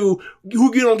number 2.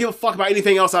 Who you don't give a fuck about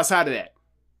anything else outside of that.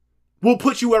 We'll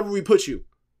put you wherever we put you.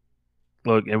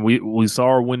 Look, and we saw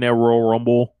her win that Royal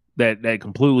Rumble, that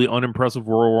completely unimpressive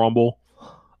Royal Rumble.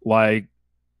 Like,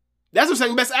 that's the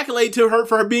second best accolade to her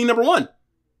for her being number 1.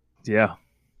 Yeah.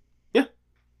 Yeah.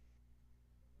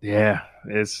 Yeah.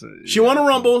 She won a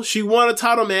Rumble. She won a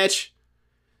title match.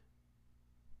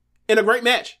 In a great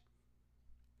match.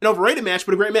 An overrated match,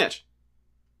 but a great match.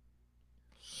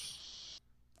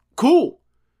 Cool.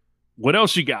 What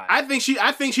else you got? I think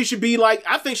she should be like,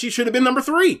 I think she should have been number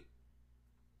 3.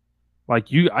 Like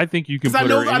I think you can put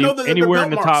her anywhere in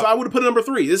the top. So I would have put her number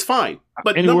 3. It's fine.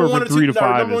 But anywhere number 1 from 3 to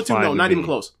 5 number 1 is 2, fine no, not to even me.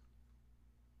 close.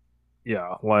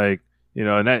 Yeah, like,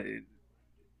 and that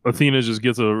Athena just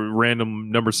gets a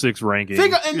random number 6 ranking.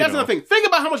 That's another thing. Think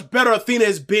about how much better Athena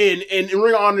has been in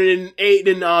Ring of Honor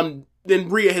than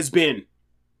Rhea has been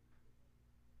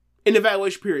in the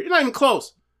evaluation period. It's not even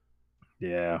close.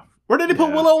 Yeah. Where did they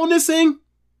put Willow on this thing?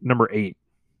 Number 8.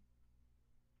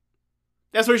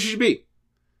 That's where she should be.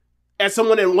 As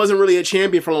someone that wasn't really a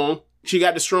champion for long, she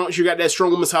got that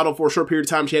strong women's title for a short period of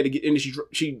time. She had to get in.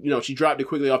 She dropped it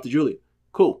quickly off to Julia.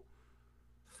 Cool.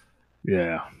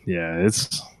 Yeah.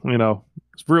 It's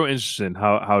it's real interesting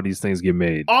how these things get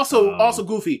made. Also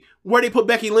goofy where they put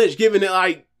Becky Lynch, given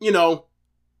it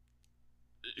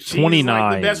she's 29,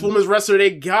 like the best women's wrestler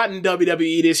they got in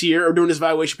WWE this year or during this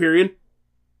evaluation period.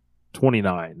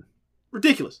 29.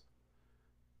 Ridiculous.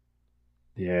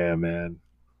 Yeah, man.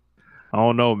 I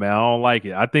don't know, man. I don't like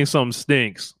it. I think something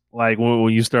stinks. Like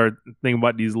when you start thinking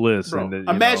about these lists. Bro,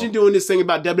 imagine doing this thing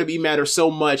about WWE matters so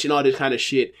much and all this kind of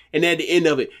shit. And at the end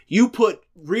of it, you put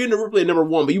Rhea Ripley at number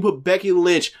 1, but you put Becky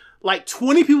Lynch like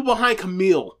 20 people behind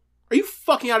Camille. Are you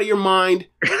fucking out of your mind?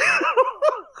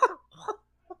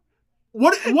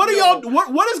 What are y'all?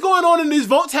 What is going on in this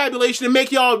vote tabulation to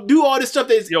make y'all do all this stuff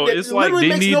that it's literally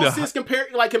like makes no sense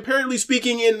comparatively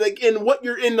speaking in what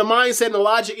you're in the mindset and the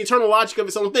logic, internal logic of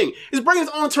its own thing. It's bringing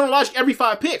its own internal logic every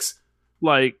 5 picks.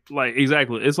 Like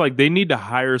exactly. It's like they need to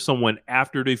hire someone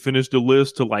after they finish the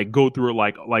list to like go through it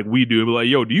like we do and be like,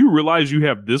 yo, do you realize you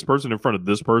have this person in front of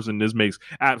this person? This makes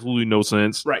absolutely no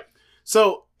sense. Right.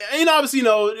 So, obviously,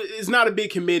 it's not a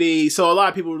big committee. So a lot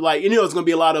of people are like, it's going to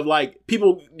be a lot of like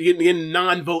people getting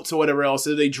non-votes or whatever else.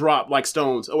 So they drop like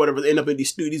stones or whatever. They end up in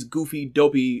these goofy,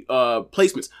 dopey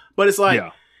placements. But it's like,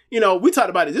 we talked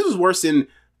about it. This was worse than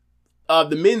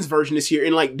the men's version this year.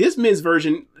 And like this men's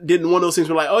version did one of those things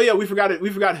where like, oh yeah, we forgot it. We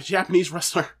forgot a Japanese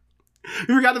wrestler.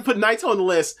 We forgot to put Naito on the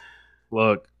list.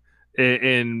 Look,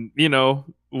 and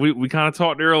we kind of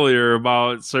talked earlier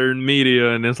about certain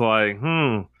media, and it's like,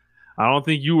 I don't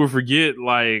think you would forget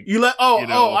like you let.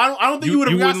 I don't think you would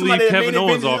have got somebody that made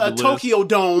it a Tokyo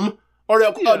Dome or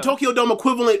the Tokyo Dome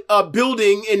equivalent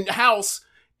building and house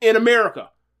in America.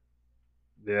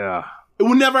 Yeah, it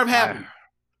would never have happened.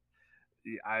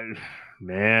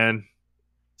 Man,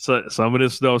 so some of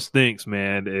this stuff stinks,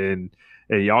 man, and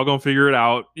y'all gonna figure it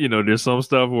out. There's some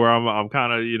stuff where I'm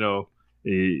kind of, y'all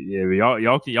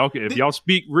if y'all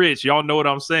speak rich, y'all know what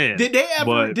I'm saying. Did they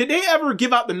ever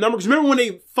give out the numbers? Remember when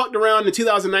they fucked around in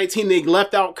 2019? They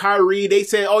left out Kyrie. They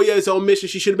said, "Oh yeah, it's on mission.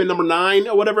 She should have been number 9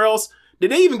 or whatever else."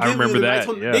 Did they even give the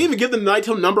Naito? They even give the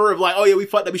Naito number of like, "Oh yeah, we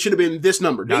fucked up. We should have been this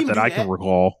number." Not that I can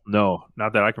recall. No,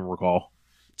 not that I can recall.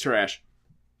 Trash.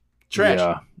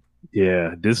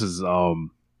 Yeah. This is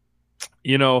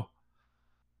you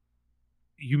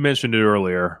mentioned it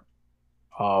earlier.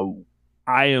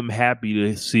 I am happy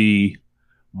to see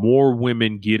more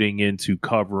women getting into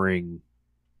covering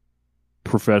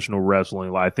professional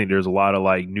wrestling. Like, I think there's a lot of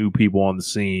like new people on the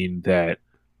scene that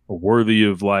are worthy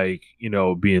of like,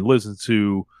 being listened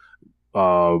to,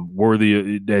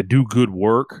 worthy that do good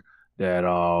work. That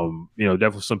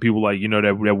definitely some people like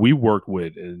that we worked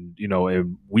with and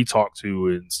and we talked to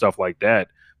and stuff like that.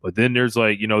 But then there's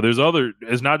like there's other.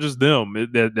 It's not just them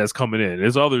that's coming in.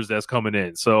 There's others that's coming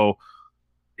in. So,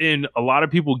 and a lot of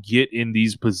people get in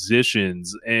these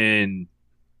positions and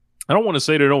I don't want to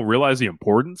say they don't realize the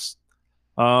importance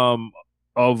of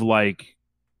like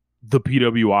the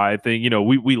PWI thing. You know,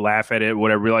 we laugh at it,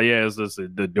 whatever. We're like, yeah, it's just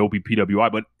the dopey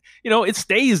PWI, but you know, it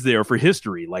stays there for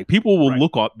history. Like people will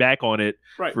look back on it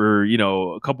for, you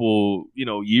know, a couple, you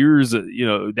know, years, you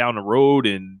know, down the road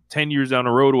and 10 years down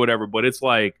the road or whatever. But it's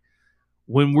like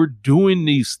when we're doing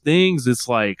these things, it's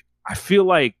like I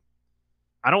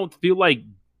don't feel like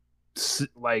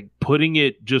putting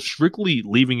it just strictly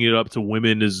leaving it up to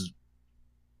women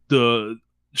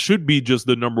should be just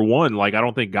the number one. Like, I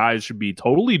don't think guys should be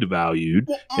totally devalued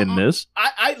in this.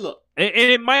 I look. And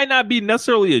it might not be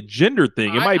necessarily a gender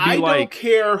thing. It might be I don't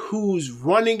care who's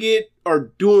running it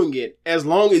or doing it, as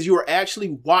long as you are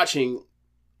actually watching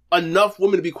enough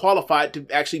women to be qualified to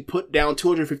actually put down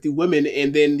 250 women,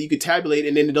 and then you could tabulate,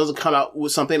 and then it doesn't come out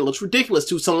with something that looks ridiculous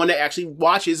to someone that actually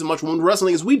watches as much women's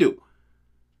wrestling as we do.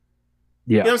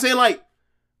 Yeah. You know what I'm saying? Like,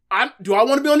 do I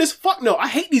want to be on this? Fuck no. I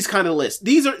hate these kind of lists.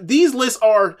 These lists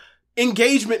are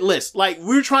engagement lists. Like,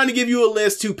 we're trying to give you a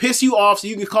list to piss you off so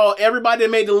you can call everybody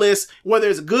that made the list, whether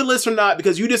it's a good list or not,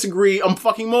 because you disagree, I'm a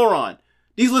fucking moron.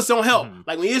 These lists don't help.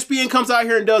 Like, when ESPN comes out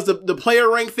here and does the player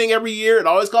rank thing every year, it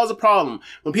always causes a problem.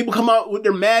 When people come out with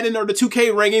their Madden or the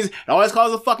 2K rankings, it always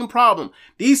causes a fucking problem.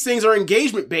 These things are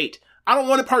engagement bait. I don't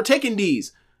want to partake in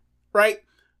these. Right?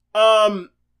 But,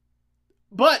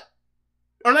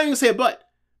 or not even say it, but,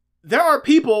 there are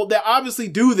people that obviously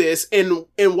do this and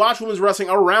watch women's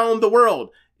wrestling around the world.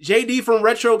 JD from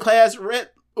Red Leaf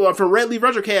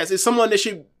Retrocast is someone that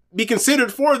should be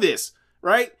considered for this,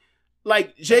 right?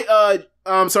 Like Big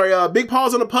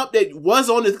Paws on the Pup that was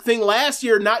on the thing last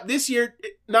year, not this year,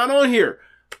 not on here,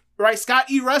 right? Scott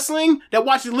E Wrestling that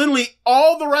watches literally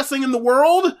all the wrestling in the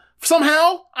world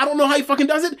somehow. I don't know how he fucking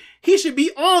does it. He should be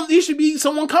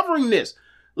someone covering this.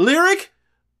 Lyric,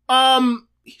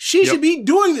 she should be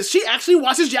doing this. She actually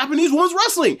watches Japanese women's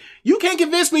wrestling. You can't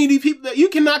convince me, you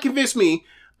cannot convince me,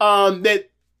 that,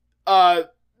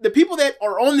 the people that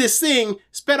are on this thing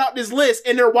sped out this list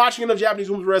and they're watching enough Japanese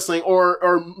women's wrestling or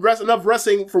enough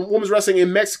wrestling from women's wrestling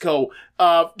in Mexico,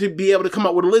 to be able to come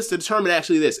up with a list to determine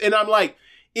actually this. And I'm like,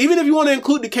 even if you want to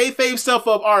include the kayfabe stuff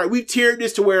of, all right, we've tiered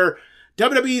this to where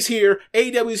WWE's here,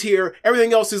 AEW's here,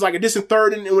 everything else is like a distant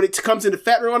third, and when it comes into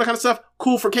fat and all that kind of stuff,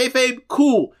 cool for kayfabe,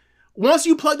 cool. Once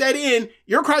you plug that in,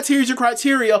 your criteria is your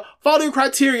criteria, follow your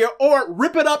criteria, or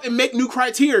rip it up and make new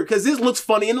criteria, because this looks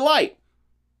funny in the light.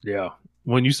 Yeah.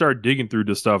 When you start digging through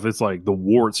this stuff, it's like the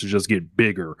warts just get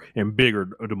bigger and bigger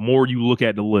the more you look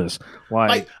at the list.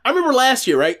 Like I remember last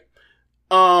year, right?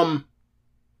 Vikingo,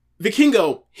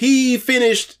 he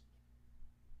finished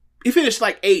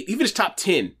like 8th. He finished top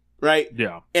 10, right?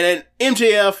 Yeah. And then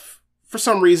MJF, for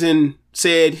some reason,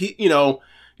 said, y'all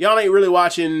ain't really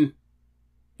watching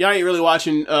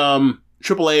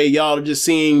AAA. Y'all are just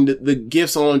seeing the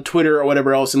gifs on Twitter or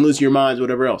whatever else and losing your minds,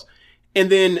 whatever else. And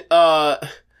then, I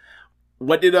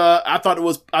thought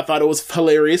it was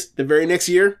hilarious. The very next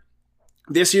year,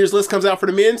 this year's list comes out for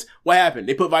the men's. What happened?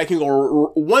 They put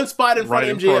Vikingo one spot in front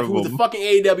of MJF, who was the fucking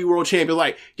AEW world champion.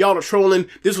 Like, y'all are trolling.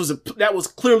 That was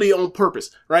clearly on purpose,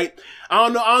 right?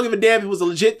 I don't give a damn if it was a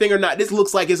legit thing or not. This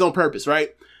looks like it's on purpose,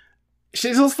 right?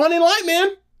 Shit looks funny in light, man.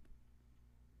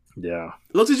 Yeah.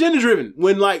 It looks agenda driven.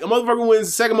 When like a motherfucker wins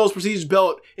the second most prestigious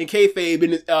belt in kayfabe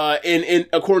in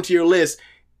according to your list,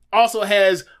 also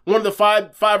has one of the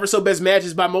five or so best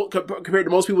matches compared to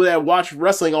most people that have watched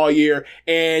wrestling all year,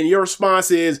 and your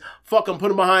response is fuck him,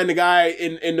 put him behind the guy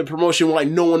in the promotion. Like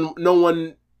no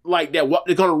one like that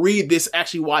they're gonna read this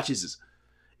actually watches this.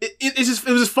 It was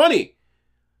just funny.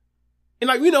 And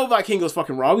like, we know Vikingo's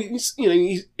fucking raw.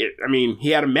 He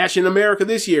had a match in America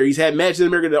this year. He's had matches in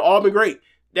America that have all been great.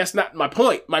 That's not my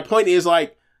point. My point is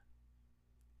like,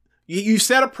 you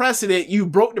set a precedent, you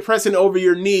broke the precedent over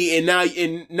your knee, and now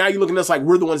you're looking at us like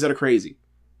we're the ones that are crazy.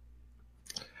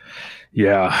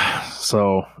 Yeah.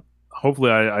 So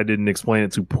hopefully I didn't explain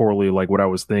it too poorly, like what I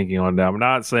was thinking on that. I'm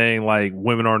not saying like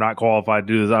women are not qualified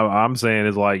to do this. I'm saying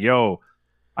is like, yo,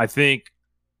 I think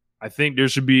there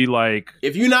should be like,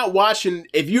 if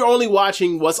you're only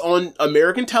watching what's on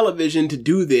American television to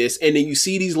do this, and then you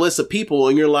see these lists of people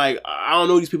and you're like, I don't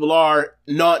know who these people are,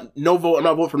 I'm not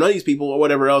voting for none of these people or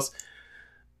whatever else,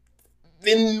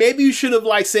 then maybe you should have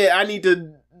like said, I need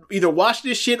to either watch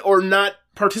this shit or not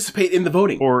participate in the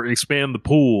voting. Or expand the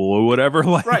pool or whatever.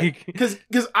 Like, right. Because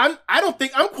I don't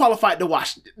think I'm qualified to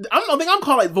watch. I don't think I'm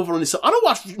qualified to vote on this. I don't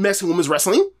watch Mexican women's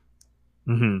wrestling.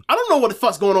 Mm-hmm. I don't know what the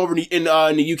fuck's going over in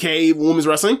the UK women's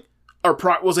wrestling, or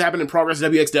what's happening in Progress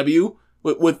WXW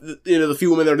with the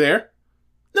few women that are there.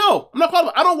 No, I'm not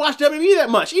qualified. I don't watch WWE that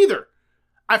much either.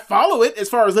 I follow it as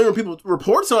far as letting people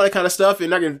reports on all that kind of stuff,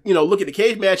 and I can, look at the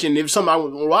cage match, and if it's something I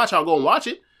want to watch, I'll go and watch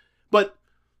it. But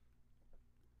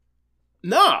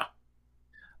nah.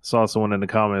 Saw someone in the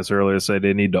comments earlier say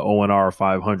they need the ONR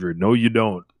 500. No, you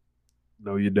don't.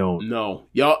 No, you don't. No.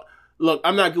 Y'all, look,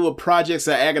 I'm not good with projects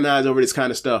that agonize over this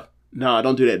kind of stuff. Nah,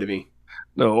 don't do that to me.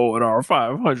 No, ONR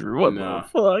 500. What the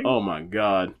fuck? Oh, my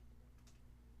God.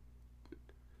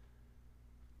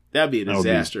 That'd be a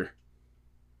disaster.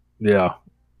 Yeah.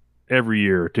 Every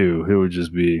year, too. It would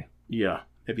just be... Yeah,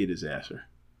 that'd be a disaster.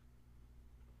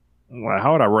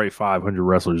 How would I write 500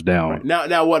 wrestlers down? Right.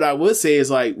 Now, what I would say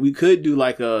is, like, we could do,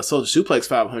 like, a Social Suplex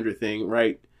 500 thing,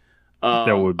 right?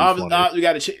 That would be funny. We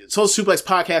got a Social Suplex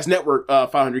Podcast Network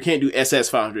 500. You can't do SS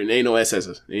 500. There ain't no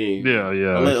SSs. Yeah.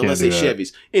 Unless they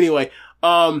Chevys. Anyway,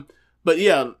 but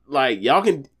yeah, like, y'all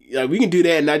can... Like, we can do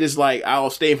that, and I just, like, I'll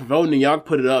stay from voting, and y'all can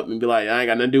put it up and be like, I ain't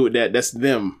got nothing to do with that. That's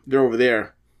them. They're over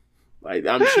there. Like,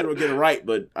 I'm sure they'll get it right,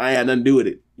 but I ain't got nothing to do with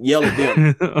it. Yell at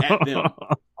them. At them.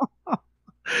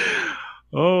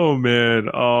 Oh, man.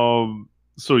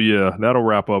 So, yeah, that'll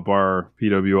wrap up our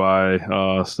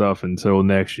PWI stuff until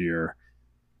next year.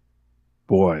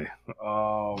 Boy.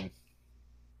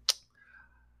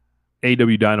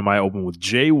 AEW Dynamite opened with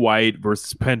Jay White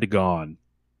versus Pentagon.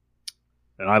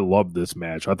 And I loved this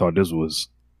match. I thought this was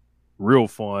real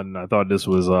fun. I thought this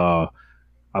was I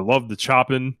loved the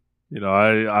chopping.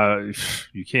 You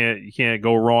can't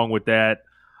go wrong with that.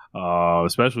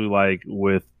 Especially like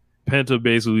with Penta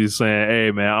basically saying,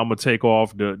 "Hey man, I'm gonna take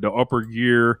off the upper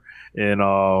gear and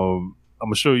I'm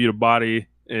gonna show you the body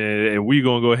and we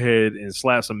gonna go ahead and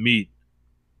slap some meat."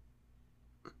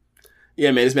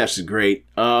 Yeah, man, this match is great.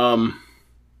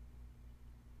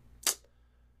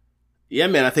 Yeah,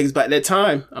 man, I think it's about that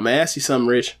time. I'm going to ask you something,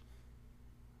 Rich.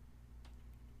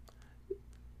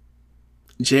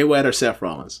 Jay White or Seth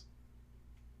Rollins?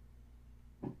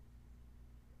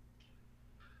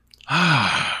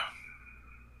 I'll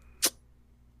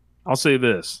say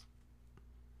this.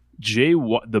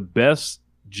 The best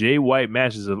Jay White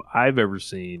matches I've ever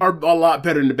seen are a lot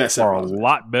better than the best Seth Rollins. A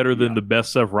lot better than the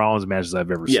best Seth Rollins matches I've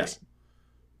ever seen.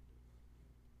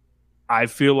 I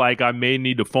feel like I may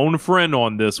need to phone a friend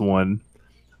on this one,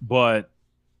 but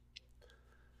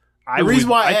I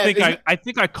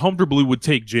think I comfortably would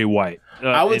take Jay White.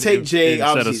 I would take Jay.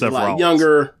 Obviously, he's a lot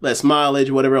younger, less mileage,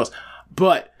 whatever else.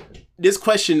 But this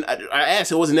question I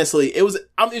asked, it wasn't necessarily.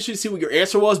 I'm interested to see what your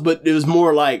answer was, but it was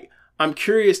more like I'm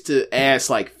curious to ask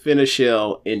like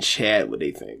Finishell and Chad what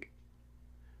they think.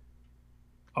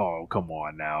 Oh, come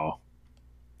on now.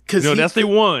 That's they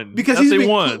won.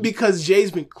 Because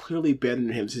Jay's been clearly better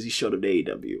than him since he showed up to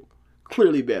AEW.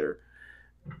 Clearly better.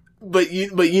 But they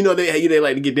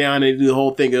like to get down and do the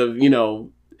whole thing of,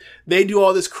 they do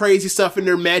all this crazy stuff in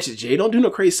their matches. Jay don't do no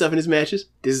crazy stuff in his matches.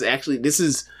 His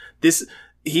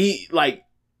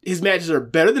matches are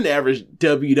better than the average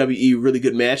WWE really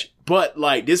good match. But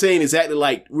like, this ain't exactly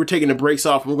like we're taking the brakes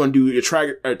off and we're going to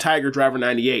do a Tiger Driver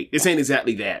 98. This ain't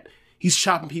exactly that. He's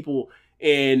chopping people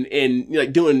and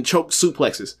like doing choke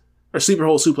suplexes or sleeper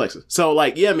hold suplexes. So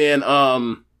like, yeah, man,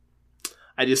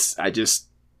 I just thought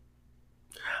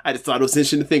it was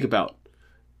interesting to think about.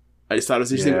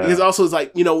 Because also it's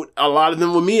like, a lot of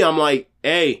them with me, I'm like,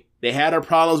 hey, they had our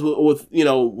problems with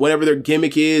whatever their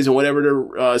gimmick is and whatever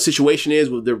their situation is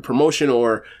with their promotion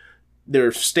or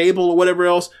their stable or whatever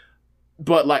else.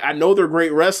 But like, I know they're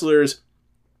great wrestlers.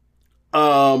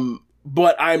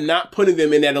 But I'm not putting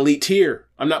them in that elite tier.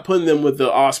 I'm not putting them with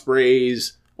the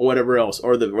Ospreys or whatever else,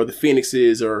 or the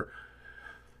Phoenixes or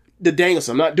the Dangles.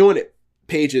 I'm not doing it.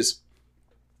 Pages.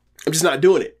 I'm just not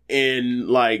doing it. And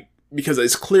like, because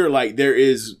it's clear like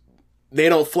they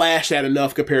don't flash that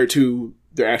enough compared to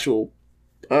their actual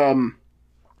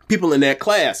people in that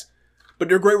class. But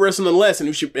they're great wrestlers nonetheless,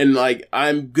 and like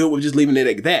I'm good with just leaving it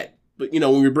like that. But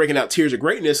when we're breaking out tiers of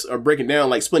greatness or breaking down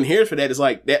like splitting hairs for that, it's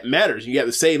like that matters. You have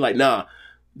to say like, nah,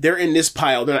 they're in this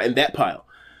pile, they're not in that pile.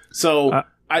 So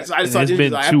I just thought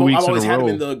I've always had them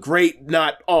in the great,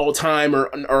 not all time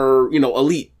or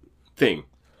elite thing.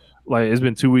 Like it's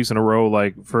been 2 weeks in a row,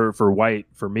 like for White,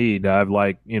 for me, that I've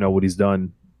like what he's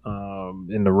done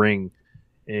in the ring,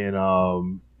 and I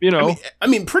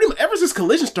mean, pretty much ever since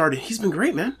Collision started, he's been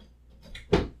great, man.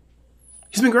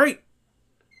 He's been great.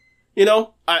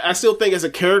 I still think as a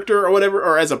character or whatever,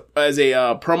 or as a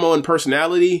promo and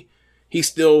personality, he's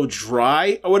still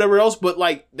dry or whatever else. But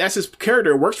like that's his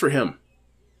character. It works for him,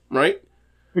 right?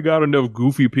 We got enough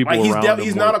goofy people around him.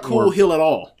 He's not a cool heel at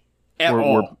all.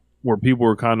 Where people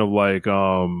are kind of like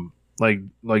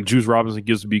Juice Robinson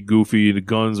gets to be goofy, the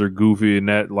Guns are goofy, and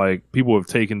that like people have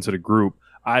taken to the group.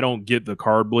 I don't get the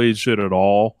card blade shit at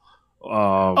all.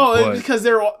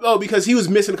 Because he was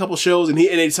missing a couple shows and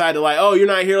they decided like, oh, you're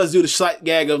not here. Let's do the slight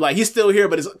gag of like he's still here,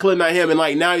 but it's clearly not him. And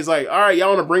like now he's like, all right, y'all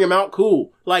want to bring him out?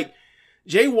 Cool. Like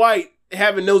Jay White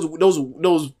having those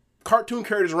cartoon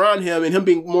characters around him and him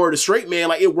being more the straight man,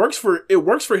 like it works for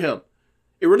him.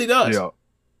 It really does. Yeah.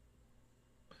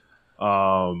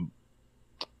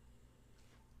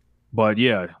 But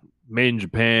yeah, made in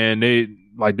Japan.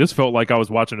 This felt like I was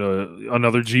watching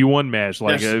another G1 match.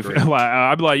 Like,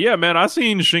 I'd be like, yeah, man, I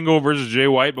seen Shingo versus Jay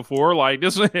White before. Like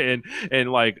this,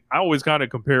 and like I always kind of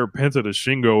compare Penta to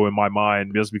Shingo in my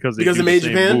mind just because they do the made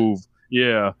same Japan move.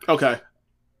 Yeah. Okay.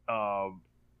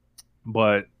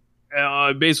 But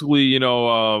basically,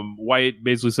 White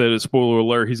basically said, spoiler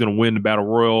alert, he's going to win the Battle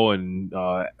Royal, and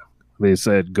they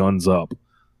said guns up.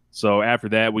 So after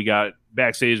that, we got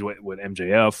backstage with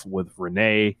MJF, with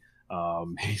Renee.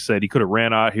 He said he could have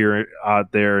ran out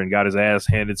there and got his ass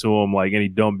handed to him like any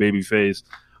dumb baby face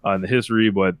in the history,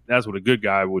 but that's what a good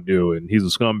guy would do, and he's a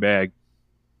scumbag.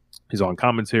 He's on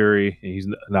commentary, and he's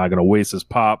not going to waste his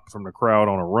pop from the crowd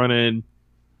on a run-in.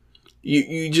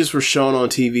 You just were shown on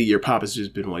TV. Your pop has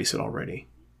just been wasted already.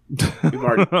 That's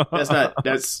never not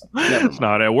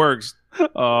how that works.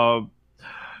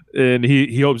 And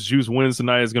he hopes Juice wins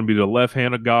tonight. It's going to be the left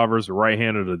hand of God versus the right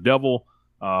hand of the devil.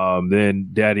 Then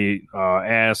Daddy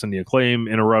Ass and the Acclaim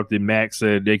interrupted. Max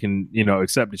said they can,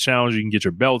 accept the challenge. You can get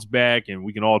your belts back, and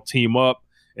we can all team up.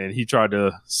 And he tried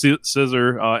to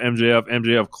scissor MJF.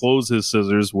 MJF closed his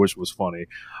scissors, which was funny,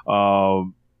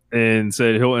 and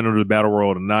said he'll enter the Battle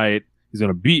Royal tonight. He's going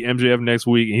to beat MJF next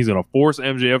week, and he's going to force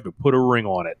MJF to put a ring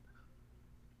on it.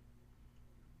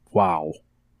 Wow.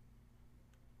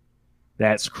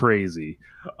 That's crazy.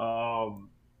 I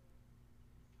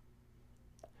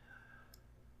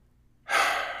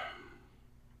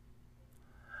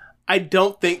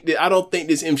don't think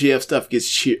this MJF stuff gets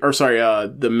cheered. Or sorry,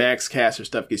 the Max Caster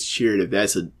stuff gets cheered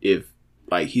if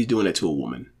he's doing it to a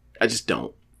woman. I just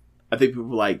don't. I think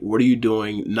people are like, what are you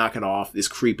doing? Knock it off. It's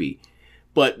creepy.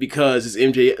 But because it's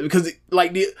MJF, because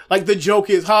the joke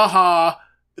is, haha,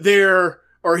 there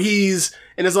or he's,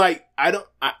 and it's like I don't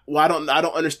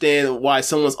understand why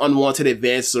someone's unwanted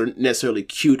advances are necessarily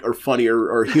cute or funny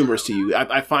or humorous to you.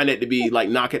 I find that to be like,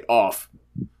 knock it off.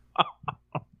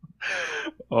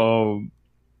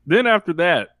 Then after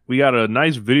that, we got a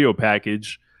nice video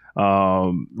package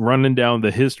running down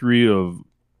the history of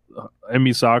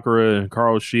Emi Sakura and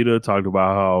Karu Shida. Talked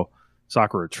about how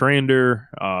Sakura trained her.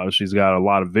 She's got a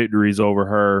lot of victories over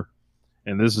her,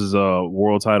 and this is a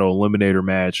world title eliminator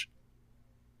match.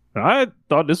 And I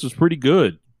thought this was pretty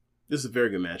good. This is a very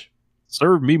good match.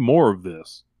 Serve me more of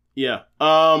this. Yeah.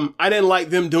 I didn't like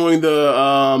them doing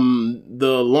the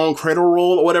long cradle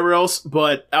roll or whatever else,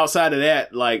 but outside of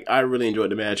that, like, I really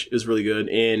enjoyed the match. It was really good,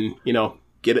 and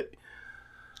get it.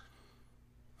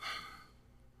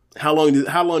 How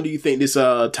long do you think this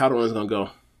title run is gonna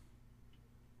go?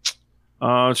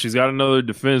 She's got another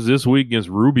defense this week against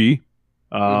Ruby.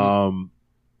 And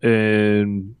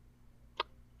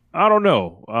I don't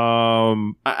know.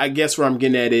 I guess where I'm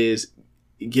getting at is,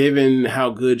 given how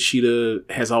good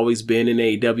Shida has always been in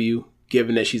AEW,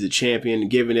 given that she's a champion,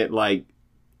 given that like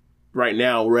right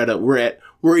now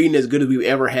we're eating as good as we've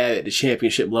ever had at the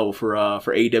championship level for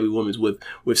AEW Women's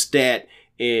with Stat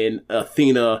and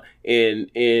Athena and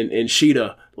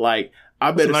Shida. Like,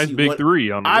 I better see big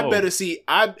three on the I better see.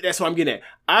 That's what I'm getting at.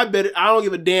 I don't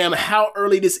give a damn how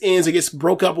early this ends or gets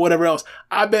broke up or whatever else.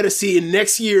 I better see in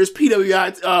next year's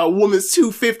PWI Women's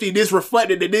 250 this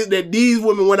reflected that these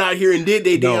women went out here and did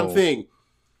their damn thing.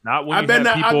 Not when I better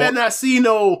not see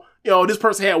no. This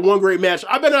person had one great match.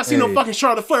 I better not see no fucking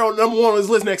Charlotte Flair on number 1 on this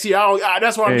list next year.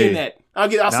 That's what I'm getting at. I'll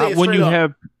say it straight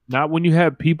up. Not when you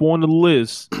have people on the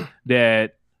list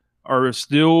that are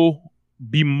still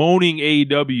bemoaning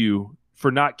AEW for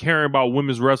not caring about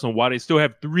women's wrestling while they still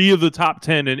have 3 of the top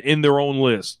 10 in their own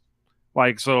list.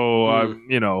 Like, so,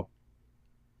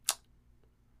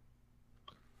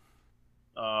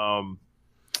 Now,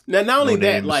 not only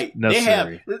that, like, they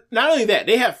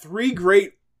have 3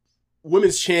 great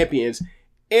women's champions,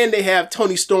 and they have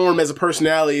Toni Storm as a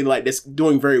personality, like, that's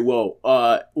doing very well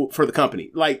for the company.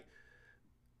 Like,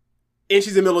 and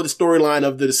she's in the middle of the storyline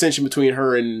of the dissension between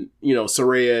her and,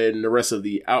 Saraya and the rest of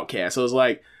the Outcast. So it's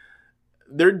like,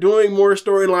 they're doing more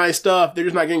storyline stuff. They're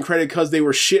just not getting credit because they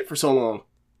were shit for so long.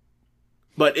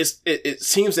 But it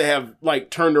seems to have, like,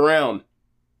 turned around.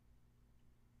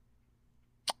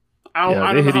 I don't know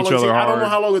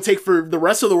how long it'll take for the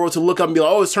rest of the world to look up and be like,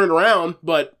 oh, it's turned around,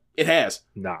 but it has.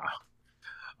 Nah.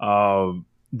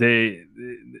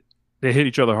 they hit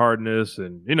each other hard in this,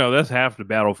 and that's half the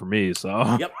battle for me.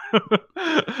 So, yep.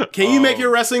 Can you make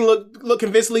your wrestling look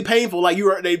convincingly painful? Like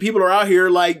people are out here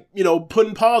like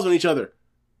putting paws on each other.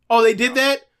 Oh, they did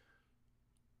that.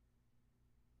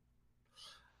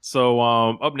 So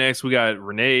up next, we got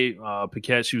Renee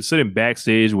Paquette. She was sitting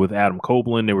backstage with Adam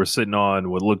Copeland. They were sitting on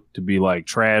what looked to be like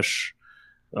trash.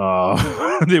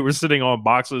 They were sitting on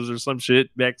boxes or some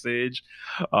shit backstage.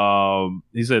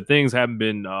 He said things haven't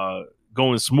been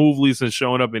going smoothly since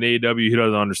showing up in AEW. He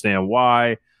doesn't understand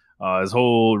why. His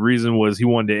whole reason was he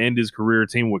wanted to end his career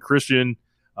team with Christian,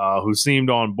 who seemed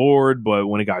on board, but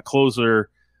when it got closer,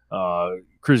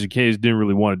 Christian Cage didn't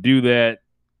really want to do that.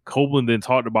 Copeland then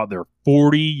talked about their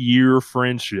 40-year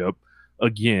friendship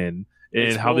again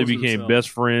and how they became best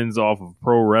friends off of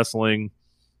pro wrestling.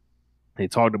 They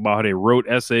talked about how they wrote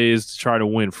essays to try to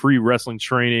win free wrestling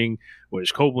training,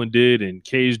 which Copeland did, and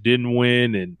Cage didn't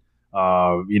win. And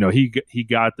he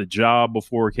got the job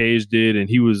before Cage did, and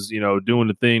he was doing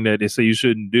the thing that they say you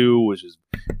shouldn't do, which is,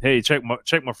 hey, check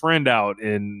my friend out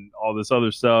and all this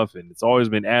other stuff. And it's always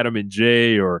been Adam and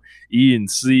J or E and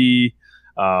C.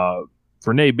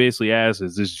 Renee basically asked,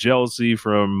 is this jealousy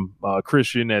from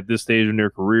Christian at this stage in their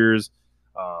careers?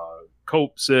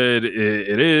 Cope said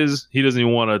it is. He doesn't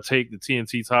even want to take the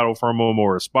TNT title from him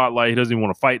or a spotlight. He doesn't even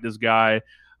want to fight this guy.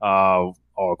 All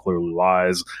clearly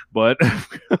lies. But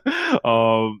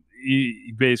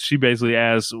she basically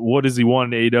asked, what does he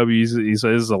want in AEW? He says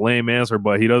this is a lame answer,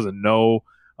 but he doesn't know.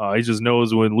 He just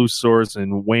knows when Luchasaurus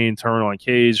and Wayne turn on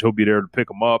Cage, he'll be there to pick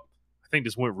him up. I think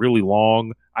this went really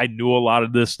long. I knew a lot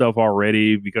of this stuff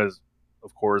already because,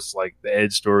 of course, like the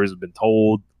Edge stories have been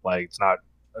told. Like it's not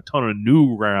a ton of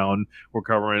new ground we're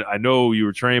covering. I know you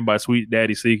were trained by Sweet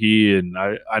Daddy Siki, and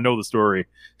I know the story.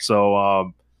 So,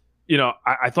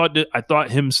 I thought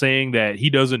him saying that he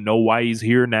doesn't know why he's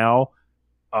here now.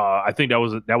 I think that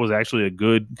was actually a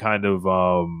good kind of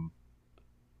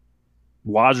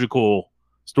logical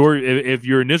story. If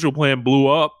your initial plan blew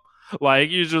up,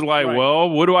 like you're just like, right. Well,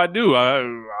 what do?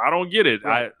 I don't get it.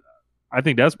 Right. I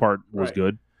think that part was right.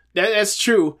 Good. That's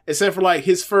true, except for like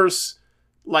his first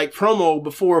promo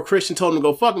before Christian told him to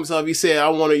go fuck himself. He said, I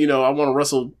want to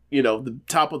wrestle, the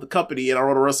top of the company, and I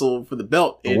want to wrestle for the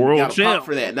belt, and world got a pop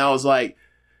for that. And I was like,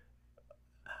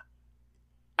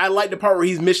 I like the part where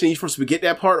he's mentioning he's supposed to get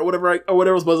that part or whatever,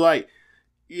 but like,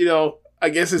 I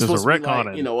guess it's supposed to be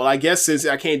like, well, I guess since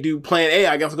I can't do plan A,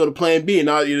 I guess I'll go to plan B, and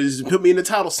now just put me in the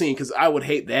title scene, because I would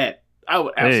hate that. I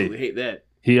would absolutely hate that.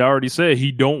 He already said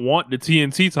he don't want the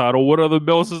TNT title. What other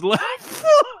belts is left?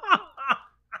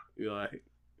 You're like,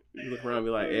 you look around and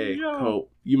be like, hey,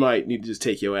 Cope, you might need to just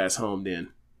take your ass home then.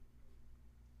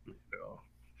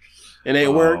 And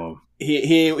it worked.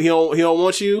 He don't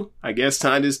want you. I guess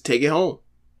time to just take it home.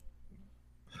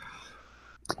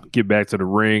 Get back to the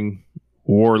ring.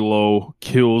 Wardlow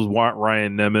kills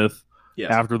Ryan Nemeth.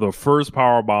 Yes. After the first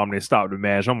powerbomb, they stopped the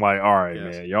match. I'm like, all right,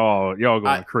 man, y'all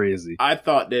going crazy. I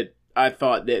thought that by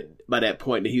that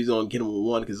point that he was gonna get him with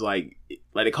one, because like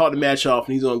they called the match off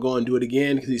and he's gonna go and do it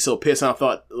again because he's so pissed. And I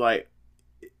thought, like,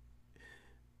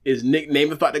 is Nick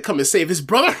Nemeth about to come and save his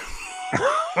brother?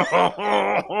 That's what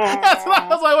I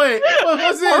was like. Wait,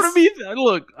 what's this? Part of me,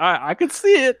 look, I could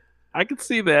see it. I could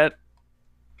see that.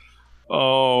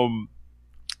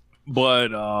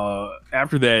 But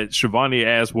after that, Shivani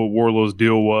asked what Wardlow's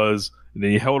deal was, and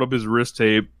then he held up his wrist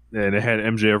tape, and it had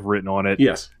MJF written on it.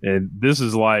 Yes. And this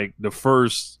is like the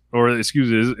first, or excuse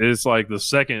me, it's like the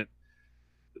second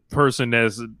person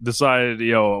that's decided,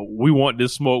 we want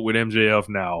this smoke with MJF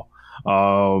now.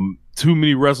 Too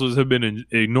many wrestlers have been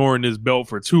ignoring this belt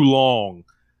for too long.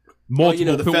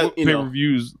 Multiple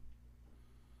pay-per-views.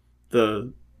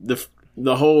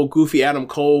 The whole goofy Adam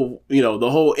Cole, the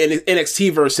whole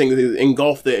NXT verse thing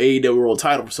engulfed the AEW World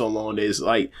Title for so long. Is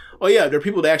like, oh yeah, there are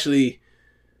people that actually,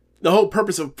 the whole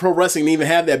purpose of pro wrestling to even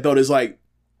have that belt is like,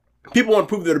 people want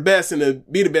to prove they're the best, and to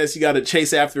be the best, you got to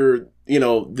chase after,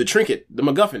 the trinket, the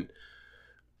MacGuffin.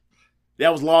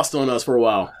 That was lost on us for a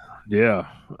while. Yeah.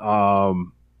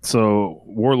 So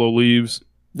Wardlow leaves.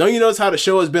 Don't you notice how the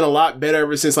show has been a lot better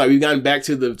ever since we've gotten back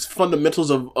to the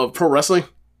fundamentals of pro wrestling?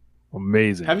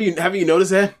 Amazing. Have you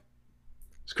noticed that?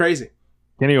 It's crazy.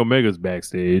 Kenny Omega's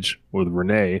backstage with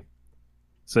Renee.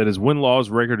 Said his win-loss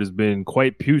record has been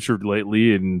quite putrid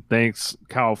lately, and thanks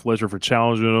Kyle Fletcher for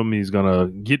challenging him. He's going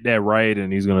to get that right,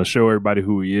 and he's going to show everybody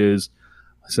who he is.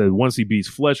 Said once he beats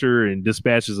Fletcher and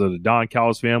dispatches of the Don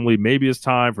Callis family, maybe it's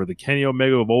time for the Kenny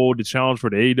Omega of old to challenge for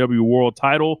the AEW World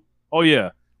Title. Oh,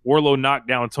 yeah. Wardlow knocked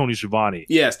down Tony Schiavone.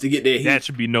 Yes, to get there. That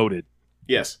should be noted.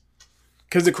 Yes.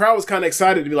 Because the crowd was kind of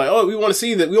excited to be like, oh, we want to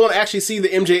see that. We want to actually see the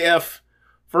MJF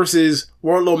versus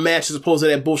Wardlow match as opposed to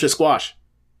that bullshit squash.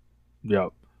 Yep.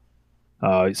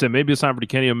 He said maybe it's time for the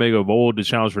Kenny Omega of old to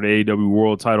challenge for the AEW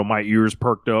World Title. My ears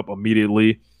perked up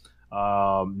immediately.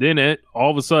 Then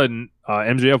all of a sudden,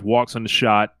 MJF walks on the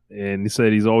shot, and he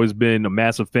said he's always been a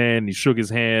massive fan. He shook his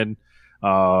hand,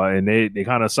 and they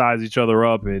kind of sized each other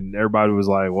up, and everybody was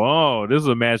like, "Whoa, this is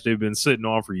a match they've been sitting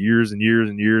on for years and years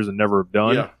and years and never have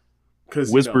done." Yeah,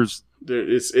 because whispers.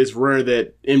 It's rare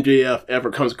that MJF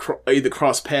ever comes either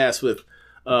cross paths with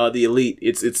the Elite.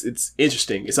 It's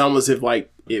interesting. It's almost as if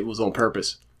like it was on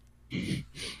purpose.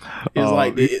 It's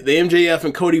like the MJF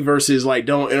and Cody versus like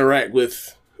don't interact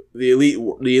with the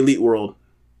elite world.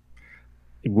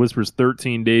 He whispers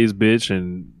 13 days, bitch,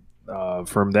 and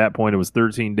from that point it was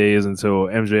 13 days until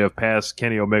MJF passed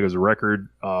Kenny Omega's record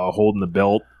holding the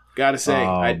belt. Gotta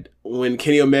say, when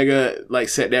Kenny Omega like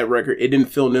set that record, it didn't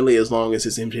feel nearly as long as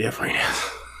his MJF right now.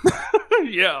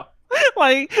 Yeah.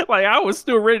 Like I was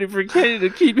still ready for Kenny to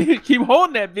keep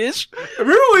holding that bitch.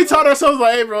 Remember when we taught ourselves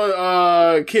like, hey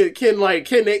bro,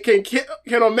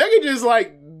 can Omega just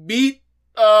like beat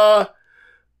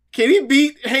can he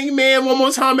beat Hangman one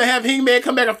more time and have Hangman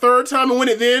come back a third time and win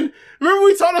it then? Remember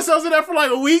we taught ourselves that for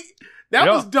like a week? That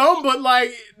was dumb, but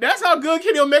like that's how good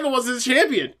Kenny Omega was as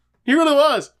champion. He really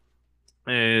was.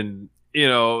 And you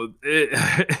know,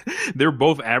 they're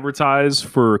both advertised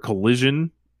for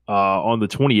Collision on the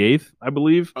 28th, I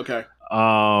believe. Okay.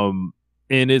 And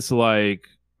it's like,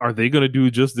 are they going to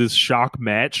do just this shock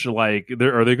match? Like,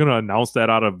 are they going to announce that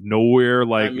out of nowhere?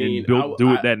 Like, and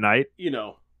do it that night? You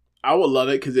know, I would love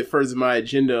it because it furthers my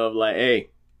agenda of like, hey,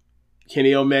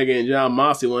 Kenny Omega and John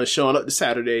Moxley want showing up to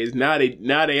Saturdays. Now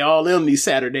they all in these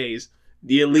Saturdays.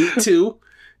 The Elite too.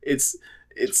 It's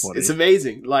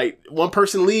amazing. Like one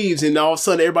person leaves and all of a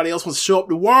sudden everybody else wants to show up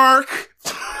to work.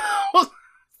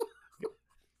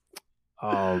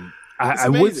 I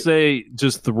would say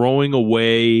just throwing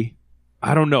away.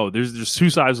 I don't know. There's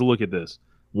two sides to look at this.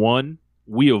 One,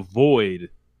 we avoid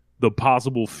the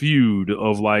possible feud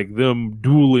of like them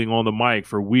dueling on the mic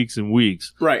for weeks and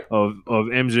weeks. Right. Of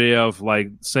MJF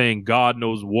like saying God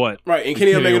knows what. Right. And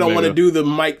Kenny Omega don't want to do the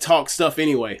mic talk stuff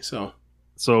anyway. So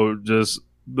just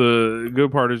the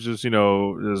good part is just,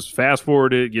 just fast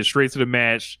forward it, get straight to the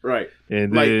match. Right.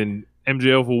 And then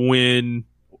MJF will win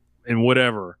and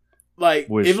whatever. Like,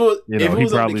 which, he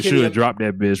probably should have dropped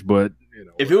that bitch, but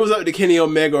if it was up to Kenny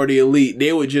Omega or the Elite,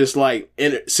 they would just like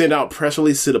send out press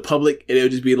releases to the public, and it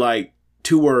would just be like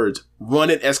 2 words: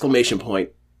 "Run it!" ! They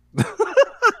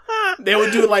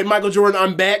would do it like Michael Jordan,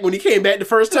 "I'm back" when he came back the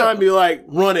first time. Be like,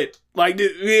 "Run it!" Like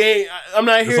I'm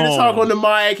not here to talk on the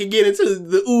mic and get into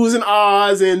the oohs and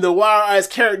ahs and the why our eyes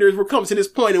characters will come to this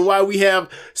point and why we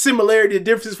have similarity and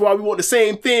differences, why we want the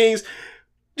same things.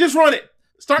 Just run it.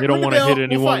 They don't want to hit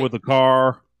anyone with a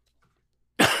car.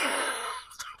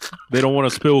 They don't want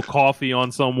to spill coffee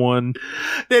on someone.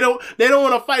 They don't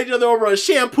want to fight each other over a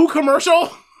shampoo commercial.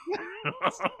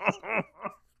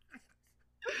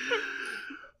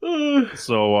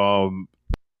 So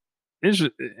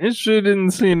interested in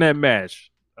seeing that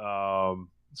match.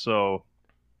 So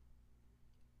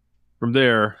from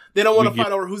there, they don't want to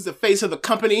fight over who's the face of the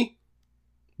company.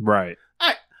 Right.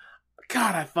 I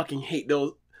fucking hate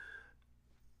those.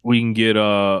 We can get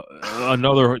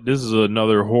another. This is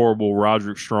another horrible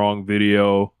Roderick Strong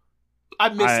video. I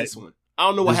missed this one. I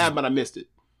don't know what happened, but I missed it.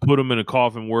 Put him in a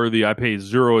coffin worthy. I paid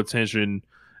 0 attention,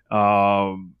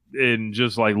 and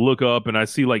just like look up, and I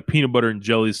see like peanut butter and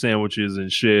jelly sandwiches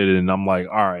and shit, and I'm like,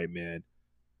 all right, man,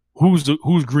 who's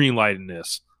greenlighting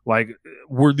this? Like,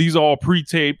 were these all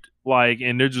pre-taped? Like,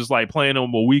 and they're just like playing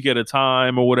them a week at a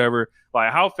time or whatever.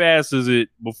 Like, how fast is it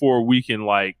before we can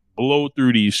like blow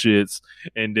through these shits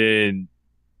and then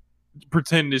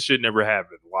pretend this shit never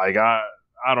happened? Like, I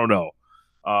don't know.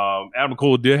 Adam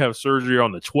Cole did have surgery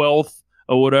on the 12th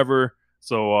or whatever,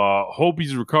 so hope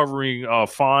he's recovering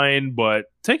fine, but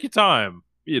take your time.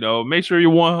 Make sure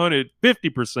you're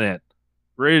 150%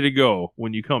 ready to go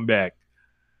when you come back.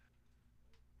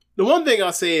 The one thing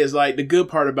I'll say is like the good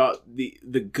part about the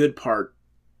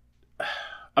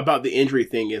injury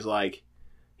thing is like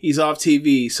he's off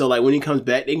TV, so like when he comes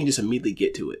back, they can just immediately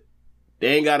get to it.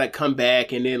 They ain't gotta come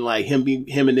back and then like him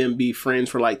and them be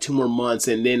friends for like 2 more months,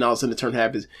 and then all of a sudden the turn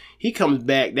happens. He comes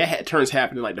back. That turns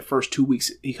happening like the first 2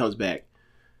 weeks. He comes back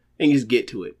and just get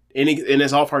to it, and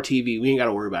it's off our TV. We ain't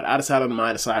gotta worry about it. Out of sight, out of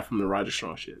mind. Aside from the Roger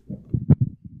Strong shit.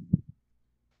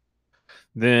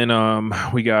 Then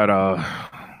we got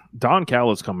Don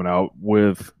Callis coming out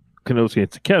with Konosuke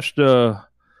Takeshita,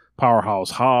 Powerhouse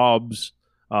Hobbs.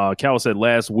 Callis said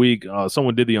last week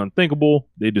someone did the unthinkable.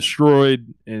 They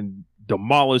destroyed and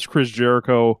demolished Chris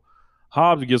Jericho.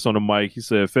 Hobbs gets on the mic. He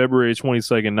said February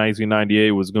 22nd,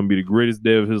 1998 was going to be the greatest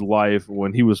day of his life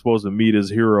when he was supposed to meet his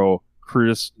hero,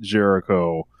 Chris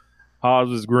Jericho.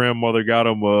 Hobbs' grandmother got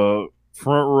him a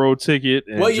front row ticket,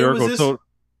 and what year was this?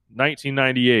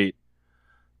 1998.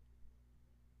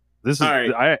 This is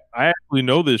right. I actually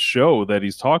know this show that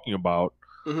he's talking about.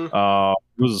 Mm-hmm.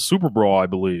 It was a Super Brawl, I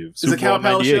believe. Is it a Cow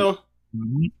Palace show?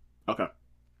 Mm-hmm. Okay.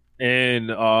 And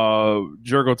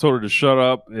Jericho told her to shut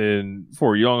up and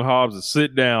for young Hobbs to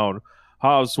sit down.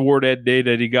 Hobbs swore that day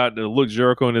that he got to look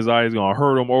Jericho in his eyes, going to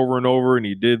hurt him over and over, and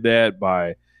he did that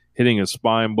by hitting his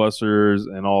spine busters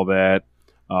and all that.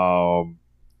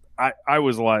 I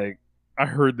was like, I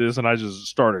heard this and I just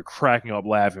started cracking up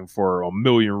laughing for a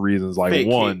million reasons. Like, fake,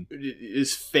 one,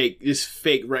 it's fake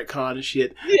retcon and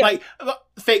shit. Yeah. Like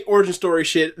fake origin story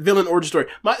shit, villain origin story.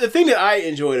 The thing that I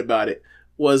enjoyed about it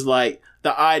was like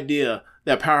the idea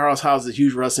that Powerhouse Hobbs is a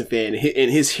huge wrestling fan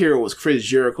and his hero was Chris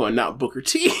Jericho and not Booker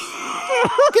T. Get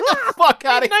the fuck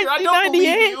out of here! I don't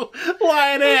believe you,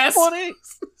 lying ass.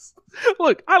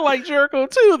 Look, I like Jericho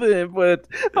too, then, but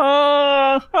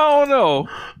I don't know.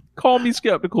 Call me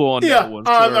skeptical on that one.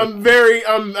 I'm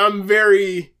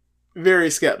very, very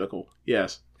skeptical.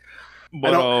 Yes,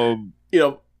 but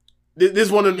this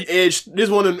is one of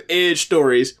them edge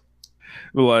stories.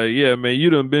 Like, yeah, man, you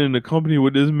done been in the company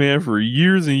with this man for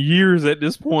years and years. At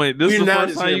this point, this is the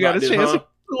first time you got a chance.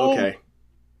 Okay,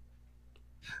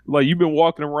 like you've been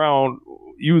walking around.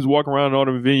 You was walking around all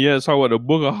the vignettes talking about the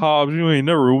Book of Hobbs. You ain't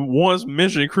never once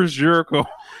mentioned Chris Jericho.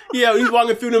 Yeah, he was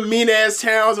walking through the mean ass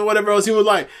towns or whatever else. He was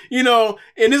like, and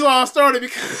this all started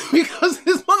because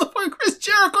this motherfucker Chris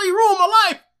Jericho, he ruined my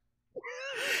life.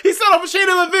 He set off a chain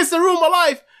of events that ruined my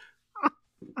life.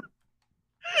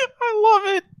 I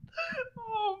love it.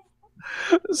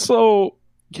 So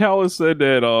Callis said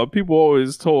that people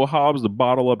always told Hobbs to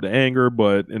bottle up the anger,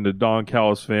 but in the Don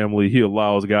Callis family, he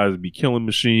allows guys to be killing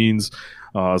machines.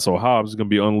 So Hobbs is going to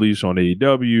be unleashed on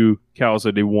AEW. Callis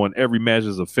said they won every match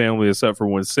as a family except for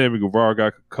when Sammy Guevara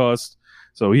got concussed.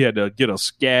 So he had to get a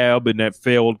scab, and that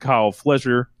failed Kyle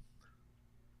Fletcher.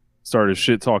 Started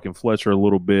shit-talking Fletcher a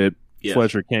little bit. Yes.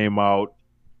 Fletcher came out,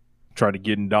 tried to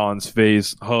get in Don's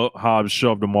face. Hobbs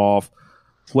shoved him off.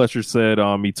 Fletcher said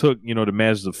he took, the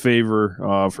match as a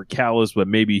favor for Callis, but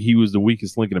maybe he was the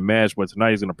weakest link in the match. But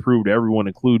tonight he's going to prove to everyone,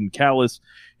 including Callis,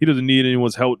 he doesn't need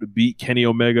anyone's help to beat Kenny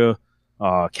Omega.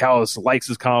 Callis likes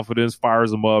his confidence,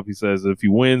 fires him up. He says if he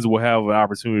wins, we'll have an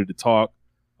opportunity to talk,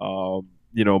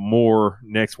 more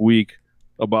next week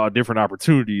about different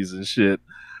opportunities and shit.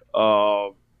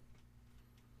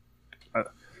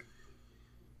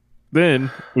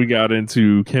 Then we got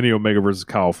into Kenny Omega versus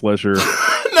Kyle Fletcher.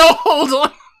 No, hold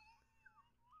on.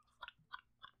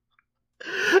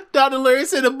 Dr. Larry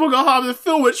said the Book of Hobbs is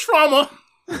filled with trauma.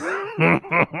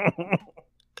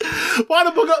 Why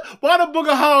the Book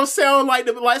of Hobbs sounds like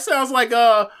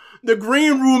the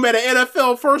green room at an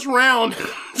NFL first round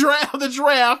draft?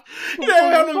 You know,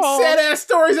 have them sad ass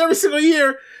stories every single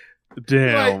year.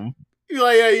 Damn.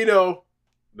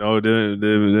 No,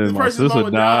 then my sister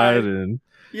died, and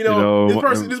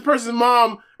this person's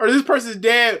mom or this person's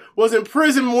dad was in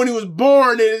prison when he was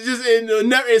born, and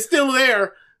it's still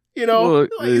there. Look,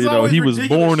 he was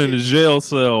born in a jail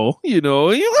cell.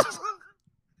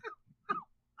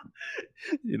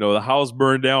 The house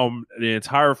burned down. The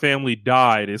entire family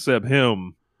died except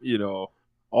him.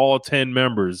 All 10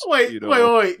 members. Wait. Did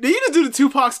you just do the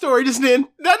Tupac story just then?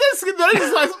 That slipped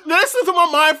in my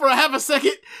mind for a half a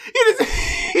second.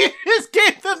 You just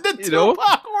gave them the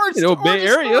Tupac origin Bay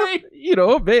Area. Story.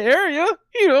 Bay Area.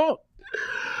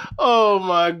 Oh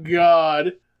my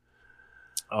God.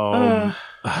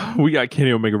 We got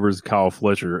Kenny Omega versus Kyle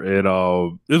Fletcher,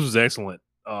 and this was excellent.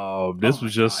 This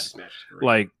was just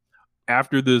like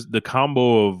after the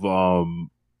combo of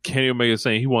Kenny Omega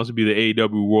saying he wants to be the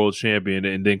AEW World Champion,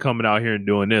 and then coming out here and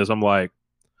doing this, I'm like,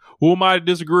 who am I to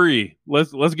disagree?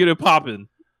 Let's get it popping.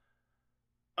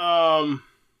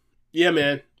 Yeah,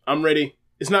 man, I'm ready.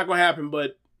 It's not gonna happen,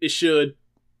 but it should.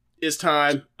 It's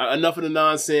time. Enough of the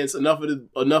nonsense. Enough of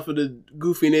the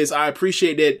goofiness. I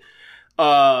appreciate that.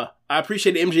 I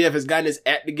appreciate that MJF has gotten his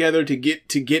act together to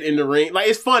get in the ring. Like,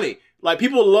 it's funny. Like,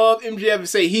 people love MJF and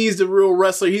say he's the real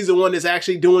wrestler. He's the one that's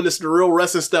actually doing the real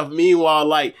wrestling stuff. Meanwhile,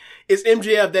 like, it's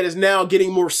MJF that is now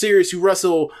getting more serious who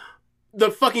wrestle the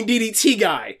fucking DDT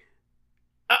guy.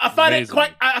 I find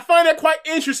that quite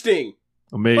interesting.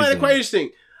 Amazing. I find it quite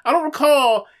interesting. I don't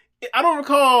recall,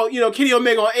 Kenny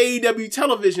Omega on AEW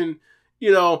television,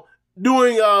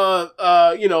 doing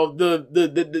the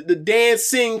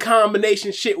dance-sing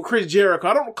combination shit with Chris Jericho.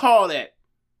 I don't recall that.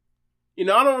 I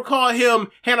don't recall him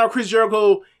handing out Chris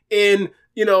Jericho in,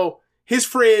 his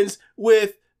friends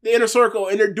with the Inner Circle,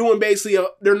 and they're doing basically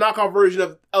their knockoff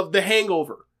version of The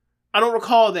Hangover. I don't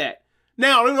recall that.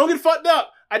 Now, don't get fucked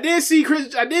up. I did see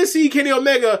Kenny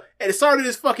Omega at the start of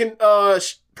this fucking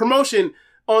promotion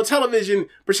on television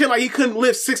pretend like he couldn't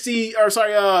lift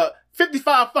 55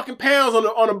 fucking pounds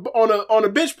on a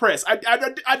bench press. I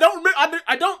didn't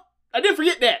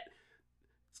forget that.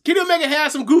 Kenny Omega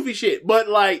has some goofy shit, but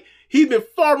like he's been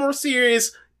far more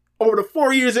serious over the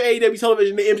 4 years of AEW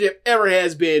television than MJF ever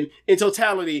has been in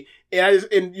totality.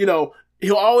 And he'll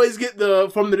always get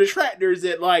from the detractors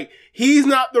that like he's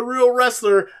not the real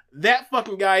wrestler. That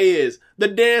fucking guy is the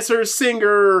dancer,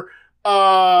 singer,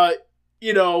 talker.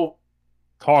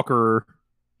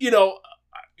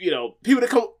 People that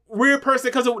come weird person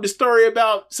that comes up with the story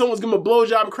about someone's giving him a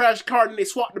blowjob and crash a car and they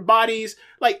swap the bodies,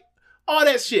 like all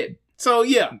that shit. So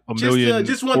yeah,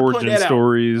 just want to point that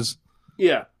stories. Out.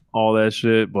 Yeah. All that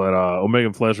shit, but Omega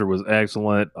and Fletcher was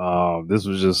excellent. This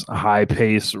was just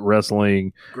high-paced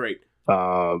wrestling. Great.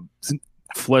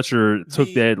 Fletcher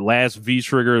took that last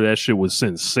V-trigger. That shit was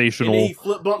sensational. And he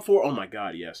flip bump for. Oh my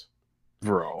god, yes,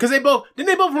 bro. Because they both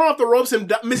run off the ropes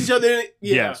and miss each other.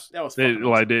 Yeah, yes, that was they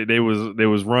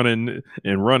was running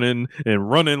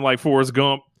like Forrest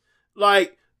Gump.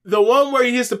 Like the one where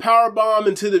he hits the power bomb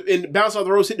and bounce off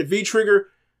the ropes, hit the V-trigger.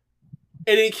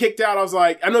 And then he kicked out. I was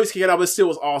like, I know he's kicked out, but it still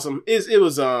was awesome. It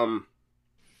was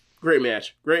great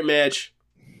match.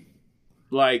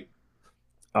 Like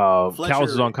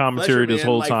Callis is on commentary this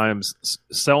whole time,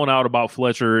 selling out about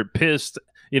Fletcher, pissed.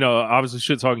 Obviously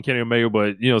shit talking Kenny Omega,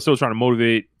 but still trying to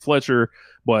motivate Fletcher,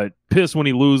 but pissed when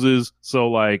he loses.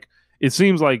 So like, it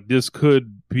seems like this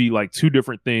could be like two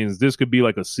different things. This could be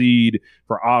like a seed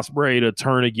for Ospreay to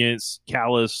turn against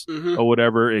Callis or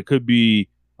whatever. It could be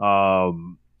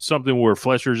something where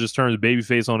Fletcher just turns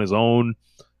babyface on his own.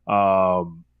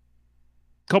 Couple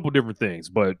different things,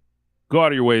 but go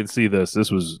out of your way and see this. This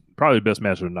was probably the best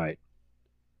match of the night.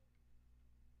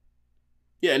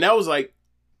 Yeah, and that was like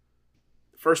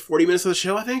the first 40 minutes of the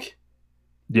show, I think.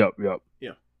 Yep.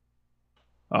 Yeah.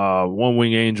 One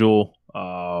Wing Angel.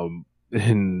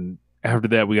 And after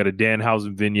that, we got a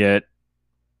Danhausen vignette.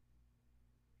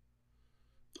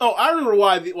 Oh, I remember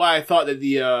why I thought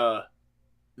that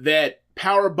that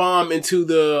power bomb into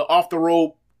the off the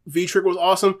rope V-trigger was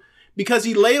awesome, because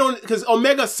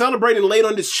Omega celebrated and laid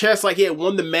on his chest like he had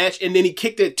won the match, and then he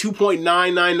kicked at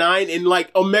 2.999, and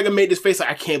like Omega made this face like,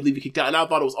 I can't believe he kicked out, and I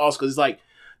thought it was awesome because it's like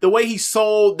the way he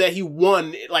sold that he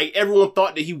won, like everyone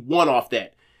thought that he won off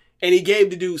that, and he gave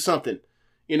the dude something,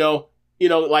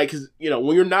 like, cause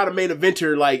when you're not a main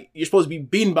eventer, like you're supposed to be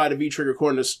beaten by the V-trigger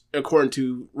according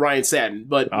to Ryan Satin,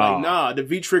 but like nah, the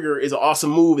V-trigger is an awesome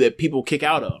move that people kick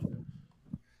out of.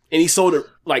 And he sold it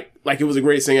like it was the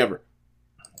greatest thing ever.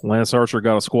 Lance Archer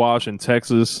got a squash in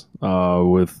Texas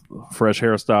with fresh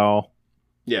hairstyle.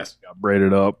 Yes. Got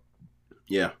braided up.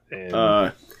 Yeah. And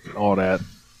all that.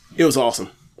 It was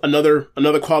awesome. Another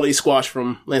quality squash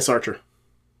from Lance Archer.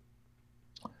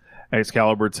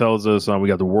 Excalibur tells us we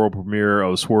got the world premiere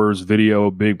of Swerve's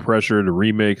video, Big Pressure, the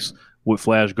remix with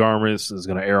Flash Garments is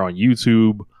going to air on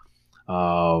YouTube.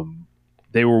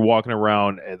 They were walking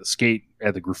around at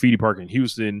the graffiti park in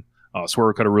Houston.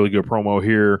 Swerve cut a really good promo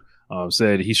here.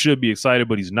 Said he should be excited,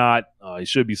 but he's not. He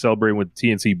should be celebrating with the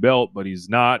TNT belt, but he's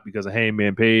not because of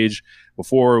Hangman Page.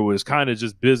 Before it was kind of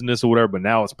just business or whatever, but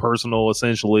now it's personal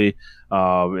essentially.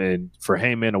 And for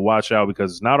Hangman to watch out,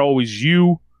 because it's not always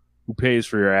you who pays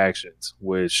for your actions,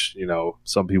 which,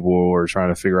 some people are trying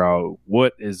to figure out,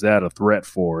 what is that a threat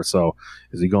for? So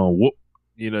is he going to whoop?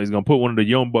 He's going to put one of the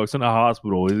Young Bucks in the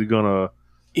hospital. Is he going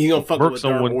to fuck work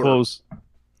someone close?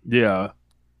 Yeah.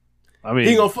 I mean,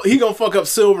 he gonna fuck up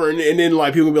Silver, and then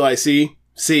like people gonna be like, see.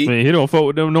 I mean, he don't fuck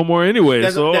with them no more anyway.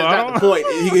 That's not the point.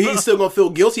 He's still gonna feel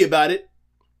guilty about it.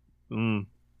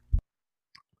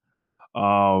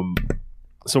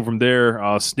 So from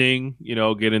there, Sting,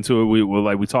 get into it.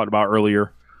 We talked about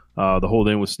earlier, the whole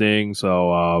thing with Sting.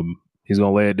 So he's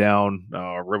gonna lay it down.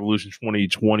 Revolution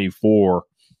 2024.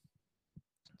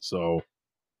 So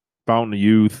Fountain of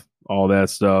Youth, all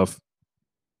that stuff.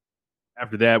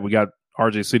 After that, we got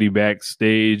RJ City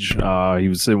backstage. He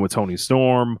was sitting with Tony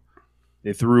Storm.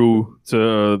 They threw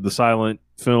to the silent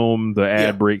film, the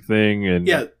ad break thing, and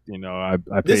I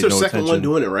paid this is her no second attention. one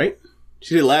doing it, right?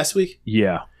 She did it last week.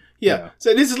 Yeah.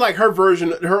 So this is like her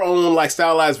version, her own like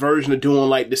stylized version of doing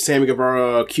like the Sammy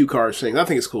Guevara cue cards thing. I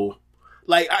think it's cool.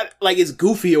 Like it's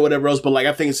goofy or whatever else, but like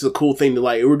I think it's a cool thing to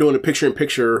like. We're doing a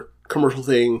picture-in-picture commercial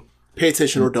thing. Pay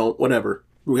attention or don't, whatever.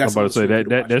 I'm about to say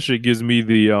that shit gives me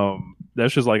the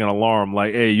that's just like an alarm.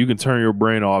 Like, hey, you can turn your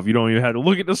brain off. You don't even have to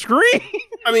look at the screen.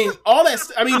 I mean, all that.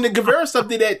 I mean, the Guevara stuff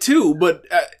did that too. But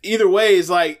either way, is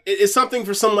like it's something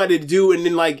for somebody to do, and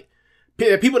then like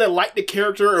people that like the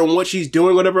character and what she's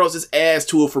doing, whatever else, just adds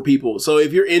to it for people. So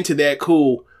if you're into that,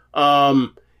 cool.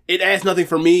 It adds nothing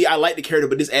for me. I like the character,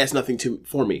 but this adds nothing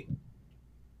for me.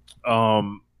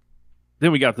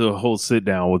 Then we got the whole sit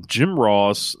down with Jim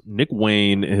Ross, Nick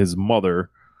Wayne, his mother,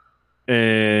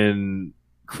 and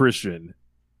Christian.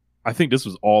 I think this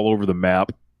was all over the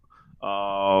map.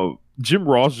 Jim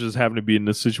Ross just having to be in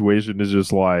this situation is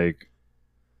just like,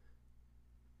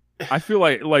 I feel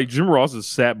like Jim Ross is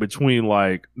sat between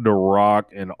like The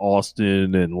Rock and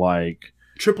Austin and like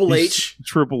Triple H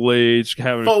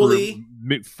having Foley,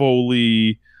 Mick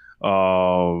Foley,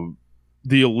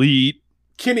 the Elite,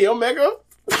 Kenny Omega.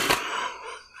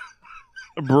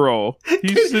 Bro,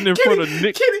 he's sitting in front of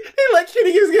Nick.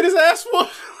 Kenny just get his ass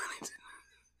whooped.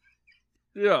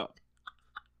 Yeah,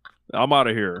 I'm out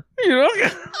of here. You know,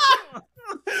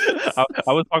 I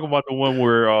was talking about the one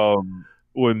where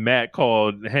when Matt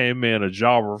called Hangman a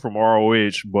jobber from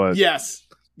ROH, but yes,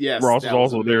 Ross is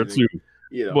also there too.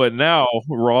 You know. But now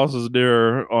Ross is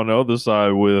there on the other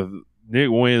side with Nick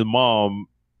Wayne's mom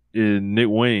and Nick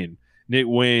Wayne. Nick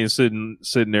Wayne sitting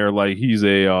there like he's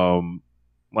a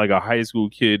like a high school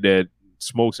kid that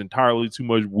smokes entirely too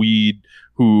much weed,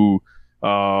 who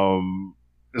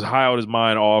is high out his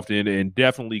mind often and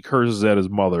definitely curses at his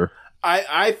mother.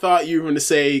 I thought you were going to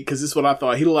say, because this is what I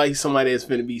thought, he looked like somebody that's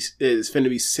finna be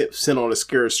sent on a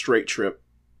scared straight trip.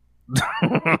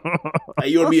 Like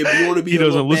you want to be a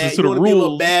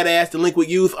little badass, delinquent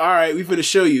youth. All right, we finna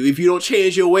show you. If you don't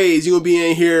change your ways, you gonna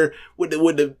be in here with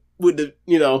the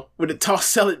toss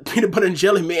salad peanut butter and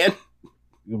jelly man.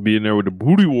 You gonna be in there with the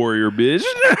booty warrior, bitch.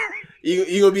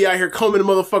 you gonna be out here combing the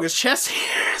motherfucker's chest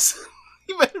hairs.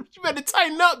 you better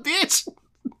tighten up, bitch.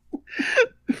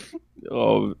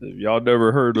 Oh, if y'all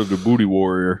never heard of the booty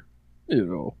warrior, you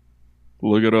know,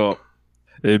 look it up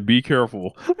and be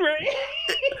careful.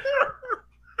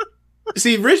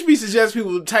 See, Rich B suggests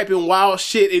people type in wild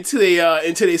shit into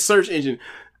their search engine.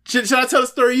 Should I tell the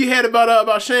story you had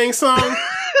about Shang Tsung?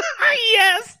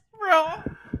 Yes, bro.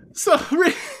 So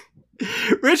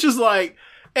Rich is like,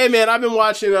 hey man, I've been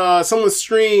watching someone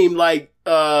stream like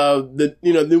the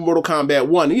new Mortal Kombat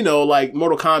 1. You know, like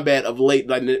Mortal Kombat of late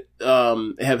like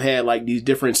have had like these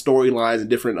different storylines and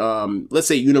different let's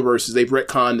say universes. They've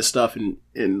retconned the stuff and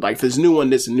like this new one,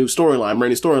 this a new storyline,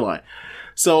 brand new storyline.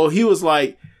 So he was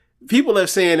like, people have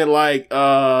saying that like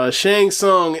Shang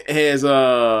Tsung has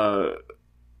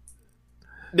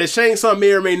that Shang Tsung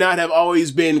may or may not have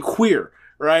always been queer,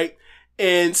 right?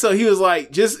 And so he was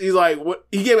like, what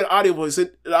he gave an audio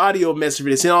message for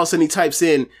this, and all of a sudden he types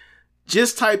in,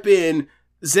 just type in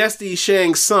Zesty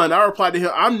Shang Tsung. I replied to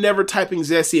him, I'm never typing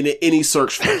Zesty into any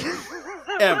search function.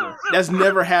 Ever. That's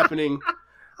never happening.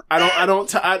 No.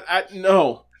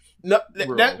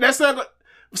 That's not good.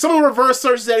 If someone reverse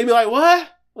searches that, he'd be like, what?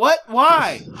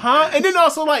 Why? Huh? And then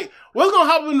also like, what's gonna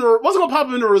pop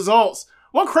up in the results?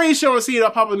 What crazy show to see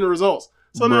that pop up in the results?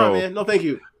 So no, man, no thank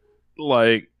you.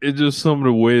 Like, it's just some of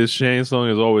the ways Shang Tsung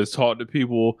has always talked to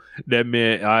people. That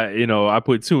man, I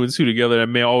put two and two together. That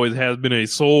man always has been a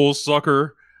soul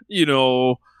sucker. You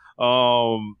know,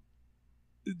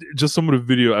 just some of the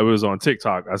video I was on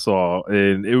TikTok I saw,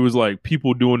 and it was like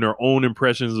people doing their own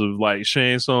impressions of like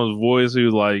Shang Tsung's voice. He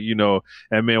was like,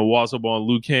 that man walks up on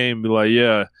Liu Kang and be like,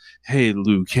 yeah, hey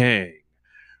Liu Kang.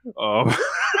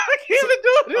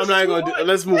 I'm not going to do it.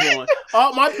 Let's move on.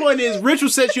 My point is, Rich will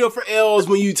set you up for L's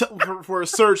when you for a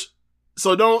search.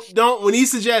 So don't when he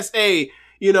suggests, hey,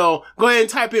 go ahead and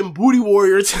type in booty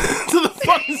warrior to the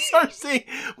fucking search thing,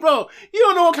 bro. You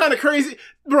don't know what kind of crazy,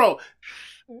 bro.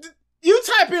 You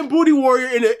type in booty warrior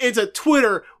into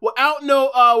Twitter without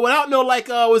no like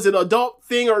was it adult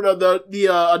thing or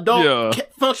the adult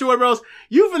function or whatever else.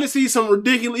 You're gonna see some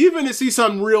ridiculous. You're gonna see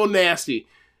something real nasty.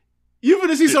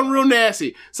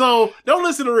 So don't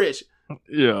listen to Rich.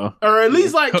 Yeah. Or at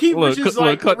least like keep Rich's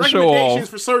like recommendations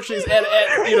for searches at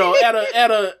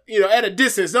a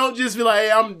distance. Don't just be like,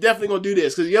 hey, I'm definitely gonna do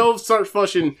this, because your search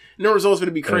function, no results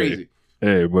gonna be crazy.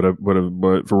 But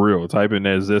for real, type in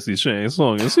that Zesty Shang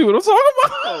Tsung and see what I'm talking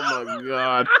about. Oh my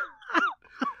god.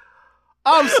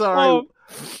 I'm sorry.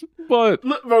 But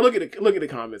look at the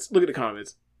comments. Look at the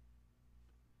comments.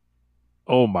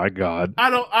 Oh my god.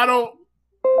 I don't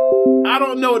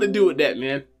know what to do with that,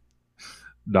 man.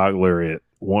 Doc Lariat,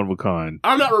 one of a kind.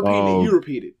 I'm not repeating it. You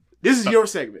repeat it. This is your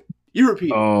segment. You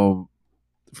repeat it.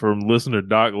 From listener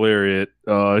Doc Lariat,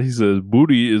 he says,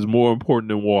 booty is more important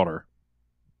than water.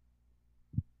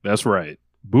 That's right.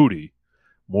 Booty,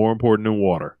 more important than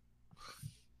water.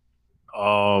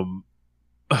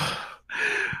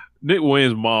 Nick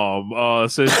Wayne's mom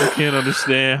says she can't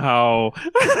understand how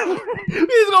he's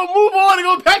gonna move on and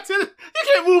go back to. You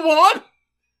can't move on.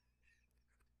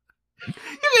 You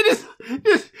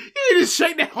can just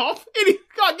shake that off.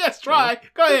 I guess try.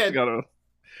 Go ahead. Gotta,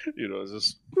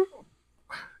 just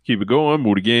keep it going,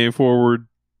 move the game forward.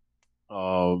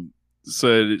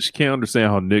 Said she can't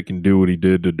understand how Nick can do what he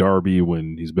did to Darby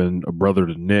when he's been a brother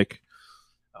to Nick.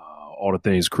 All the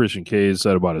things Christian Cage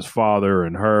said about his father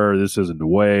and her, this isn't the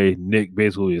way. Nick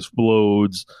basically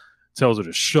explodes, tells her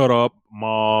to shut up,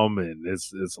 mom, and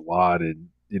it's a lot. And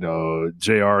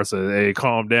JR says, "Hey,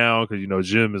 calm down," because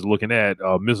Jim is looking at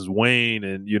Mrs. Wayne,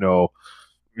 and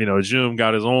Jim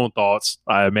got his own thoughts,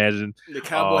 I imagine. The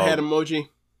cowboy hat emoji.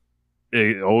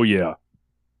 Oh yeah.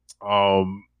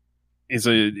 It's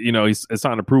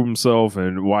time to prove himself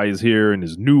and why he's here, and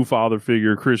his new father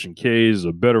figure, Christian Cage, is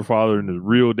a better father than his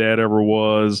real dad ever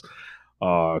was.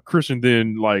 Christian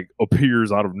then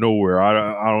appears out of nowhere.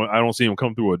 I don't see him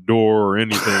come through a door or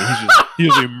anything. He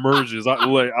just emerges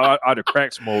out of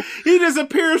crack smoke. He just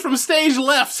appears from stage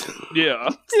left. Yeah.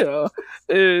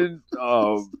 And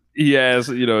he asks,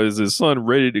 is his son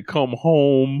ready to come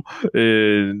home?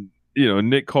 And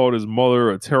Nick called his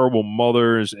mother a terrible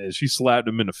mother, and she slapped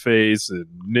him in the face. And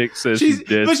Nick says she's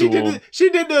dead to him. She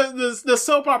did the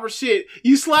soap opera shit.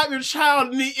 You slap your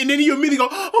child, and then you immediately go,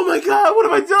 "Oh my God, what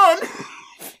have I done?"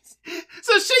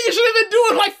 So shit you should have been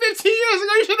doing 15 years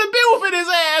ago. You should have been whooping his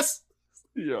ass.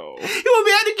 Yo, he would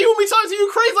be talking to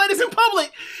you crazy like this in public.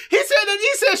 He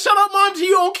said, "Shut up, mom," to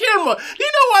you on camera.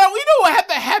 You know what had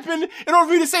to happen in order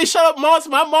for you to say "shut up, mom" to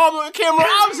my mom on camera?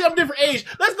 Obviously, I'm a different age.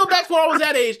 Let's go back to when I was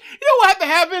that age. You know what had to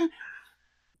happen,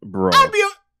 bro?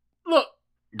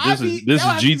 This is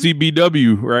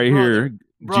GTBW right here.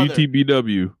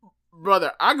 GTBW.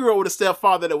 Brother, I grew up with a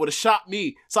stepfather that would have shot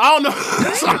me. So I don't know.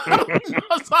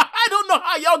 I don't know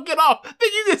how y'all get off. Then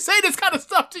you can say this kind of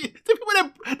stuff to people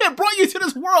that brought you to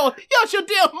this world. Y'all out your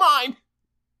damn mind.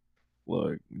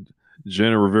 Look,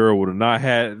 Jenna Rivera would have not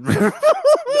had.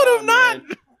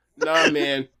 Nah,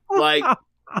 man.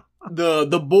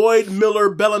 The Boyd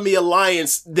Miller Bellamy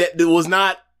alliance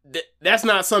that's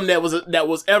not something that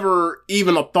was ever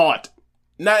even a thought.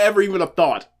 Not ever even a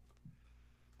thought.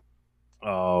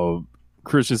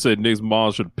 Christian said Nick's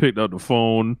mom should have picked up the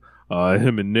phone.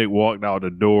 Him and Nick walked out the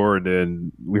door, and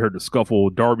then we heard the scuffle.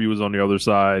 Darby was on the other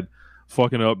side,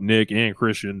 fucking up Nick and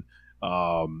Christian.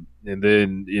 And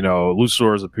then,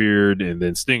 Luchasaurus appeared, and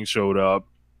then Sting showed up,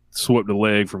 swept the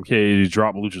leg from Cage,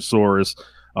 dropped Luchasaurus.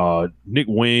 Nick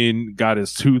Wayne got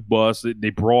his tooth busted. They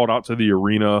brawled out to the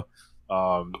arena.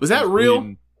 Was that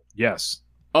real? Yes.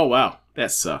 Oh, wow.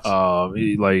 That sucks.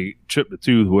 He chipped the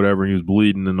tooth, whatever, and he was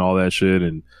bleeding and all that shit.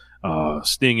 And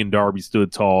Sting and Darby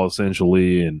stood tall,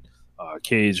 essentially, and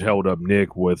Cage held up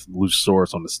Nick with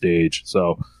Luchasaurus on the stage.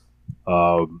 So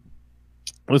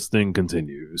this thing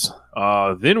continues.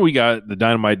 Then we got the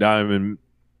Dynamite Diamond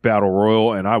Battle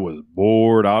Royal, and I was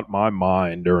bored out my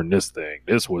mind during this thing.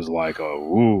 This was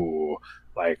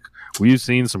we've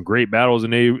seen some great battles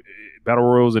in Battle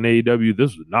Royals in AEW.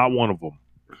 This was not one of them.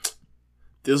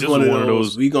 This is one of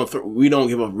those we don't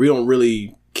give up. We don't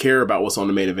really care about what's on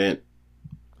the main event.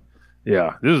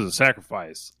 Yeah, this is a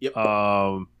sacrifice. Yep.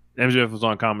 MJF was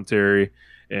on commentary,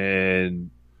 and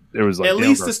there was at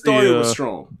least the story was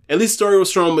strong. At least the story was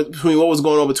strong between what was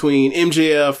going on between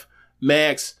MJF,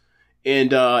 Max,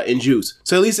 and Juice.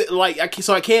 So at least I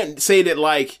can't say that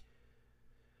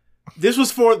this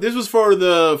was for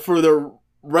the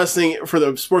wrestling, for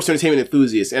the sports entertainment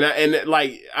enthusiasts, and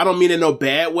I don't mean in no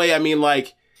bad way. I mean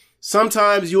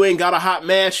sometimes you ain't got a hot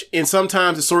match, and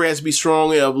sometimes the story has to be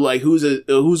strong of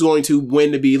who's going to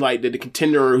win to be the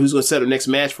contender, or who's going to set the next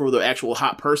match for the actual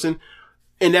hot person.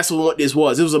 And that's what this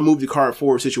was. It was a move the card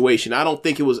forward situation. I don't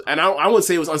think it was, and I wouldn't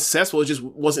say it was unsuccessful. It just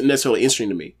wasn't necessarily interesting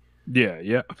to me.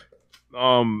 Yeah.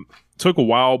 Took a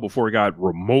while before it got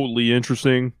remotely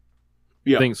interesting.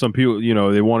 Yeah. I think some people,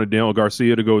 they wanted Daniel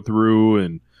Garcia to go through,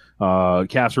 and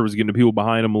Caster was getting the people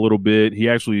behind him a little bit. He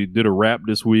actually did a rap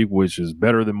this week, which is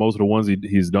better than most of the ones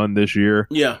he's done this year.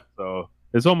 Yeah. So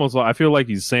it's almost I feel like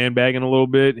he's sandbagging a little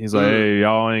bit. He's like, hey,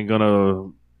 y'all ain't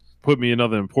gonna put me in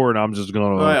nothing important. I'm just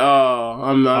gonna.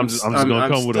 I'm just gonna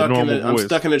come with a normal voice. I'm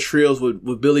stuck in the trios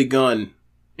with Billy Gunn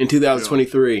in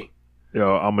 2023.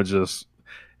 I'm gonna just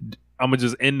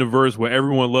end the verse where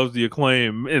everyone loves the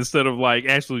Acclaim instead of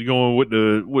actually going with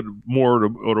more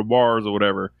of the bars or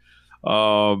whatever.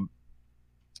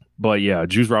 But yeah,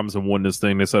 Juice Robinson won this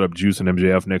thing. They set up Juice and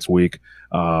MJF next week.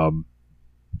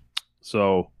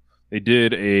 So they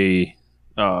did the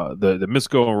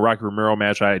Mystico and Rocky Romero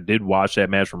match. I did watch that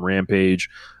match from Rampage.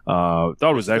 Thought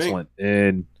it was excellent,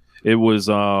 and it was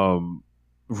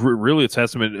really a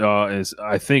testament is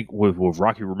I think with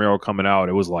Rocky Romero coming out,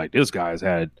 it was like this guy's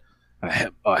had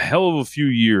a hell of a few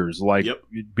years, like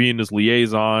being this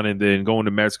liaison and then going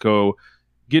to Mexico,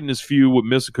 getting this feud with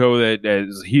Mystico that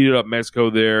has heated up Mexico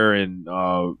there, and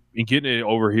getting it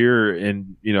over here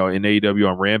in AEW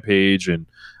on Rampage, and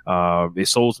they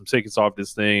sold some tickets off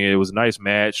this thing. It was a nice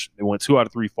match. It went 2 out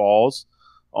of 3 falls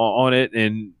on it,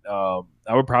 and I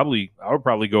would probably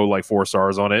go like 4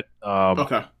 stars on it.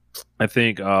 Okay. I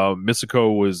think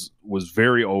Mystico was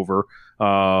very over,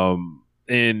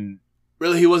 and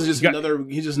really he wasn't just another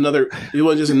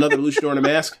luchador in a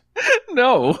mask.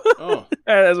 No. Oh.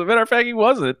 As a matter of fact, he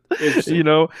wasn't.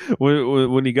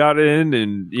 When he got in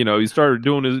and he started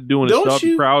doing his stuff,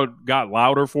 the crowd got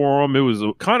louder for him. It was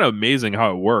kind of amazing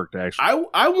how it worked. Actually,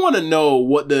 I want to know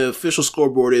what the official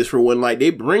scoreboard is for when like they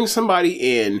bring somebody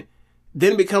in,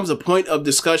 then it becomes a point of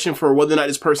discussion for whether or not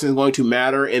this person is going to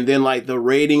matter, and then like the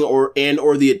rating or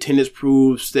the attendance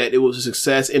proves that it was a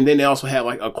success, and then they also have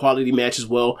like a quality match as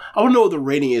well. I want to know what the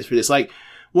rating is for this. Like,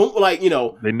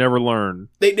 they never learn.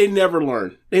 They never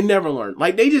learn. They never learn.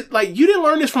 Like they just like you didn't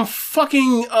learn this from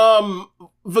fucking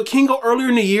Vikingo earlier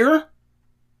in the year,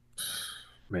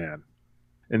 man.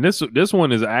 And this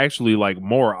one is actually like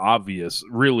more obvious,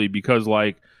 really, because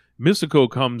like Mystico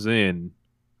comes in.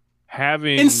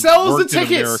 And sells the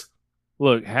tickets.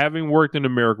 Having worked in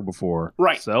America before,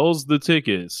 right? Sells the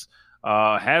tickets.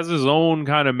 Has his own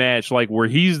kind of match, like where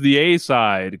he's the A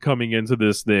side coming into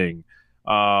this thing.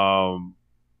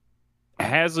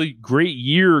 Has a great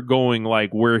year going,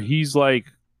 like where he's like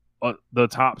the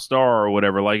top star or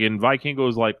whatever. Like, and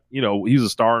Vikingo's like he's a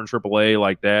star in AAA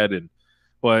like that.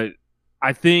 But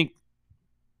I think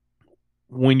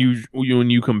when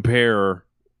you compare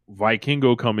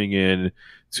Vikingo coming in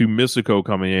to Mystico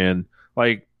coming in,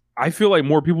 like I feel like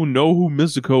more people know who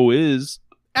Mystico is.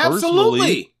 Absolutely.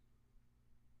 Personally.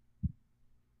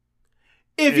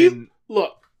 If you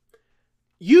look,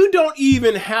 you don't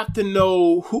even have to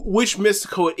know which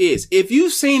Mystico it is. If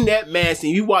you've seen that match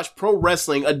and you watched pro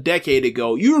wrestling a decade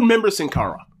ago, you remember Sin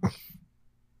Cara.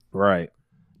 Right.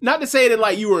 Not to say that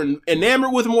like you were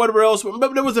enamored with him or whatever else,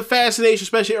 but there was a fascination,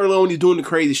 especially early on when he's doing the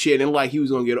crazy shit, and like they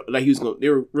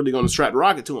were really gonna strap the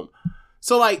rocket to him.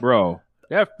 So like, bro,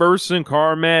 that first Sin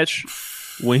Cara match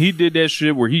when he did that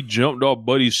shit where he jumped off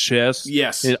Buddy's chest,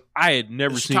 yes, and I had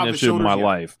never seen that shit in my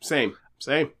life. Same.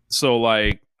 So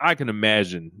like, I can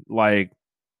imagine like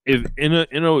if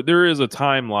there is a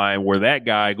timeline where that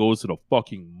guy goes to the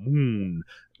fucking moon.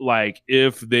 Like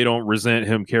if they don't resent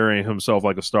him carrying himself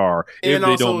like a star, and if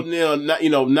also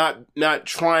not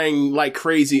trying like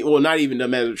crazy, or not even the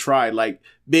matter to try, like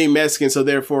being Mexican, so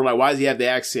therefore like why does he have the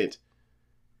accent?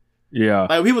 Yeah,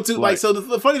 like people too. Like so,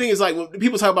 the funny thing is like when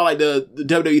people talk about like the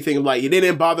WWE thing of like they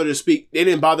didn't bother to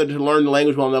learn the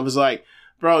language well enough. It's like,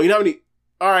 bro, you know how many?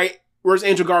 All right, where's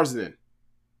Angel Garza then?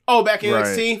 Oh, back in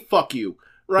NXT, fuck you,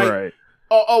 right?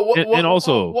 What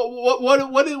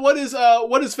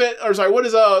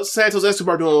is Santos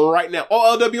Escobar doing right now?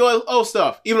 Oh, LWO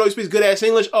stuff. Even though he speaks good ass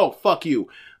English, oh fuck you.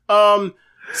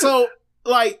 So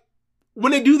like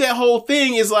when they do that whole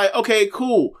thing, is like, okay,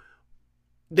 cool.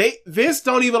 Vince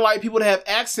don't even like people to have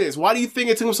accents. Why do you think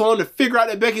it took him so long to figure out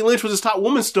that Becky Lynch was his top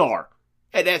woman star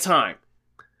at that time?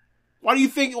 Why do you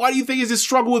think it's this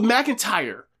struggle with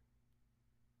McIntyre?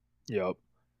 Yep.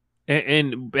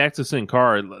 And back to Sin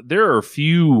Cara, there are a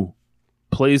few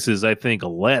places I think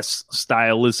less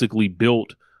stylistically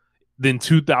built than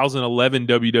 2011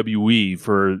 WWE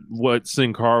for what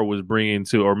Sin Cara was bringing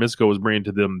to, or Mystico was bringing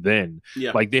to them then.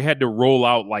 Yeah. Like they had to roll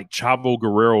out like Chavo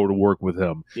Guerrero to work with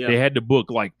him. Yeah. They had to book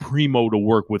like Primo to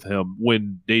work with him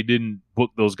when they didn't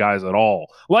book those guys at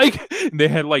all. Like they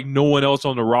had like no one else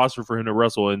on the roster for him to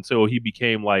wrestle until he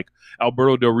became like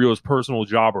Alberto Del Rio's personal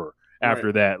jobber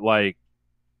after that. Like,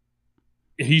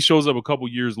 he shows up a couple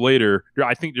years later.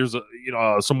 I think there's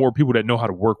some more people that know how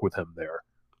to work with him there.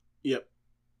 Yep.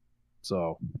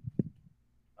 So,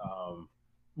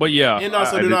 but yeah, and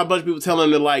also there's not a bunch of people telling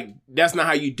him that like that's not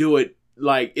how you do it.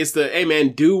 Like it's hey man,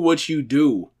 do what you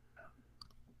do.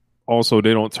 Also,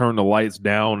 they don't turn the lights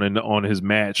down and on his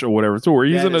match or whatever, so where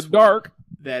he's in the dark.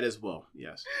 That as well,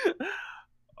 yes.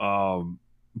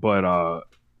 But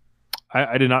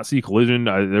I did not see Collision.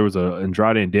 There was a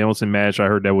Andrade and Danielson match. I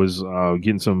heard that was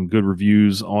getting some good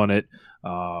reviews on it.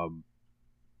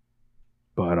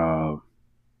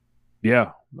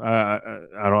 Yeah, I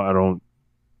don't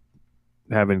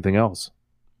have anything else.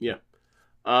 Yeah,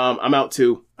 I'm out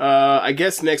too. I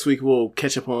guess next week we'll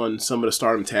catch up on some of the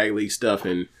Stardom Tag League stuff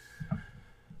and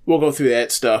we'll go through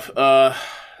that stuff.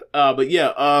 But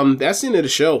yeah, that's the end of the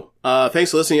show.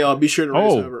 Thanks for listening, y'all. Be sure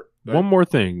to one more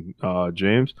thing,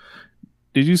 James.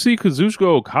 Did you see Kazuchika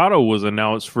Okada was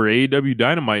announced for AEW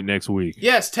Dynamite next week?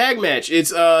 Yes, tag match.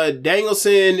 It's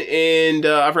Danielson and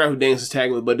I forgot who Danielson's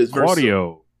tagging with, but it's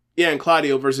Claudio. And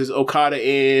Claudio versus Okada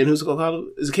and who's Okada?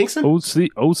 Is it Kingston?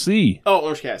 OC. Oh,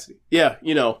 Orange Cassidy. Yeah,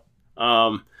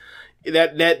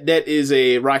 that is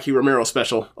a Rocky Romero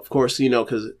special, of course,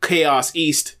 because Chaos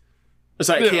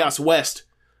West.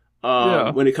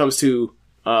 When it comes to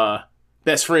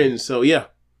best friends. So yeah.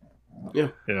 I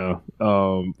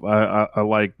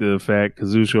like the fact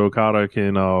Kazuchika Okada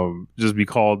can just be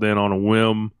called in on a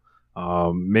whim.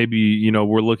 Maybe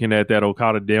we're looking at that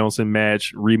Okada Danielson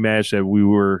rematch that we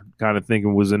were kind of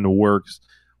thinking was in the works.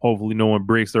 Hopefully, no one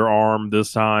breaks their arm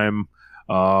this time.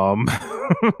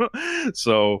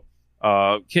 So,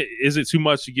 is it too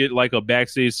much to get like a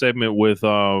backstage segment with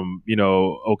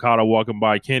Okada walking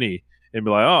by Kenny and be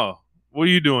like, "Oh, what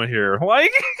are you doing here?" Like,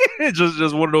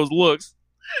 just one of those looks.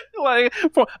 Like,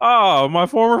 my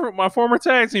former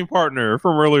tag team partner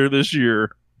from earlier this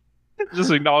year. Just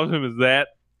acknowledge him as that.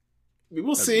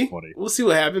 We'll see. We'll see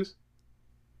what happens.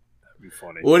 That'd be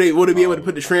funny. Will they be able to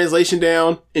put the translation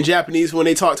down in Japanese when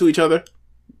they talk to each other?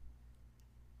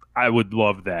 I would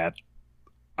love that.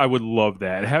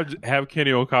 Have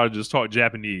Kenny Okada just talk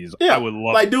Japanese. Yeah, I would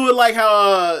love do it like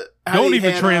how don't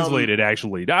even translate it.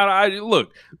 Actually, I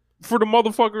look. For the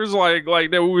motherfuckers like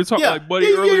that we were talking like Buddy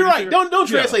earlier. You're right. Don't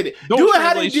translate it. Do it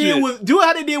how they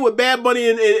did with Bad Bunny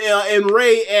and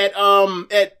Ray at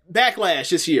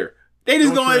Backlash this year. They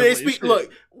just go in and they speak. Shit.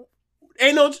 Look,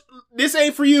 this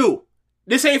ain't for you.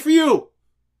 This ain't for you.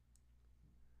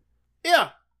 Yeah.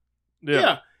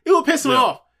 It will piss them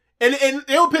off, and it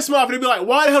will piss them off. And they'll be like,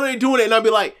 "Why the hell are they doing it?" And I'll be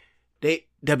like,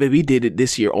 WWE did it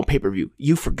this year on pay-per-view.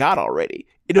 You forgot already.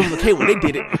 It was okay when they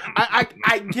did it. I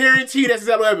guarantee that's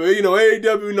exactly what happened.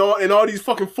 AEW and all these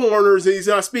fucking foreigners, and he's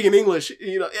not speaking English.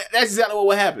 That's exactly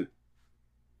what happened.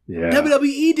 Yeah.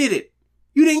 WWE did it.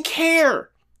 You didn't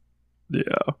care. Yeah.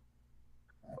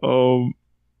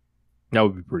 That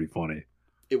would be pretty funny.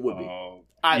 It would be.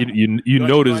 You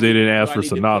notice they didn't ask for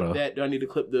Sonata. Do I need to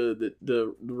clip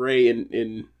the Ray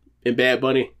and Bad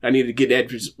Bunny? I need to get that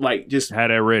just had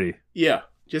that ready. Yeah,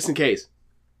 just in case.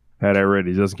 Had that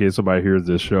ready, just in case somebody hears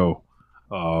this show.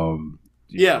 Apparently,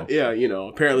 you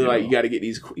got to get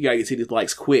these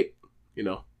likes quick.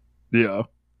 Yeah. Yeah,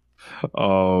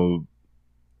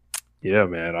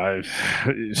 man. I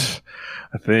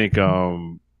think it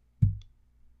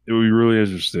would be really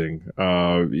interesting.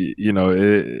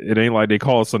 It ain't like they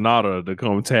call Sonata to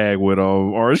come tag with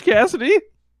Orange Cassidy.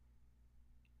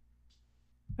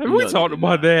 Have we talked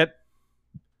about that?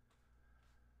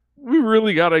 We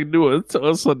really gotta do a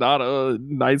Sonata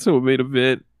Naito main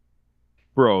event.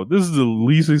 Bro, this is the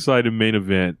least exciting main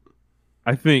event,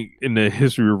 I think, in the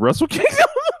history of Wrestle Kingdom.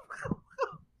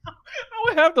 I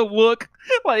would have to look.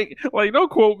 Like,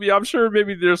 don't quote me. I'm sure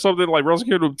maybe there's something like Wrestle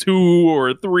Kingdom 2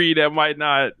 or 3 that might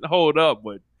not hold up,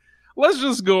 but let's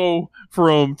just go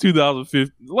from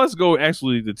 2015. Let's go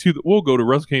we'll go to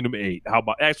Wrestle Kingdom 8. How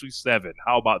about 7?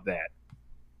 How about that?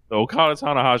 The Okada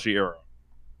Tanahashi era.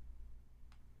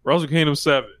 Wrestle Kingdom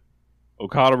 7,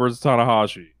 Okada versus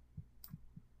Tanahashi.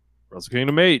 Wrestle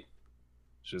Kingdom 8,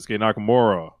 Shinsuke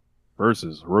Nakamura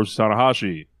versus Hiroshi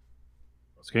Tanahashi.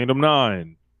 Wrestle Kingdom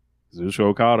 9, Kazuchika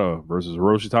Okada versus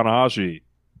Hiroshi Tanahashi.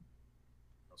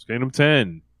 Wrestle Kingdom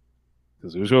 10,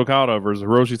 Kazuchika Okada versus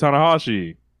Hiroshi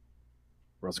Tanahashi.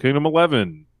 Wrestle Kingdom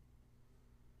 11,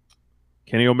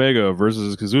 Kenny Omega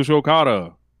versus Kazuchika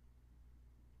Okada.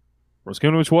 Wrestle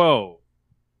Kingdom 12,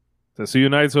 Tetsuya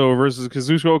Naito versus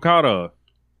Kazuchika Okada.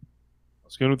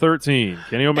 Wrestle Kingdom 13,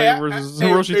 Kenny Omega versus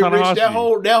Hiroshi Tanahashi. Rich,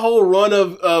 that whole run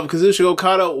of Kazuchika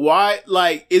Okada, why,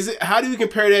 how do you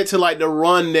compare that to, the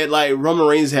run that, Roman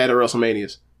Reigns had at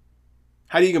WrestleManias?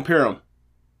 How do you compare them?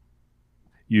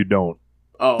 You don't.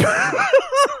 Oh.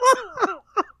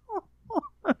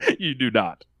 You do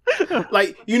not.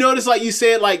 You notice, you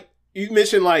said, you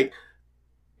mentioned,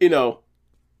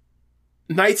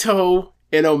 Naito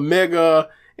and Omega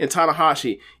and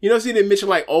Tanahashi. You know, see, they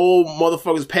mention old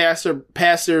motherfuckers,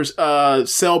 pastors,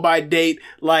 sell by date,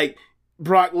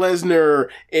 Brock Lesnar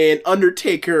and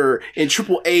Undertaker and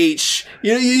Triple H.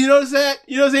 You notice that?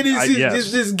 You know,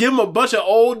 just give them a bunch of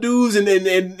old dudes and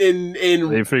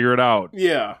they figure it out.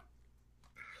 Yeah.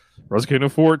 Wrestle Kingdom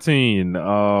 14,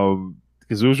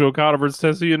 Kazuchika Okada versus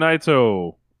Tetsuya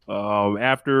Naito.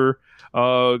 After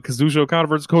Kazuchika Okada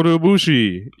versus Kota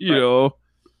Ibushi.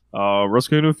 Wrestle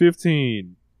Kingdom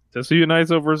 15. Tetsuya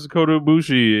Naito versus Kota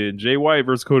Ibushi and Jay White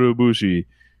versus Kota Ibushi.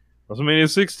 WrestleMania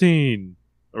 16.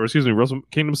 Wrestle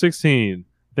Kingdom 16.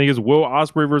 I think it's Will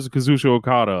Ospreay versus Kazuchika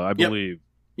Okada, I believe.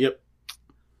 Yep.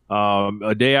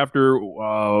 A day after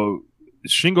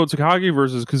Shingo Takagi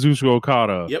versus Kazuchika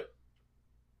Okada. Yep.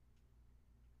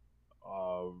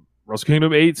 Wrestle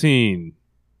Kingdom 18.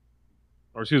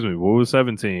 Or excuse me, what was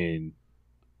 17?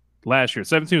 Last year.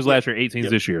 17 was last year, 18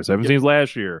 is this year. 17 is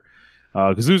last year.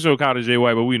 Kazuchika Okada, Jay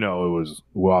White, but we know it was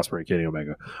Will Ospreay and Kenny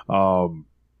Omega.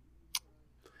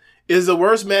 Is the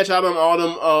worst match out of all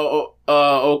them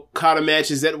Okada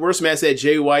matches, that worst match that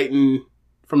Jay White and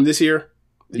from this year?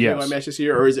 The Jay White match this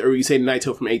year? Or you say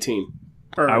Naito from 18?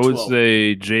 I would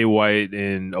say Jay White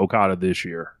and Okada this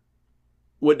year.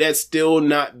 Would that still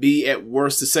not be at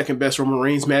worst the second best Roman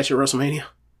Reigns match at WrestleMania?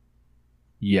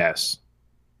 Yes.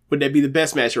 Would that be the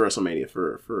best match at WrestleMania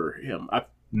for him?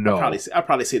 No. I'd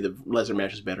probably say the Lesnar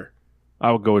match is better.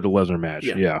 I would go with the Lesnar match.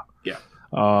 Yeah.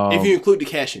 If you include the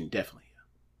cash-in, definitely.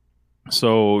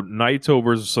 So Naito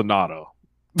versus Sonata.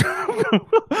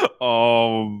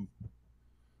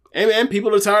 Hey man,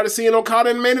 people are tired of seeing Okada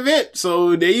in the main event,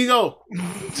 so there you go.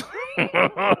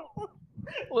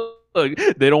 Look,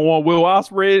 they don't want Will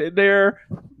Ospreay there.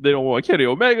 They don't want Kenny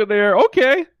Omega there.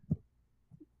 Okay,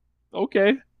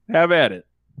 have at it.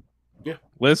 Yeah,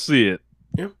 let's see it.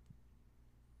 Yeah,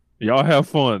 y'all have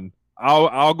fun.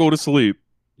 I'll go to sleep.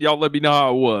 Y'all let me know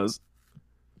how it was.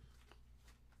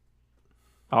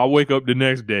 I'll wake up the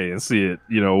next day and see it.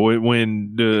 You know,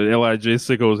 when the LIJ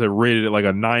Sickos have rated it like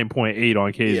a 9.8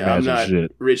 on Cage Match and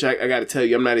shit. Rich, I got to tell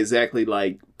you, I'm not exactly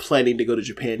like planning to go to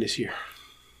Japan this year.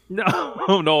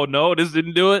 No, this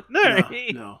didn't do it.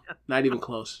 No, not even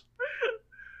close.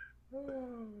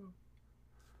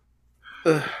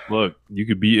 Look, you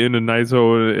could be into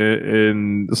Naito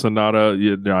and Sonata.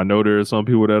 Yeah, I know there are some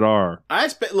people that are. I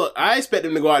expect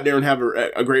them to go out there and have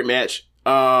a great match. Do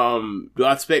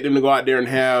I expect them to go out there and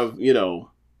have,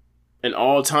 an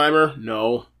all-timer?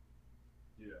 No.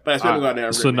 Yeah. But I expect them to go out there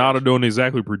and have a great Sonata match. Don't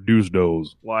exactly produce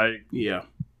those. Like, yeah,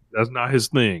 that's not his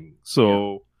thing.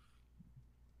 So,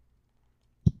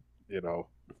 I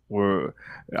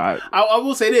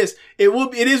will say this: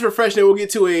 it is refreshing that we'll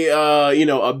get to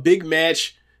a big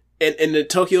match in the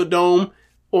Tokyo Dome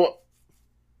or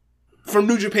from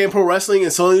New Japan Pro Wrestling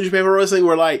and Sony New Japan Pro Wrestling,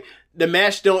 where like the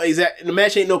match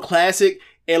ain't no classic,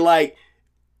 and like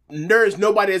there's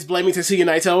nobody that's blaming Tetsuya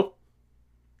Naito.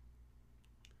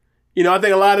 I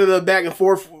think a lot of the back and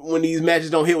forth when these matches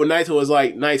don't hit with Naito is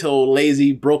like Naito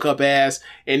lazy, broke up ass,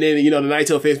 and then the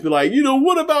Naito fans be like,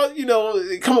 what about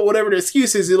come up with whatever the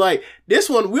excuse is. Like this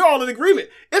one, we're all in agreement.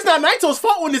 It's not Naito's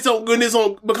fault when it's on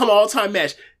become an all time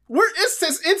match. It's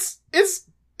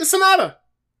Sonata.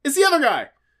 It's the other guy.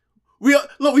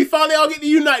 We finally all get to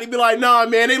unite and be like, nah,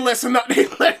 man, they let Naito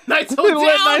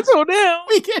down.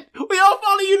 We all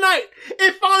finally unite.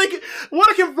 It finally,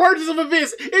 what a convergence of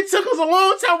events. It took us a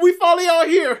long time. We finally all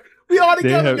here. We all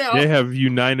together now. They have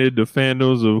united the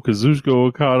fandoms of Kazuchika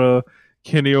Okada,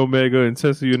 Kenny Omega, and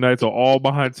Tetsuya Naito all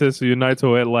behind Tetsuya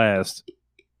Naito at last.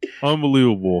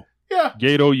 Unbelievable. Yeah.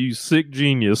 Gato, you sick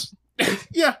genius.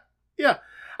 Yeah.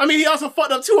 I mean, he also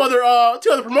fucked up two other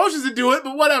promotions to do it,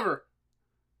 but whatever.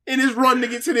 In his run to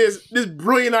get to this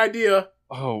brilliant idea.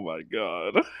 Oh my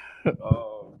god.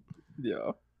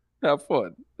 Yeah. Have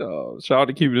fun. Shout out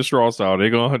to Keeping It Strong Style.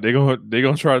 They're gonna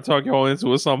try to talk y'all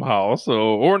into it somehow. So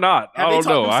or not. Have I don't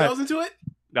know. Themselves into it?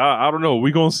 I don't know.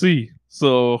 We're gonna see.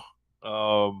 So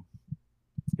Are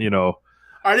they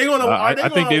gonna I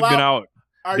think they've been out.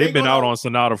 They've been out on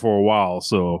Sonata for a while,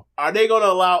 so are they gonna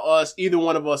allow us, either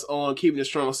one of us, on Keeping It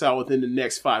Strong Style within the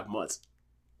next 5 months?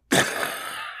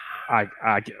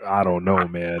 I don't know,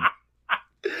 man.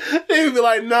 They would be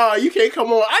like, nah, you can't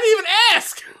come on. I didn't even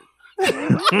ask.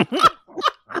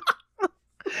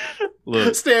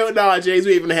 Look, stay with James.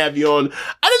 We ain't gonna have you on.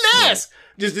 I didn't ask.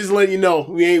 Just letting you know,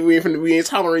 we ain't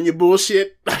tolerating your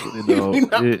bullshit. We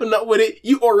not putting up with it.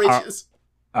 You oranges.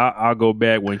 I'll go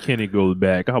back when Kenny goes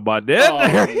back. How about that? Oh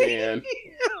man.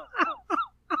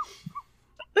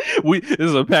 This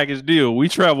is a package deal. We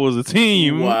travel as a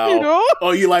team. Wow.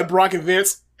 Oh, you like Brock and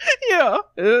Vince? Yeah.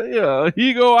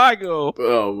 He go, I go.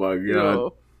 Oh my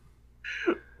god.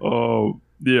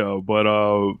 But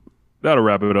that'll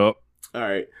wrap it up. All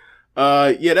right.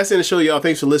 That's in the show, y'all.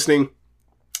 Thanks for listening.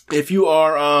 If you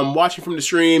are watching from the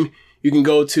stream, you can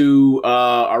go to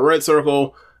our Red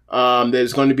Circle. That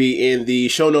is going to be in the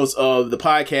show notes of the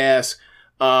podcast.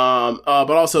 But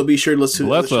also be sure to listen to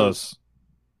Bless us.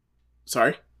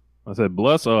 Sorry? I said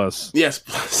bless us. Yes,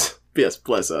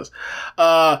 bless us.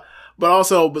 But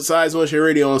also, besides One Share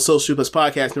Radio on Social Suplex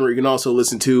Podcast Network, you can also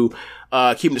listen to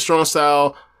Keeping It Strong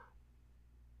Style,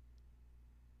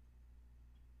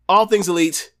 All Things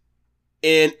Elite,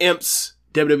 and Imp's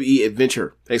WWE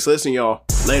Adventure. Thanks for listening, y'all.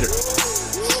 Later.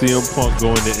 CM Punk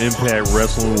going to Impact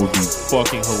Wrestling would be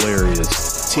fucking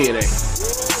hilarious. TNA.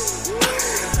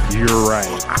 You're right.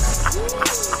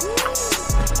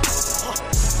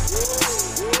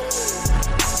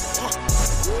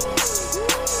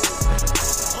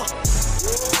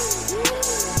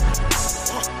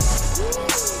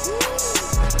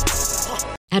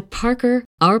 At Parker,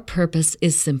 our purpose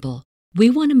is simple. We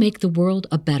want to make the world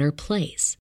a better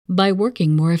place by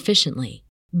working more efficiently,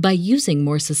 by using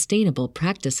more sustainable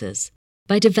practices,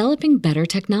 by developing better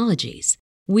technologies.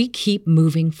 We keep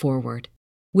moving forward.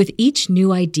 With each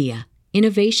new idea,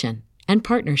 innovation, and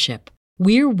partnership,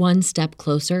 we're one step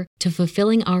closer to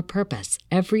fulfilling our purpose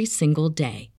every single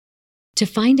day. To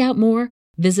find out more,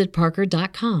 visit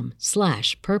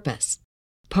parker.com/purpose.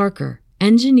 Parker,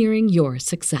 engineering your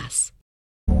success.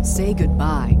 Say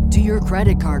goodbye to your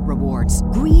credit card rewards.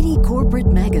 Greedy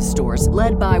corporate mega stores,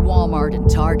 led by Walmart and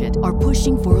Target, are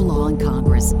pushing for a law in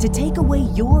Congress to take away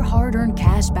your hard-earned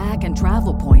cash back and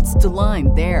travel points to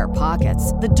line their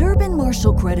pockets. The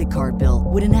Durbin-Marshall credit card bill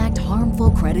would enact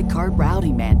harmful credit card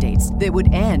routing mandates that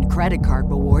would end credit card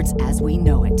rewards as we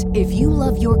know it. If you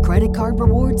love your credit card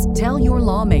rewards, tell your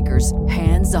lawmakers,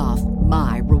 hands off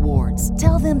my rewards.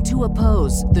 Tell them to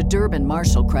oppose the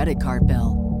Durbin-Marshall credit card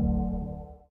bill.